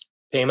support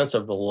payments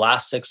of the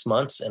last 6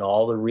 months and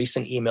all the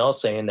recent emails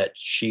saying that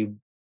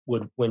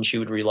when she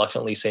would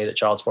reluctantly say that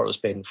child support was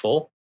paid in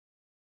full.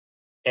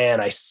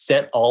 And I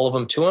sent all of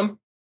them to him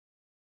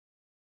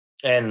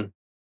and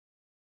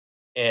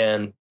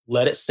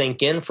let it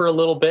sink in for a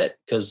little bit,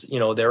 because,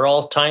 they're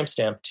all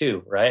timestamped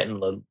too, right?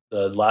 And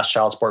the last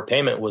child support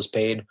payment was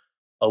paid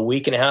a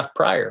week and a half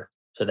prior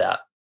to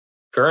that.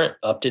 Current,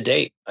 up to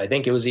date. I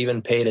think it was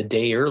even paid a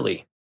day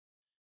early.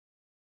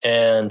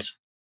 And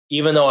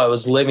even though I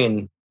was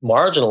living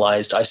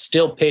marginalized, I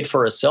still paid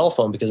for a cell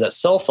phone because that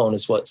cell phone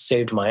is what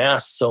saved my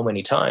ass so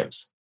many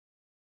times.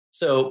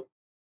 So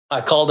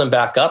I called him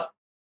back up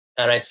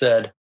and I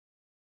said,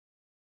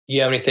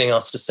 "You have anything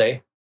else to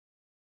say?"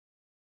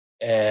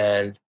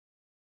 And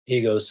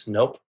he goes,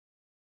 "Nope.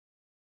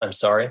 I'm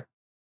sorry."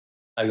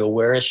 I go,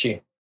 "Where is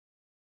she?"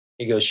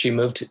 He goes, she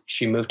moved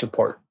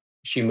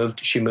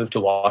to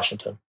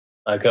Washington.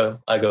 I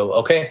go,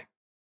 "Okay.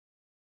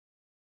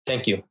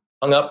 Thank you."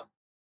 Hung up,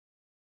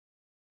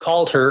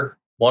 called her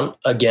one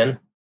again.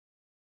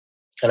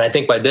 And I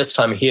think by this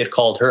time he had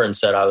called her and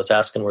said I was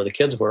asking where the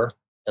kids were.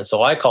 And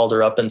so I called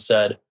her up and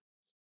said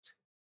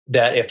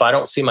that if I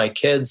don't see my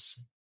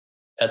kids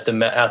at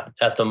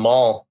the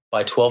mall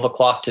by 12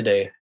 o'clock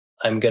today,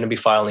 I'm going to be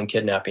filing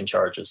kidnapping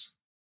charges.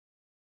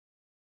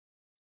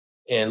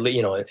 And,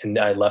 and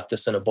I left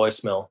this in a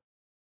voicemail,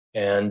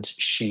 and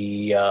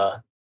she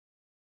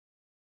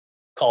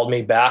called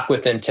me back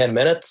within 10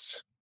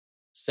 minutes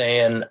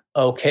saying,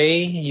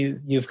 "Okay,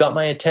 you've got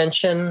my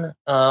attention.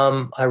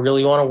 I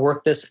really want to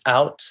work this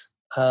out.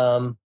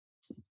 Can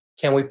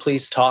we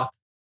please talk?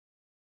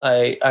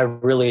 I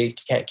really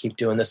can't keep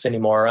doing this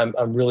anymore.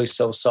 I'm really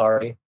so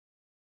sorry."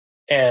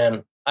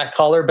 And I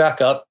call her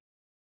back up,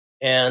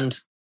 and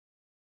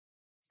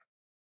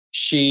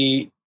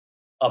she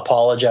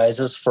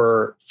apologizes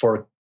for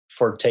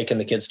taking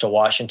the kids to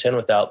Washington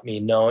without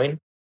me knowing.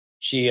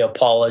 She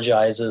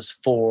apologizes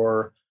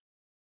for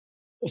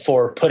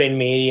putting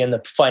me in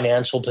the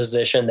financial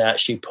position that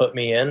she put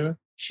me in.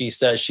 She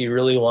says she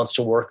really wants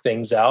to work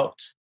things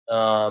out.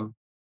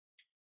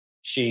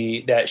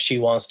 She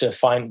wants to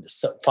find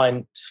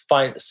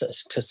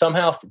to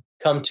somehow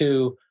come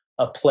to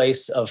a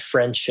place of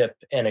friendship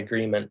and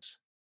agreement,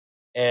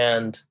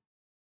 and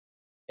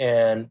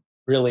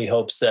really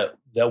hopes that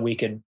we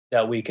could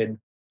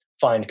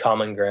find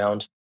common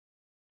ground.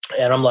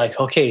 And I'm like,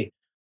 okay,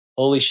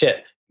 holy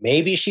shit,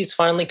 maybe she's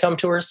finally come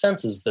to her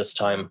senses this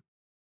time.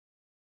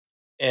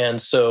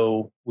 And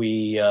so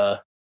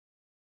from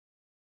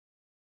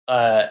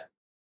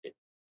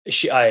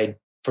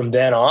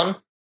then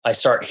on, I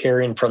start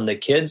hearing from the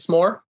kids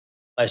more.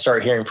 I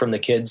start hearing from the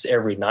kids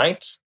every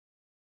night.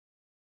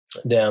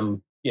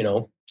 Them,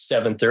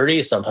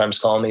 7:30, sometimes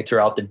calling me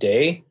throughout the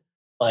day.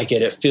 Like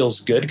it feels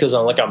good because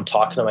I'm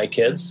talking to my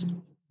kids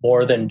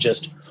more than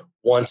just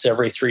once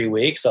every 3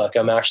 weeks. Like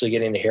I'm actually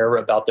getting to hear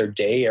about their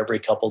day every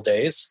couple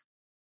days.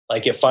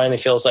 Like it finally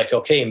feels like,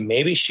 okay,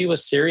 maybe she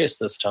was serious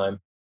this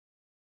time.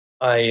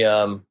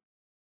 I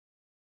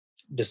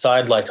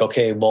decide like,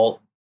 okay,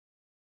 well,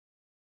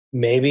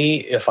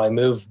 maybe if I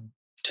move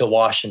to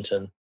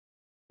Washington,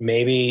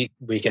 maybe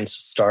we can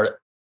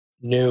start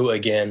new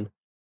again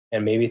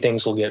and maybe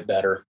things will get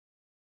better.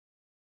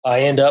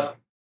 I end up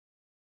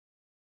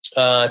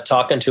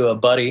talking to a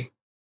buddy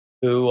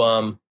who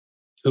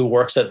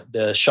works at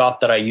the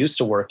shop that I used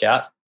to work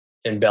at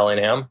in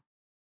Bellingham,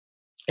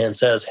 and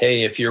says,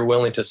 "Hey, if you're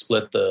willing to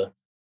split the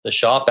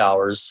shop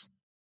hours,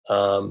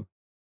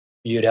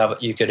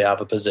 you could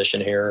have a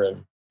position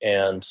here,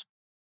 and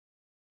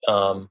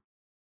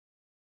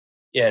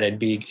it'd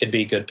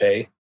be good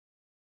pay."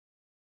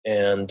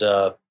 And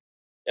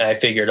I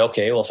figured,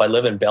 okay, well, if I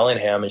live in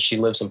Bellingham and she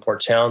lives in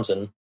Port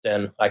Townsend,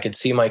 then I could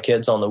see my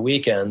kids on the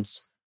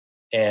weekends,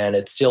 and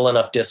it's still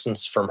enough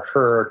distance from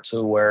her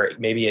to where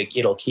maybe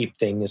it'll keep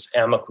things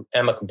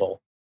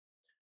amicable.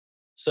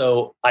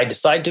 So I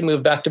decide to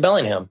move back to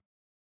Bellingham.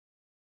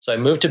 So I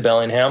moved to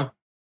Bellingham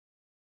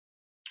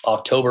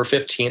October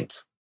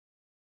 15th.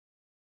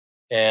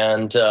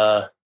 And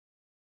I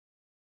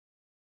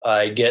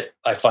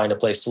find a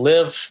place to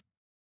live.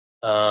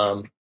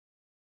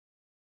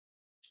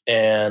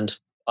 And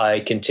I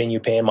continue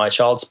paying my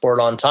child support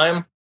on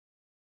time.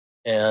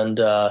 And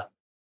I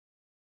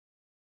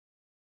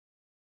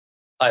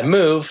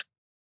move.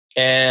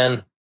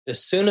 And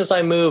as soon as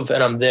I move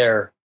and I'm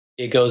there,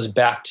 it goes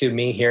back to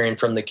me hearing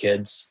from the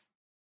kids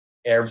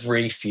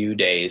every few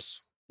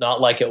days. Not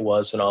like it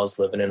was when I was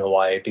living in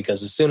Hawaii,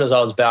 because as soon as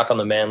I was back on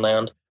the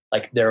mainland,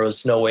 like there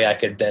was no way I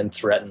could then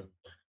threaten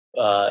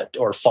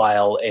or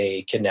file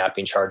a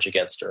kidnapping charge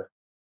against her.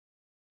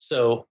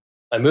 So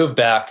I moved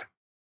back.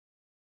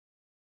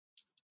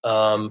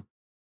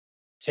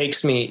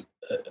 Takes me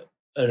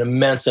an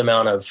immense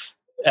amount of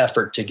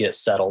effort to get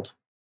settled.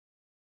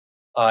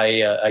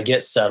 I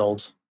get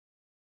settled.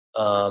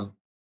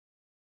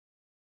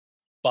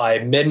 By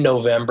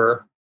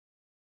mid-November,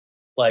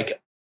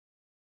 like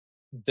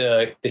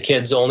the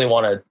kids only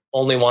want to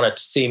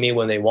see me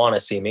when they want to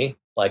see me.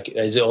 Like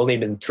it's only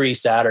been 3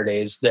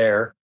 Saturdays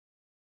there.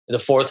 The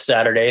 4th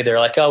Saturday, they're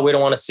like, "Oh, we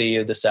don't want to see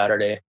you this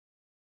Saturday."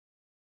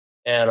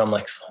 And I'm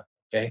like,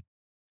 okay,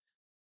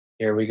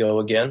 here we go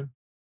again.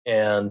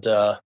 And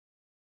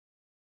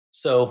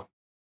so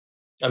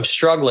I'm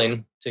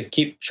struggling to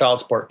keep child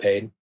support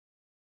paid,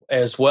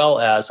 as well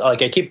as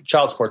like I keep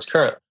child supports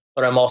current,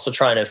 but I'm also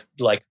trying to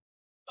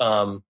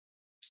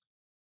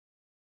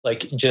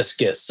like just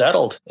get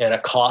settled, and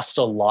it costs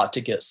a lot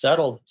to get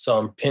settled. So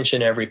I'm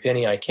pinching every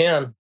penny I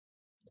can.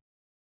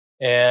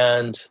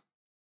 And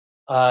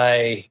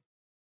I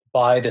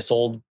buy this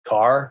old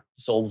car,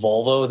 this old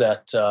Volvo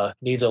that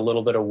needs a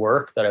little bit of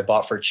work that I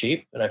bought for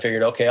cheap. And I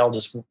figured, okay, I'll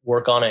just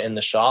work on it in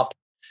the shop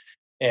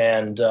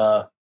and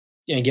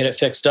get it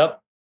fixed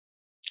up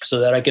so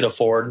that I could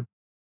afford,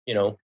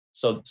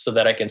 so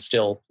that I can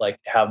still like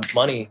have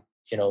money,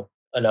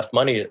 enough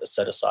money to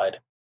set aside.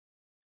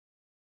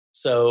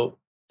 So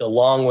the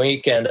long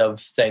weekend of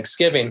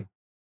Thanksgiving,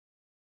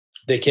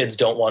 the kids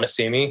don't want to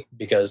see me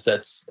because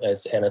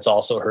it's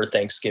also her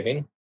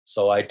Thanksgiving.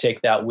 So I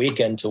take that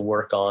weekend to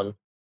work on.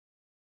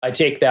 I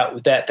take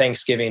that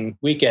Thanksgiving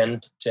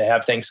weekend to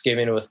have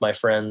Thanksgiving with my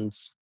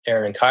friends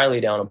Aaron and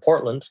Kylie down in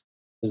Portland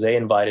because they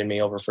invited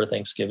me over for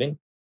Thanksgiving.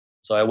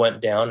 So I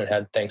went down and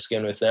had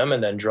Thanksgiving with them,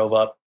 and then drove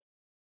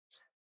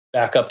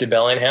back up to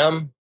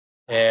Bellingham.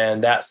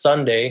 And that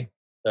Sunday,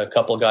 a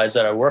couple of guys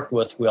that I worked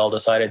with, we all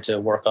decided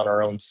to work on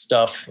our own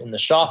stuff in the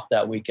shop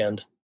that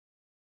weekend.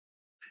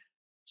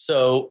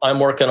 So I'm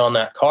working on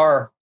that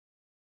car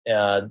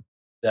that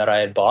I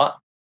had bought,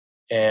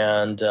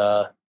 and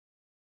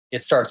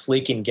it starts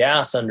leaking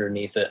gas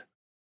underneath it.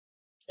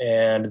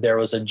 And there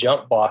was a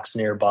jump box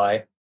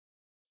nearby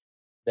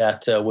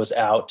that was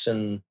out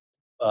and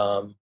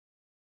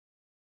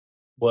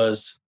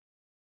was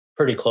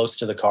pretty close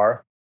to the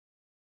car.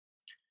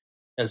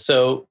 And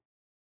so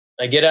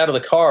I get out of the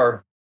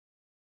car.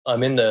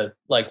 I'm in the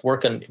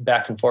working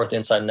back and forth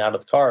inside and out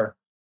of the car,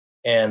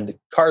 and the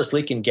car is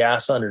leaking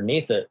gas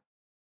underneath it.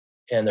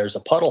 And there's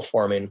a puddle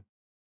forming,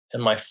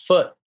 and my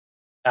foot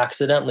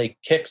accidentally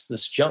kicks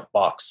this jump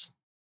box.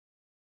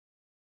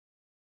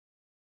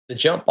 The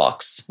jump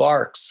box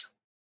sparks,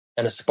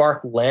 and a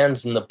spark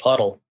lands in the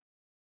puddle,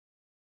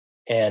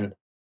 and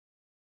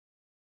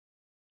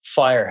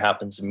fire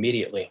happens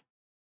immediately.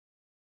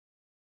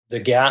 The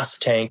gas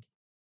tank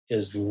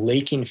is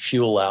leaking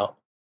fuel out.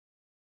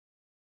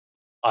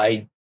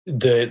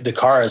 The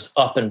car is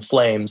up in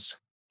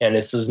flames, and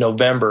this is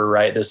November,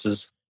 right?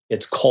 It's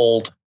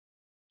cold.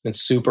 It's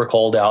super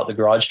cold out. The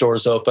garage door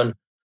is open.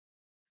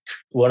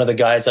 One of the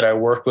guys that I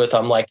work with,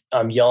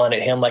 I'm yelling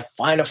at him,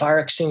 find a fire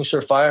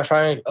extinguisher, fire,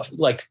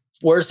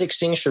 where's the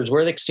extinguishers?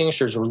 Where are the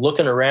extinguishers? We're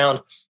looking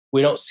around.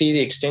 We don't see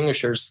the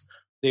extinguishers.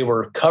 They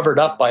were covered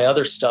up by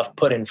other stuff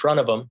put in front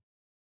of them.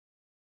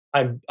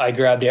 I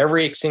grabbed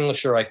every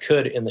extinguisher I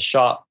could in the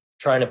shop,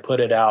 trying to put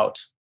it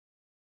out.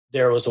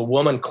 There was a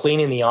woman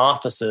cleaning the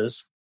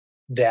offices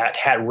that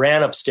had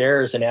ran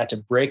upstairs and had to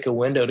break a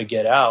window to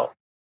get out.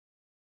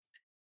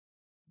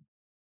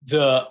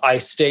 The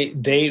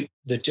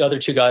other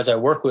two guys I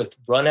work with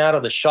run out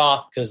of the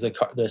shop because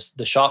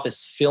the shop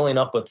is filling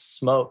up with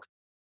smoke.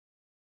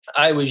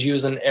 I was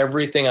using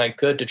everything I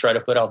could to try to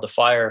put out the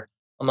fire.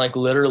 I'm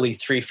literally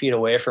 3 feet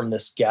away from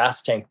this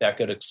gas tank that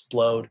could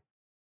explode.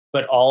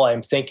 But all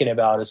I'm thinking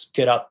about is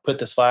put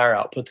this fire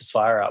out, put this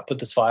fire out, put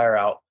this fire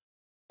out.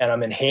 And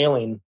I'm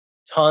inhaling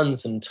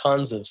tons and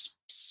tons of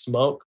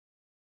smoke,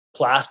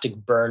 plastic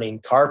burning,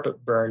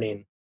 carpet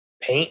burning,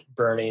 paint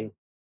burning,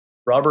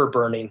 rubber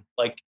burning,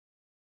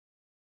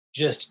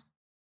 just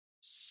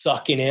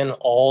sucking in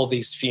all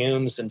these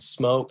fumes and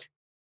smoke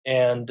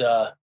and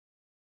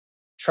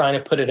trying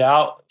to put it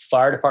out.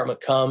 Fire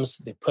department comes,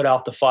 they put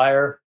out the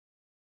fire.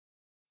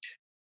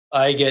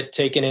 I get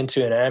taken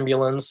into an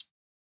ambulance.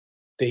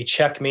 They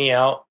check me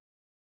out.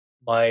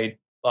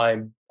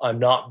 I'm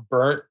not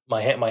burnt.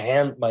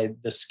 The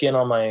skin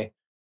on my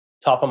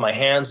top of my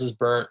hands is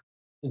burnt.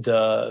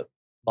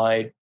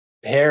 My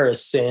hair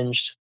is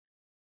singed,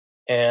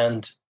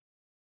 and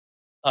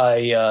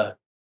I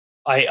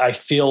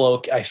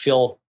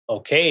feel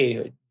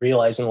okay,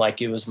 realizing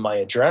it was my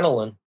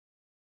adrenaline,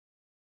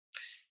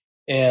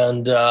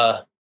 and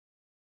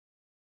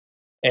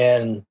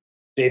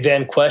they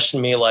then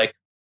question me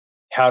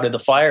how did the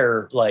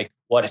fire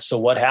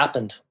what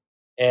happened?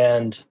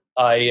 And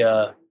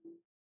I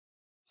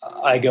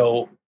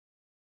go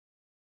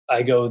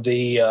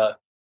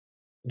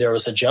there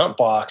was a jump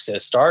box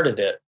that started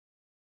it,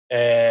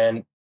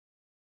 and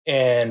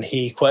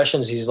he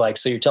questions, he's like,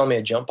 so you're telling me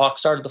a jump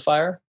box started the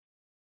fire?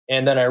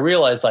 And then I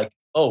realized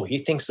oh, he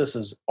thinks this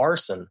is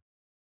arson.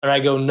 And I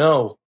go,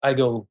 no,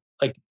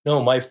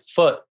 my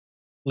foot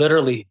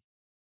literally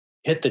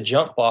hit the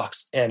jump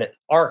box, and it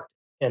arced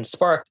and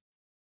sparked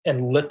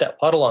and lit that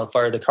puddle on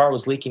fire. The car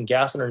was leaking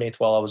gas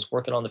underneath while I was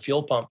working on the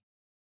fuel pump.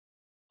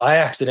 I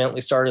accidentally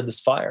started this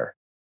fire.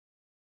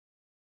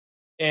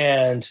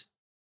 And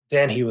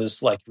then he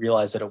was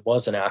realized that it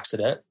was an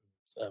accident.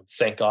 So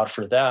thank God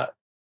for that.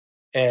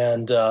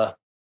 And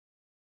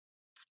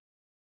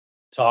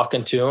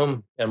talking to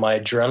him, and my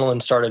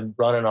adrenaline started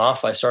running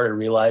off. I started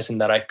realizing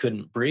that I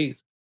couldn't breathe.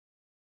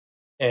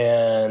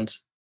 And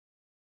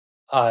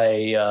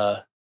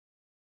I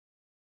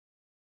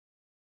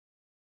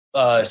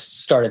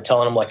started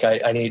telling him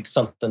I need,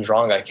 something's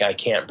wrong. I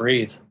can't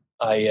breathe.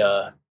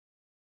 I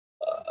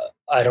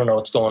don't know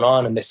what's going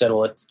on. And they said,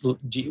 well,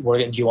 do you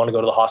want to go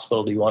to the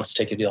hospital? Do you want us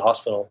to take you to the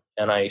hospital?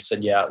 And I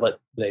said, yeah.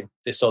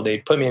 So they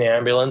put me in an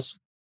ambulance.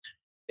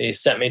 they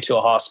sent me to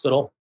the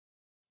hospital.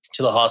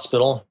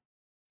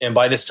 And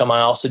by this time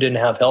I also didn't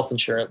have health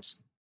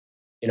insurance.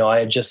 I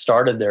had just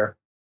started there.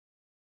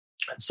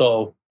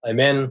 So I'm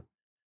in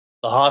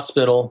the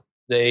hospital.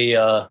 They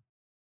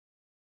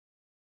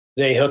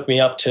hooked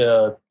me up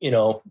to,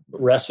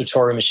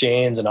 respiratory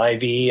machines and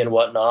IV and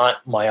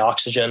whatnot. My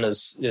oxygen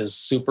is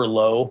super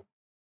low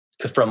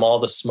from all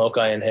the smoke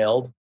I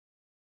inhaled.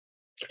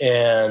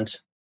 And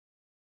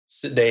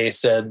they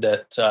said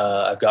that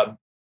I've got,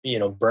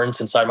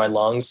 burns inside my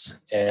lungs,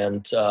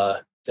 and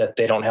that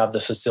they don't have the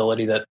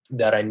facility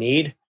that I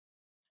need.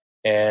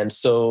 And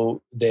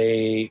so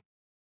they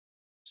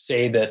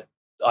say that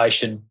I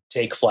should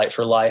take Flight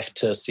for Life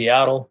to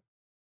Seattle.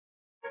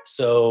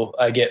 So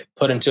I get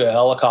put into a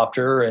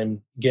helicopter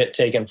and get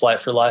taken Flight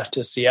for Life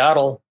to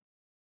Seattle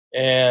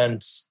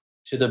and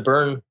to the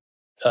burn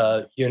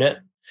unit.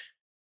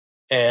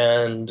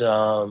 And,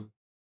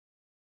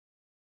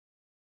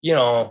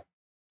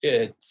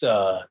 it's,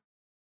 I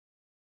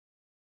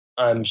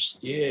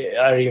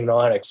don't even know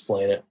how to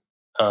explain it.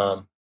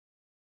 I'm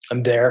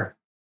there.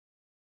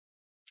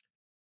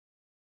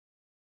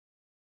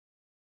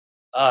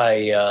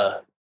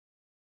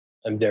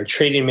 They're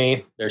treating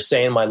me. They're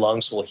saying my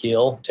lungs will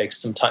heal. Takes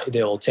some time.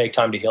 They will take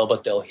time to heal,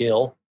 but they'll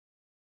heal.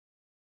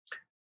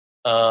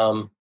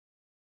 My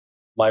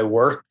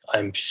work.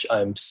 I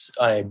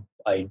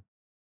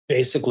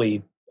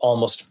basically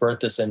almost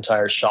burnt this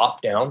entire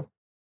shop down.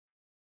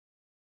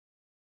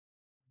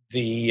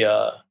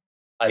 I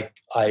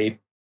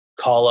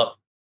call up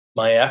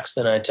my ex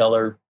and I tell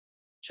her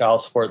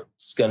child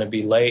support's going to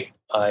be late.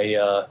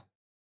 I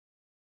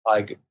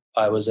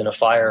was in a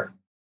fire,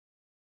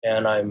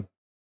 and I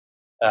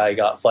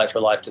got Flight for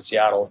Life to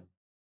Seattle,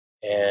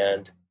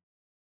 and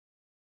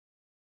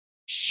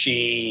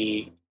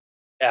she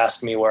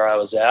asked me where I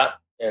was at,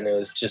 and it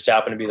was just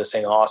happened to be the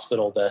same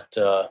hospital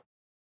that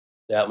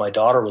my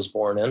daughter was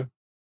born in.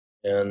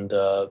 And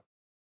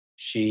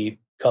she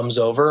comes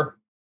over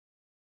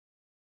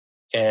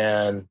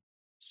and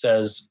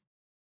says,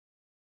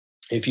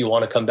 if you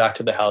want to come back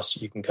to the house,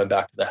 you can come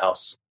back to the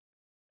house.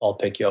 I'll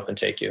pick you up and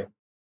take you.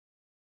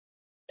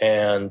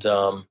 And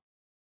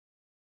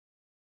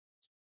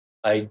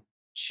I'm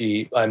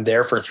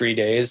there for 3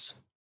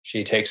 days.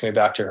 She takes me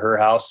back to her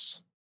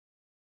house.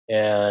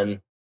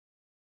 And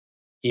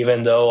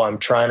even though I'm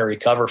trying to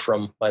recover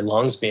from my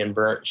lungs being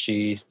burnt,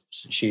 she's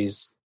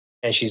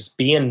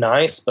being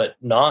nice, but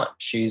not.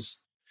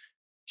 She's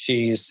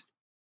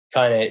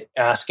kind of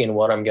asking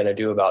what I'm going to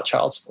do about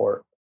child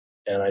support.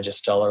 And I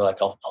just tell her,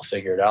 like, I'll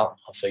figure it out.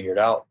 I'll figure it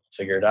out. I'll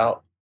figure it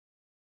out.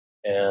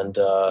 And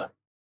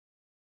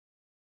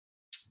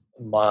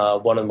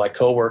one of my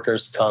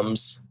coworkers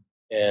comes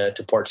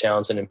to Port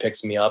Townsend and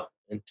picks me up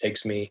at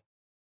the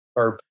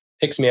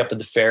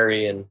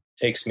ferry and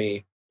takes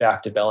me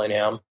back to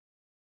Bellingham.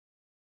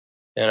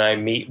 And I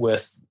meet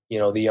with,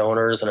 the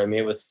owners, and I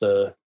meet with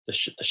the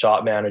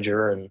shop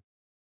manager, and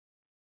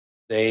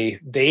they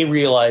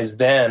realized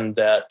then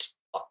that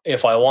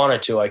if I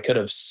wanted to, I could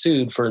have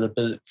sued for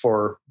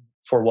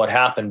what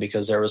happened,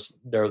 because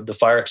the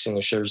fire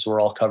extinguishers were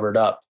all covered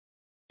up.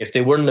 If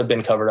they wouldn't have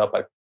been covered up,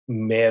 I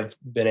may have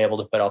been able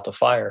to put out the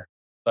fire.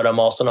 But I'm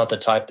also not the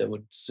type that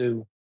would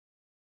sue.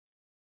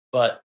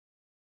 But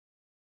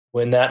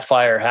when that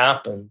fire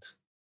happened,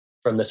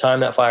 from the time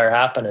that fire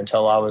happened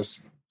until I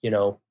was,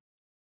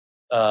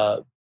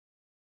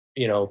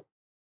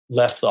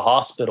 left the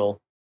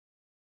hospital,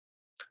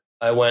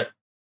 I went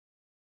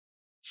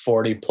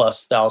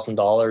 $40,000+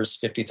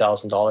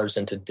 $50,000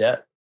 into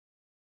debt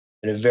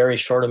in a very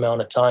short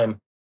amount of time.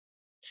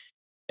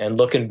 And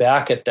looking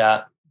back at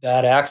that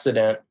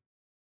accident,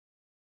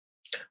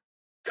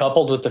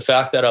 coupled with the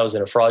fact that I was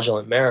in a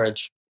fraudulent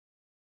marriage,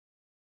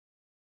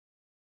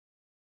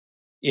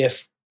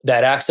 if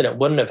that accident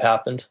wouldn't have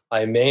happened,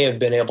 I may have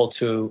been able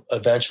to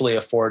eventually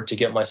afford to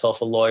get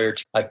myself a lawyer.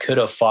 I could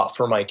have fought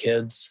for my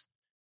kids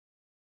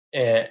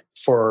and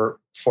for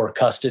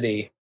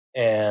custody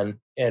and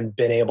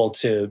been able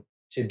to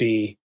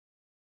be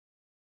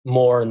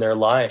more in their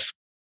life.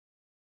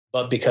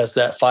 But because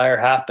that fire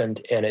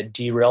happened and it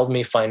derailed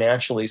me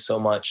financially so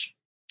much,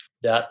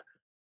 that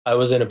I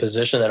was in a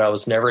position that I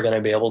was never going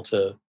to be able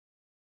to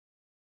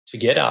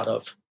get out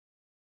of.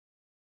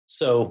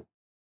 So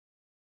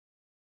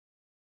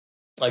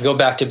I go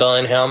back to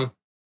Bellingham.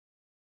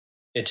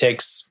 It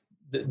takes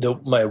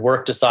my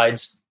work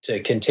decides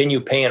to continue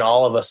paying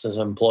all of us as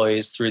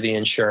employees through the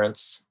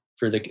insurance,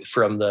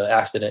 from the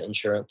accident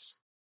insurance.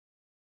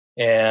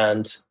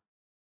 And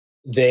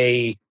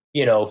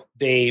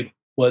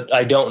what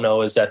I don't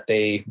know is that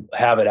they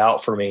have it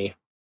out for me,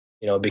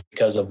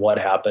 because of what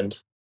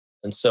happened.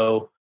 And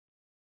so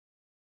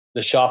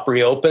the shop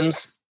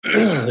reopens.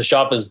 The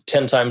shop is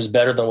 10 times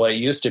better than what it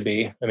used to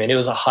be. I mean, it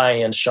was a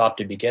high-end shop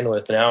to begin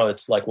with. Now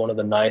it's like one of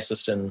the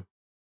nicest in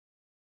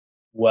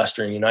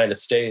Western United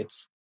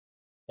States.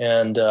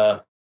 And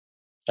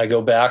I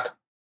go back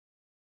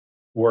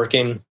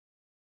working.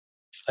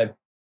 I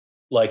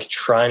like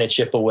trying to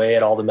chip away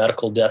at all the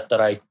medical debt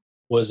that I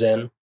was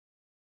in.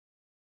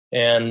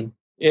 And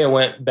it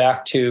went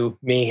back to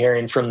me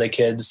hearing from the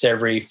kids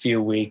every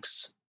few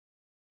weeks.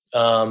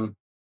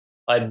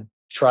 I'd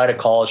try to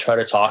call, try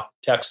to talk,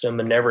 text them,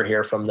 and never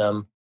hear from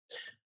them,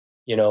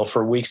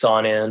 for weeks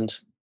on end.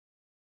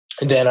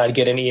 And then I'd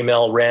get an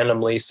email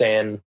randomly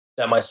saying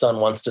that my son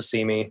wants to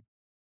see me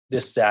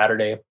this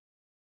Saturday.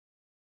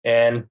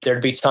 And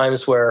there'd be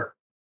times where,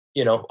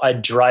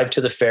 I'd drive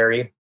to the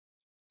ferry,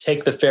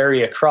 take the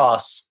ferry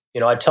across.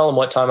 I'd tell them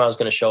what time I was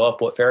going to show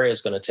up, what ferry I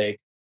was going to take.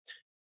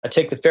 I'd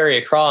take the ferry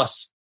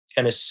across.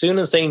 And as soon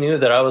as they knew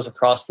that I was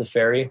across the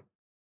ferry,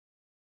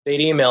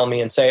 they'd email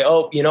me and say,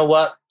 oh, you know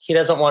what? He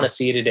doesn't want to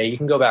see you today. You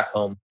can go back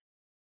home.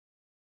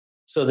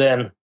 So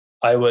then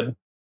I would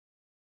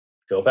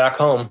go back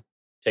home,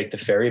 take the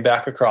ferry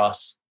back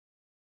across,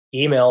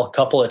 email a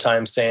couple of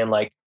times saying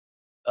like,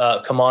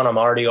 come on, I'm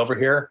already over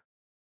here.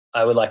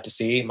 I would like to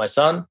see my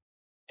son.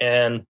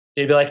 And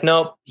they'd be like,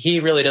 no, he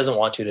really doesn't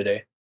want to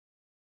today.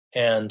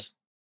 And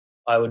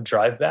I would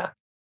drive back.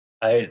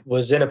 I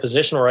was in a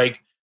position where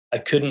I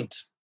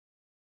couldn't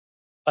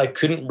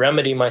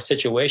remedy my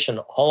situation.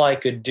 All I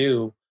could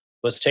do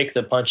was take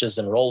the punches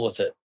and roll with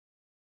it.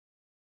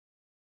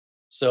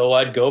 So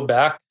I'd go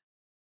back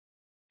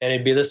and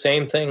it'd be the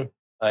same thing.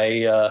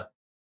 I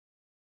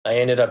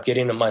ended up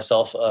getting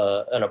myself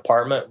an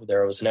apartment.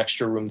 There was an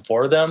extra room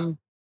for them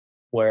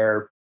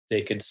where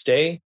they could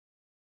stay.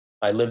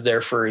 I lived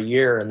there for a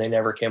year and they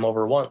never came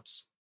over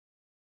once.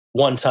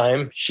 One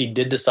time she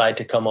did decide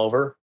to come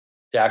over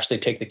to actually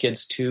take the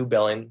kids to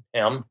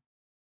Bellingham.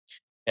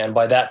 And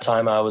by that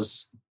time I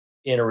was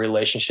in a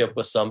relationship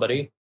with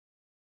somebody.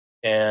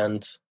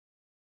 And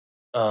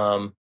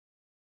the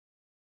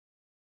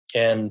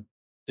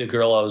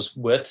girl I was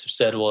with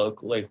said, well,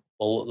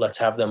 let's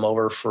have them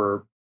over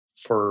for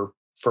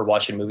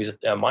watching movies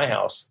at my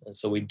house. And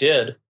so we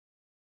did.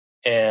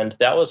 And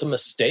that was a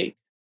mistake.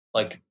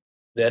 Like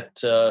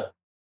that,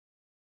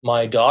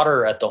 my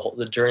daughter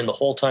during the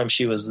whole time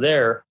she was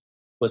there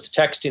was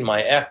texting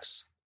my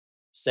ex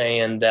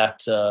saying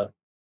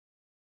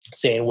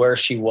where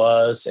she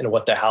was and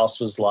what the house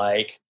was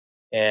like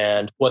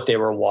and what they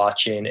were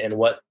watching and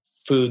what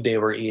food they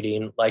were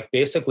eating. Like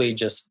basically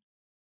just,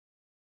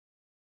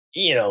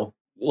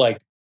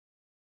 like,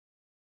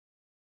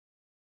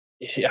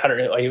 I don't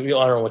know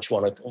what you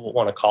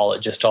want to call it,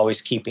 just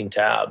always keeping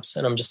tabs.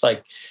 And I'm just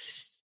like,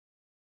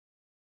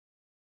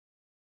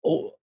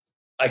 oh,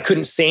 I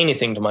couldn't say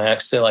anything to my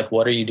ex, say like,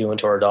 what are you doing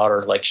to our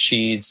daughter? Like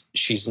she's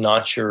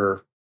not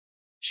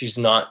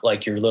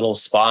like your little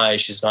spy.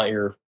 She's not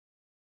your,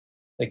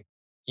 like,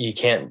 you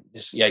can't,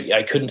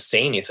 I couldn't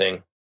say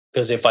anything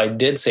because if I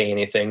did say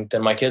anything,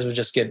 then my kids would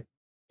just get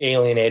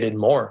alienated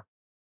more.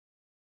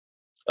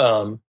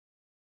 And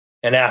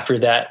after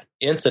that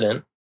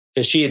incident,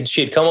 because she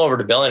had come over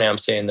to Bellingham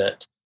saying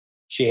that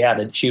she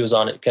was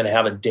going to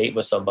have a date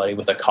with somebody,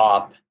 with a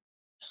cop,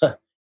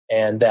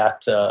 and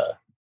that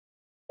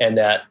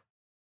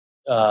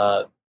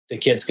the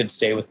kids could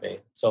stay with me.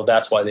 So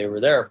that's why they were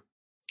there.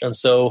 And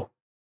so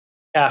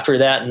after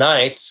that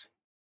night,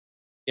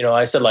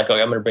 I said like,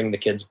 okay, I'm going to bring the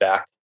kids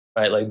back,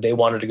 right? Like they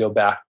wanted to go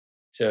back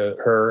to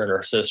her and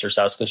her sister's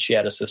house because she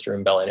had a sister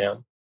in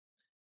Bellingham.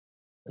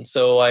 And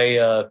so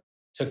I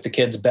took the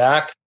kids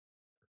back.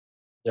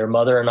 Their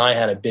mother and I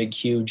had a big,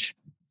 huge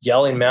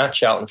yelling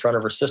match out in front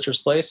of her sister's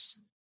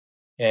place.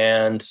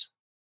 And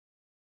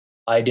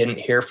I didn't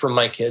hear from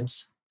my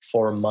kids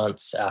for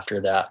months after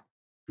that.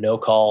 No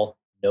call,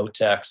 no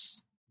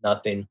text,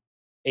 nothing.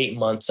 8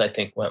 months, I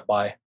think, went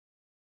by.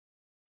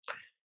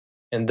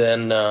 And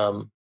then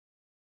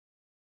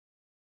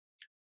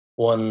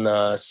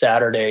one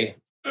Saturday,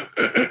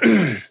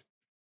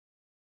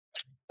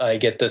 I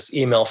get this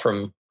email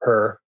from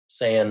her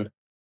saying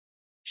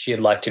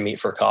she'd like to meet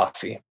for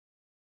coffee.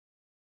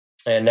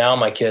 And now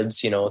my kids,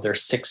 they're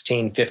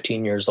 16,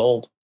 15 years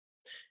old.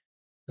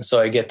 And so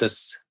I get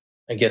this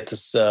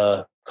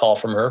call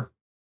from her,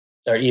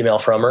 or email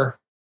from her.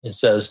 It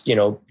says,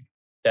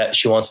 that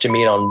she wants to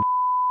meet on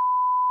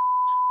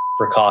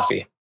for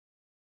coffee.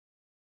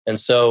 And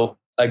so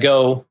I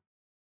go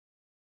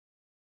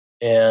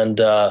and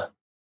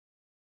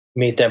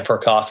meet them for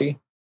coffee.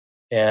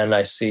 And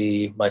I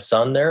see my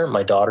son there,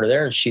 my daughter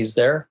there, and she's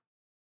there.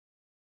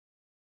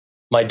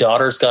 My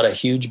daughter's got a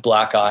huge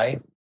black eye.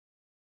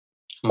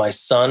 My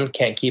son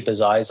can't keep his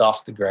eyes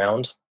off the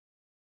ground.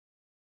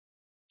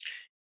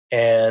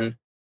 And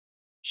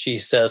she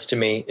says to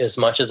me, as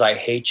much as I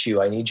hate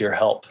you, I need your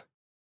help.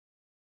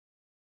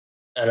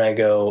 And I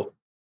go,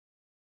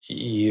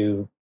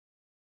 you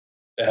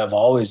have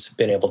always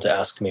been able to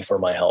ask me for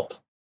my help.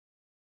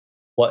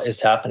 What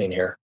is happening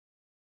here?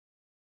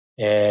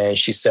 And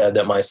she said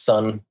that my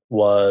son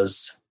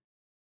was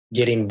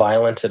getting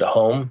violent at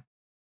home,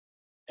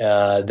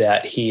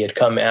 that he had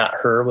come at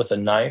her with a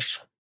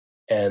knife,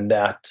 and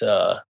that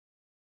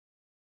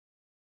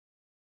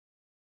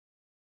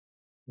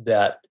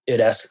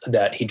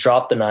he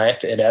dropped the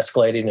knife. It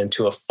escalated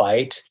into a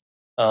fight.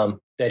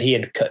 That he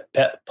had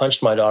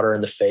punched my daughter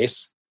in the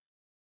face.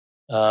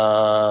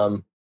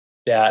 The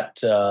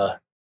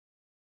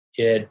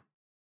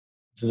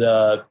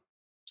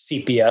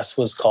CPS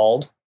was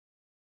called,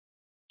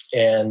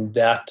 and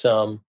that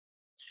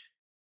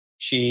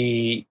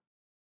he's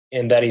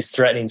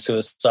threatening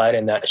suicide,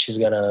 and that she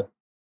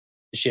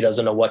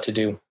doesn't know what to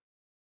do,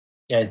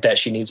 and that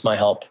she needs my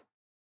help.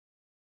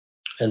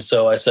 And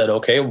so I said,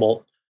 okay,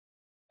 well,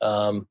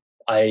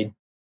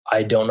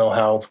 I don't know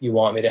how you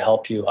want me to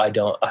help you. I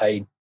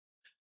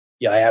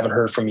haven't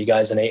heard from you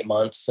guys in 8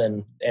 months,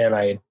 and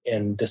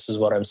this is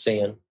what I'm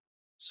seeing.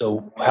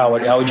 So how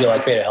would you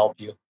like me to help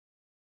you?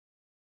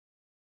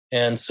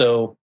 And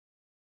so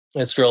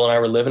this girl and I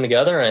were living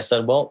together, and I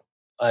said, well,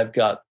 I've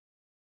got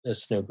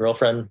this new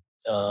girlfriend.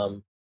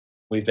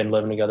 We've been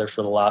living together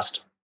for the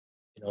last,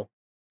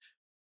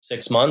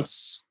 6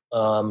 months.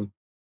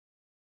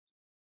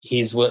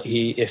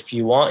 If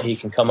you want, he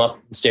can come up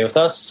and stay with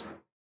us.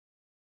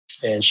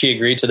 And she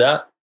agreed to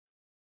that.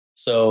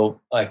 So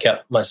I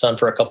kept my son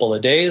for a couple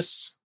of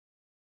days.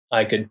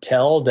 I could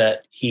tell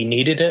that he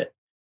needed it.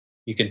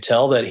 You could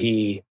tell that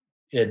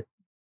it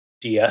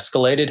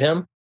de-escalated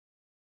him.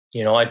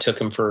 I took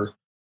him for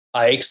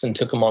hikes and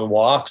took him on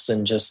walks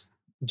and just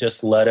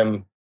let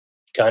him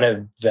kind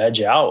of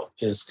veg out,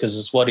 because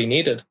it's what he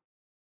needed.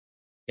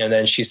 And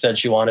then she said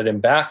she wanted him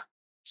back.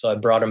 So I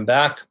brought him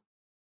back.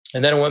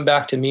 And then it went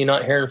back to me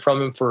not hearing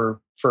from him for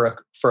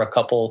a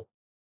couple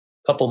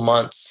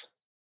months.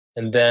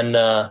 And then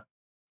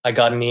I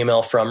got an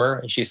email from her,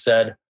 and she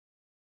said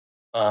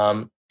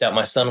that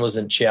my son was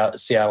in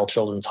Seattle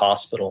Children's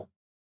Hospital.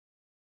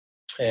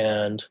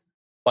 And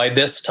by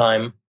this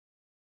time,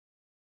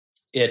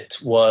 it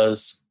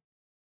was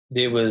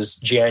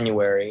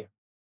January,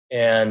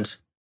 and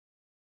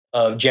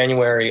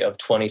January of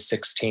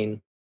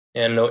 2016.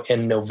 And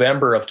in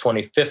November of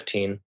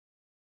 2015,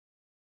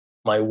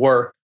 my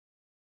work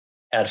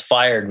had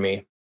fired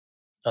me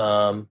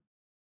on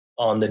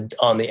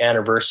the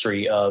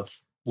anniversary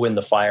of when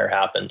the fire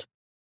happened.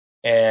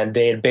 And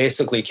they had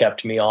basically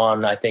kept me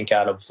on, I think,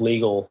 out of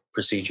legal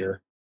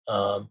procedure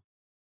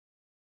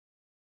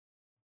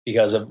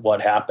because of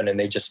what happened. And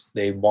they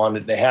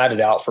had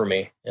it out for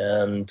me.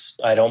 And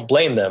I don't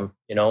blame them.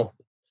 It was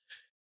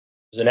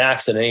an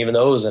accident. Even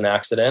though it was an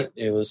accident,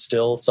 it was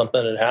still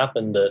something that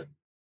happened that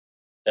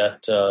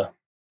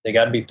they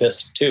got to be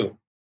pissed too.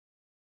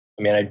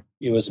 I mean,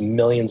 it was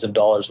millions of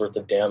dollars worth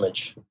of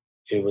damage.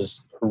 It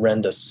was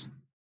horrendous.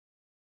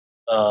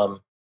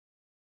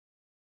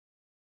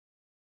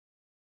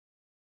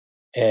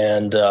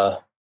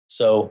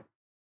 So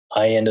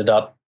I ended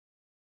up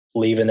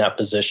leaving that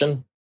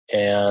position,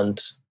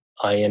 and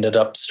I ended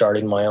up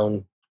starting my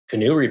own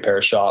canoe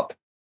repair shop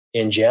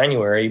in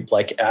January,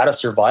 like out of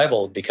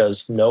survival,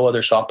 because no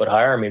other shop would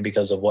hire me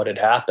because of what had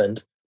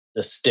happened,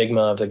 the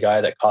stigma of the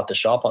guy that caught the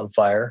shop on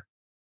fire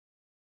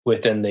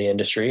within the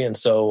industry. And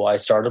so I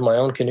started my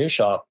own canoe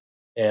shop,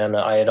 and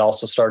I had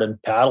also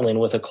started paddling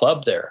with a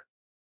club there,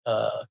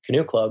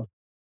 canoe club.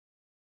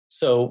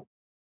 So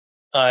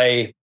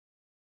the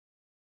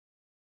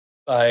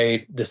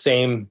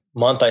same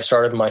month I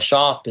started my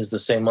shop is the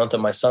same month that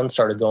my son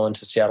started going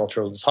to Seattle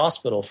Children's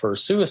Hospital for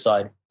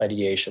suicide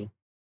ideation.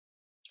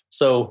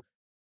 So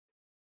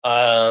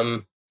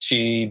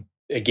she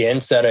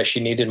again said she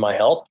needed my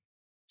help.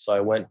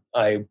 So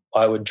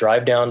I would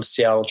drive down to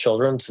Seattle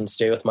Children's and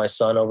stay with my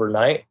son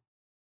overnight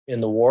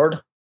in the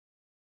ward,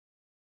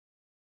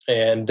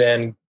 and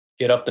then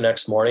get up the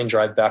next morning,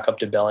 drive back up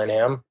to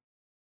Bellingham,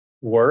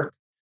 work,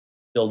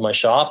 build my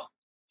shop.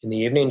 In the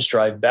evenings,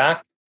 drive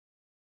back.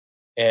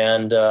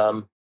 And,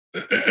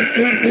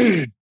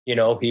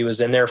 he was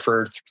in there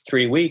for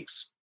 3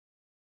 weeks,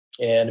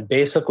 and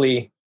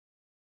basically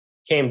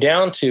came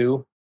down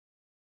to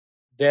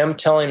them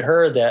telling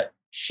her that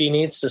she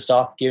needs to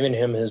stop giving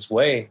him his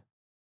way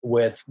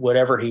with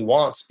whatever he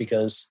wants,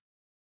 because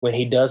when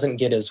he doesn't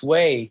get his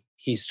way,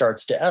 he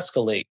starts to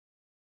escalate,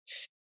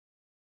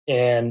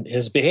 and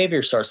his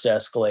behavior starts to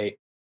escalate.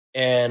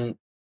 And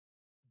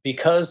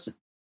because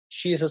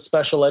she's a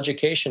special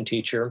education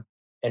teacher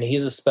and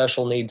he's a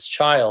special needs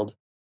child,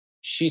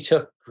 she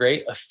took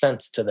great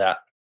offense to that,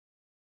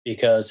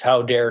 because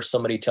how dare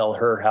somebody tell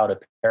her how to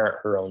parent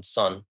her own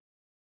son?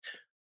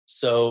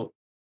 So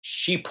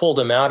she pulled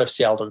him out of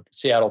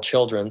Seattle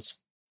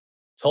Children's,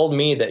 told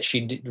me that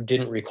she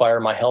didn't require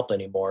my help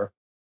anymore,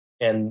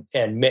 and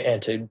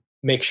to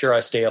make sure I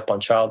stay up on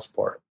child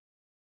support.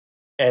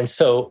 And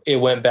so it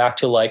went back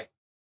to like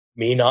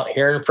me not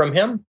hearing from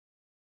him.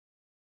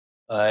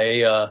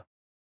 I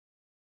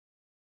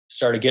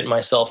started getting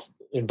myself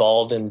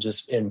involved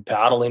in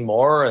paddling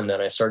more, and then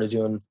I started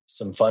doing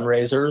some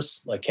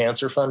fundraisers, like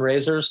cancer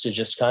fundraisers, to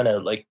just kind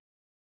of like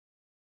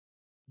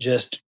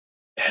just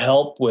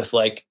help with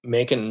like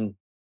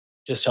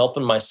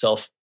helping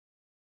myself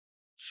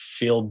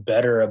feel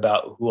better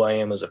about who I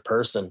am as a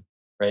person,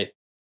 right?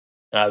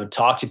 And I would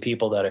talk to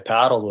people that I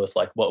paddled with,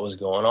 like what was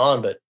going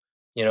on, but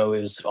it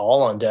was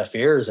all on deaf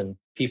ears, and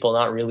people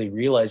not really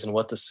realizing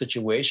what the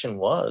situation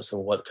was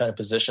or what kind of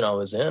position I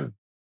was in.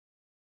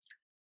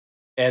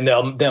 And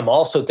them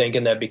also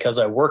thinking that because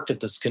I worked at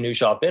this canoe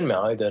shop in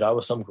Maui, that I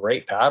was some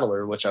great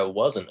paddler, which I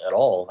wasn't at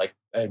all. Like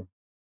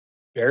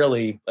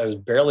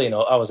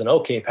was an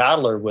okay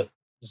paddler with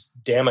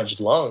damaged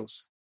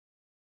lungs.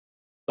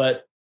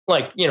 But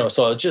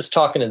so I was just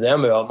talking to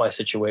them about my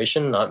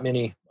situation. Not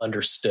many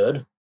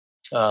understood.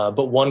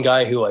 But one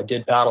guy who I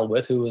did paddle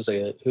with, who was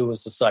a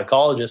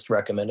psychologist,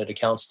 recommended a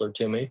counselor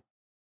to me.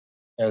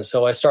 And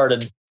so I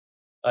started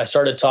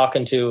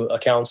talking to a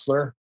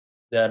counselor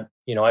that,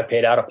 I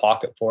paid out of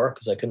pocket for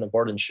because I couldn't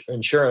afford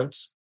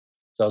insurance.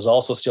 So I was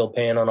also still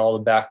paying on all the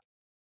back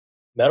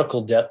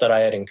medical debt that I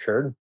had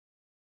incurred.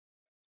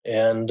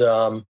 And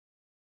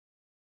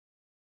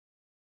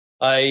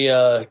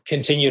I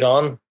continued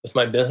on with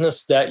my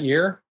business that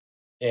year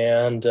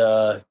and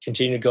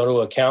continued to go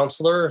to a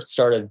counselor,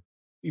 started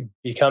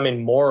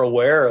becoming more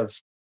aware of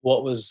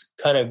what was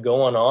kind of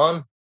going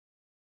on.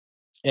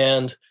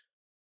 And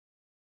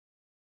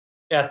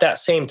at that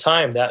same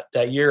time,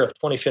 that year of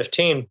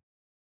 2015,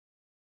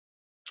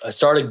 I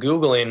started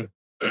Googling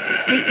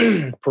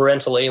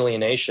parental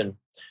alienation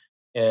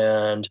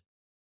and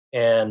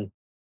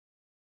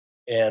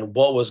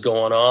what was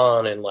going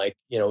on, and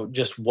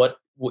just what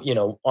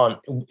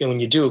when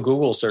you do a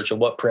Google search of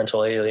what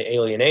parental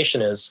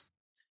alienation is,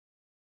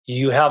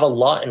 you have a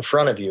lot in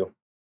front of you.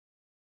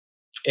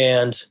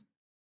 And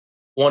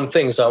one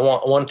thing I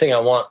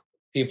want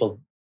people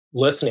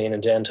listening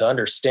and to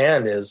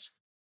understand is,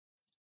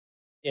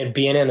 in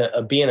being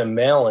a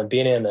male and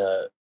being in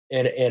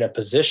a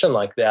position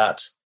like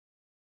that,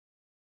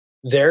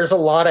 there's a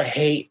lot of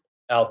hate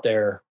out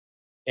there,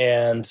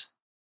 and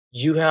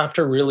you have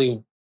to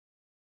really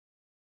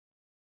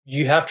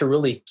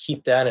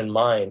keep that in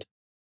mind,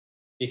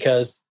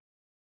 because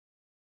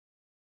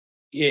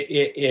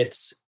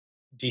it's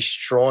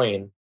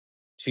destroying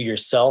to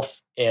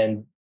yourself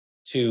and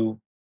to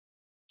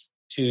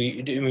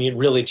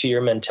really to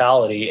your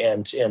mentality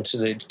and to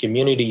the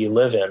community you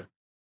live in.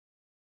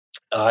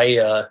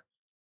 I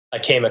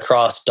came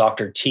across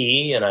Dr.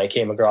 T, and I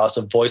came across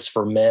A Voice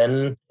for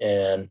Men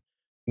and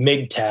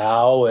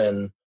MGTOW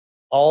and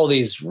all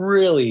these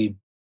really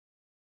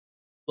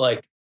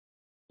like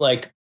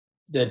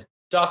the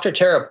Dr.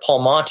 Tara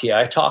Palmati.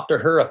 I talked to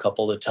her a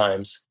couple of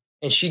times,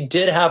 and she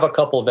did have a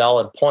couple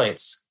valid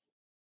points,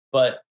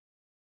 but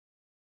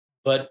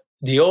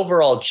the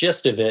overall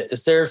gist of it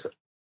is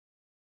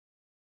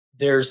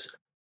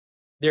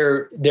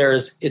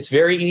it's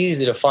very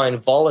easy to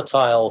find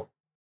volatile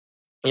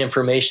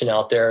information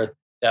out there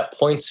that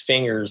points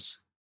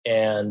fingers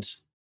and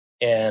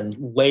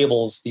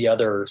labels the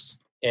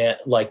others, and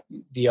like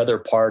the other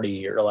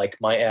party, or like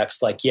my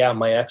ex, like, yeah,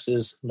 my ex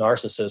is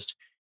narcissist.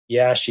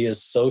 Yeah, she is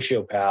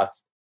sociopath.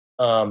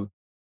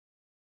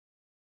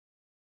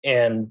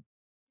 And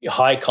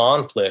high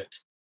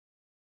conflict.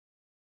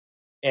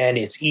 And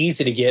it's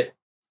easy to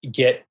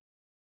get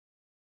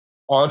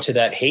onto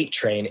that hate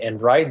train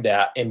and ride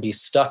that and be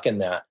stuck in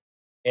that.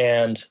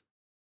 And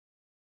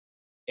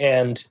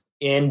in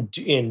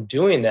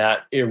doing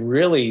that, it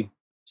really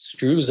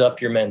screws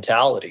up your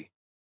mentality.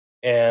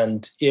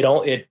 And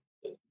it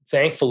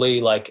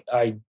thankfully, like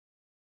I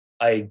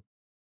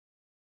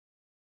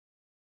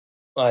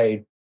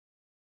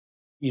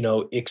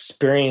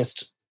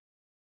experienced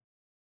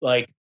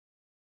like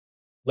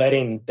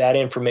letting that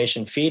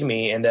information feed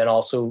me, and then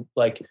also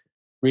like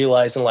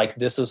realizing like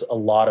this is a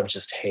lot of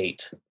just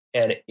hate,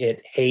 and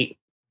hate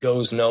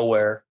goes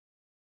nowhere.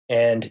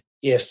 And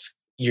if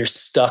you're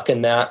stuck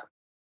in that,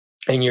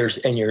 and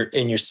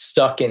you're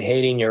stuck in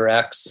hating your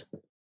ex,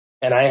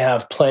 and I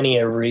have plenty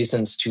of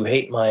reasons to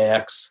hate my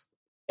ex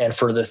and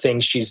for the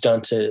things she's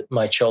done to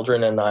my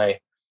children and I,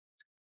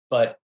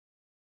 but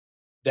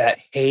that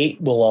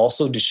hate will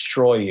also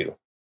destroy you.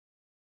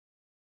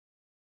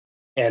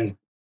 And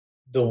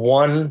the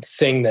one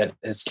thing that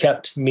has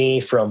kept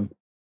me from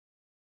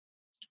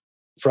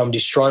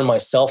destroying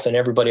myself and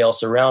everybody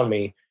else around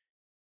me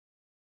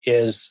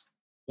is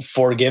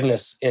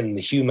forgiveness in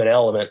the human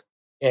element,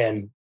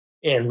 and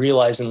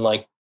realizing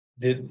like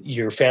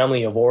your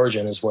family of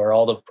origin is where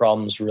all the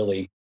problems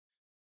really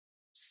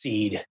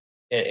seed,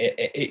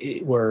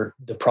 where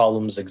the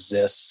problems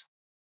exist.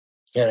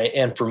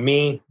 And for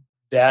me,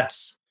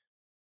 that's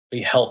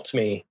helped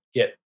me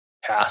get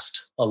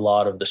past a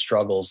lot of the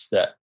struggles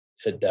that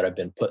I've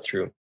been put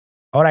through.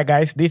 All right,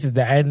 guys, this is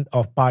the end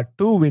of part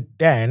 2 with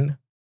Dan.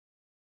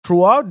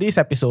 Throughout this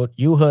episode,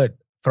 you heard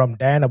from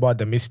Dan about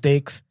the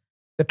mistakes,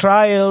 the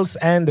trials,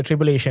 and the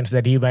tribulations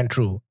that he went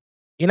through.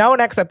 In our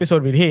next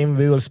episode with him,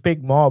 we will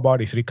speak more about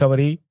his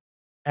recovery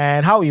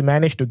and how he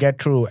managed to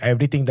get through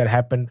everything that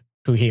happened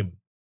to him.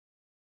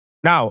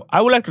 Now,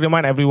 I would like to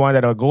remind everyone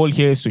that our goal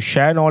here is to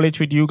share knowledge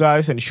with you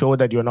guys and show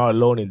that you're not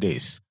alone in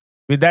this.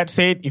 With that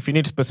said, if you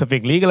need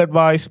specific legal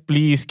advice,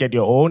 please get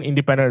your own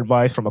independent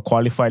advice from a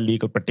qualified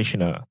legal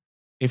practitioner.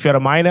 If you're a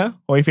minor,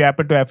 or if you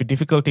happen to have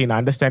difficulty in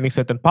understanding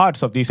certain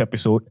parts of this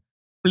episode,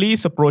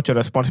 please approach a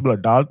responsible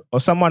adult or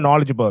someone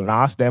knowledgeable and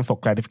ask them for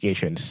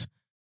clarifications.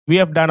 We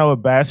have done our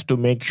best to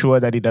make sure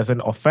that it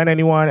doesn't offend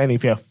anyone, and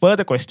if you have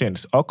further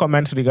questions or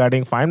comments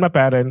regarding Find My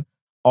Parent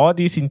or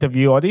this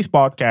interview or this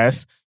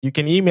podcast, you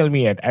can email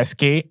me at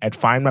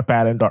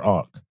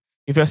sk@findmyparent.org.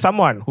 If you're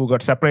someone who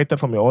got separated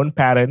from your own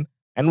parent,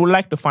 and would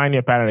like to find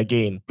your parent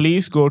again,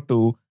 please go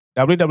to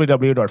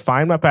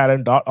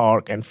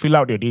www.findmyparent.org and fill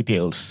out your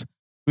details.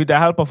 With the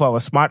help of our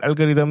smart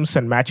algorithms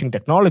and matching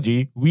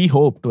technology, we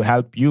hope to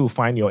help you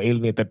find your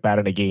alienated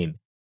parent again.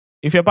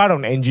 If you're part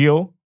of an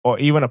NGO or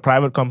even a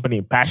private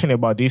company passionate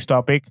about this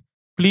topic,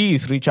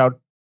 please reach out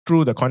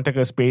through the contact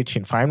us page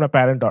in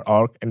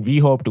findmyparent.org, and we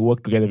hope to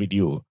work together with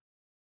you.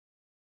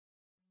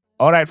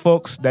 All right,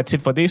 folks, that's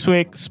it for this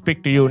week.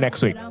 Speak to you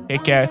next week.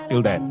 Take care.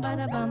 Till then.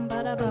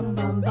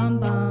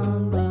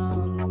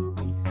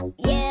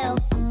 You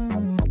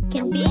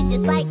can be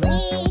just like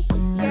me.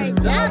 You're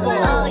double.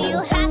 All you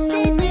have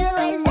to do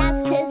is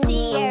ask to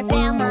see your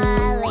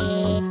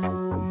family.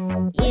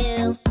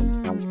 You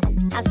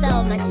have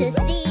so much to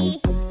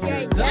see.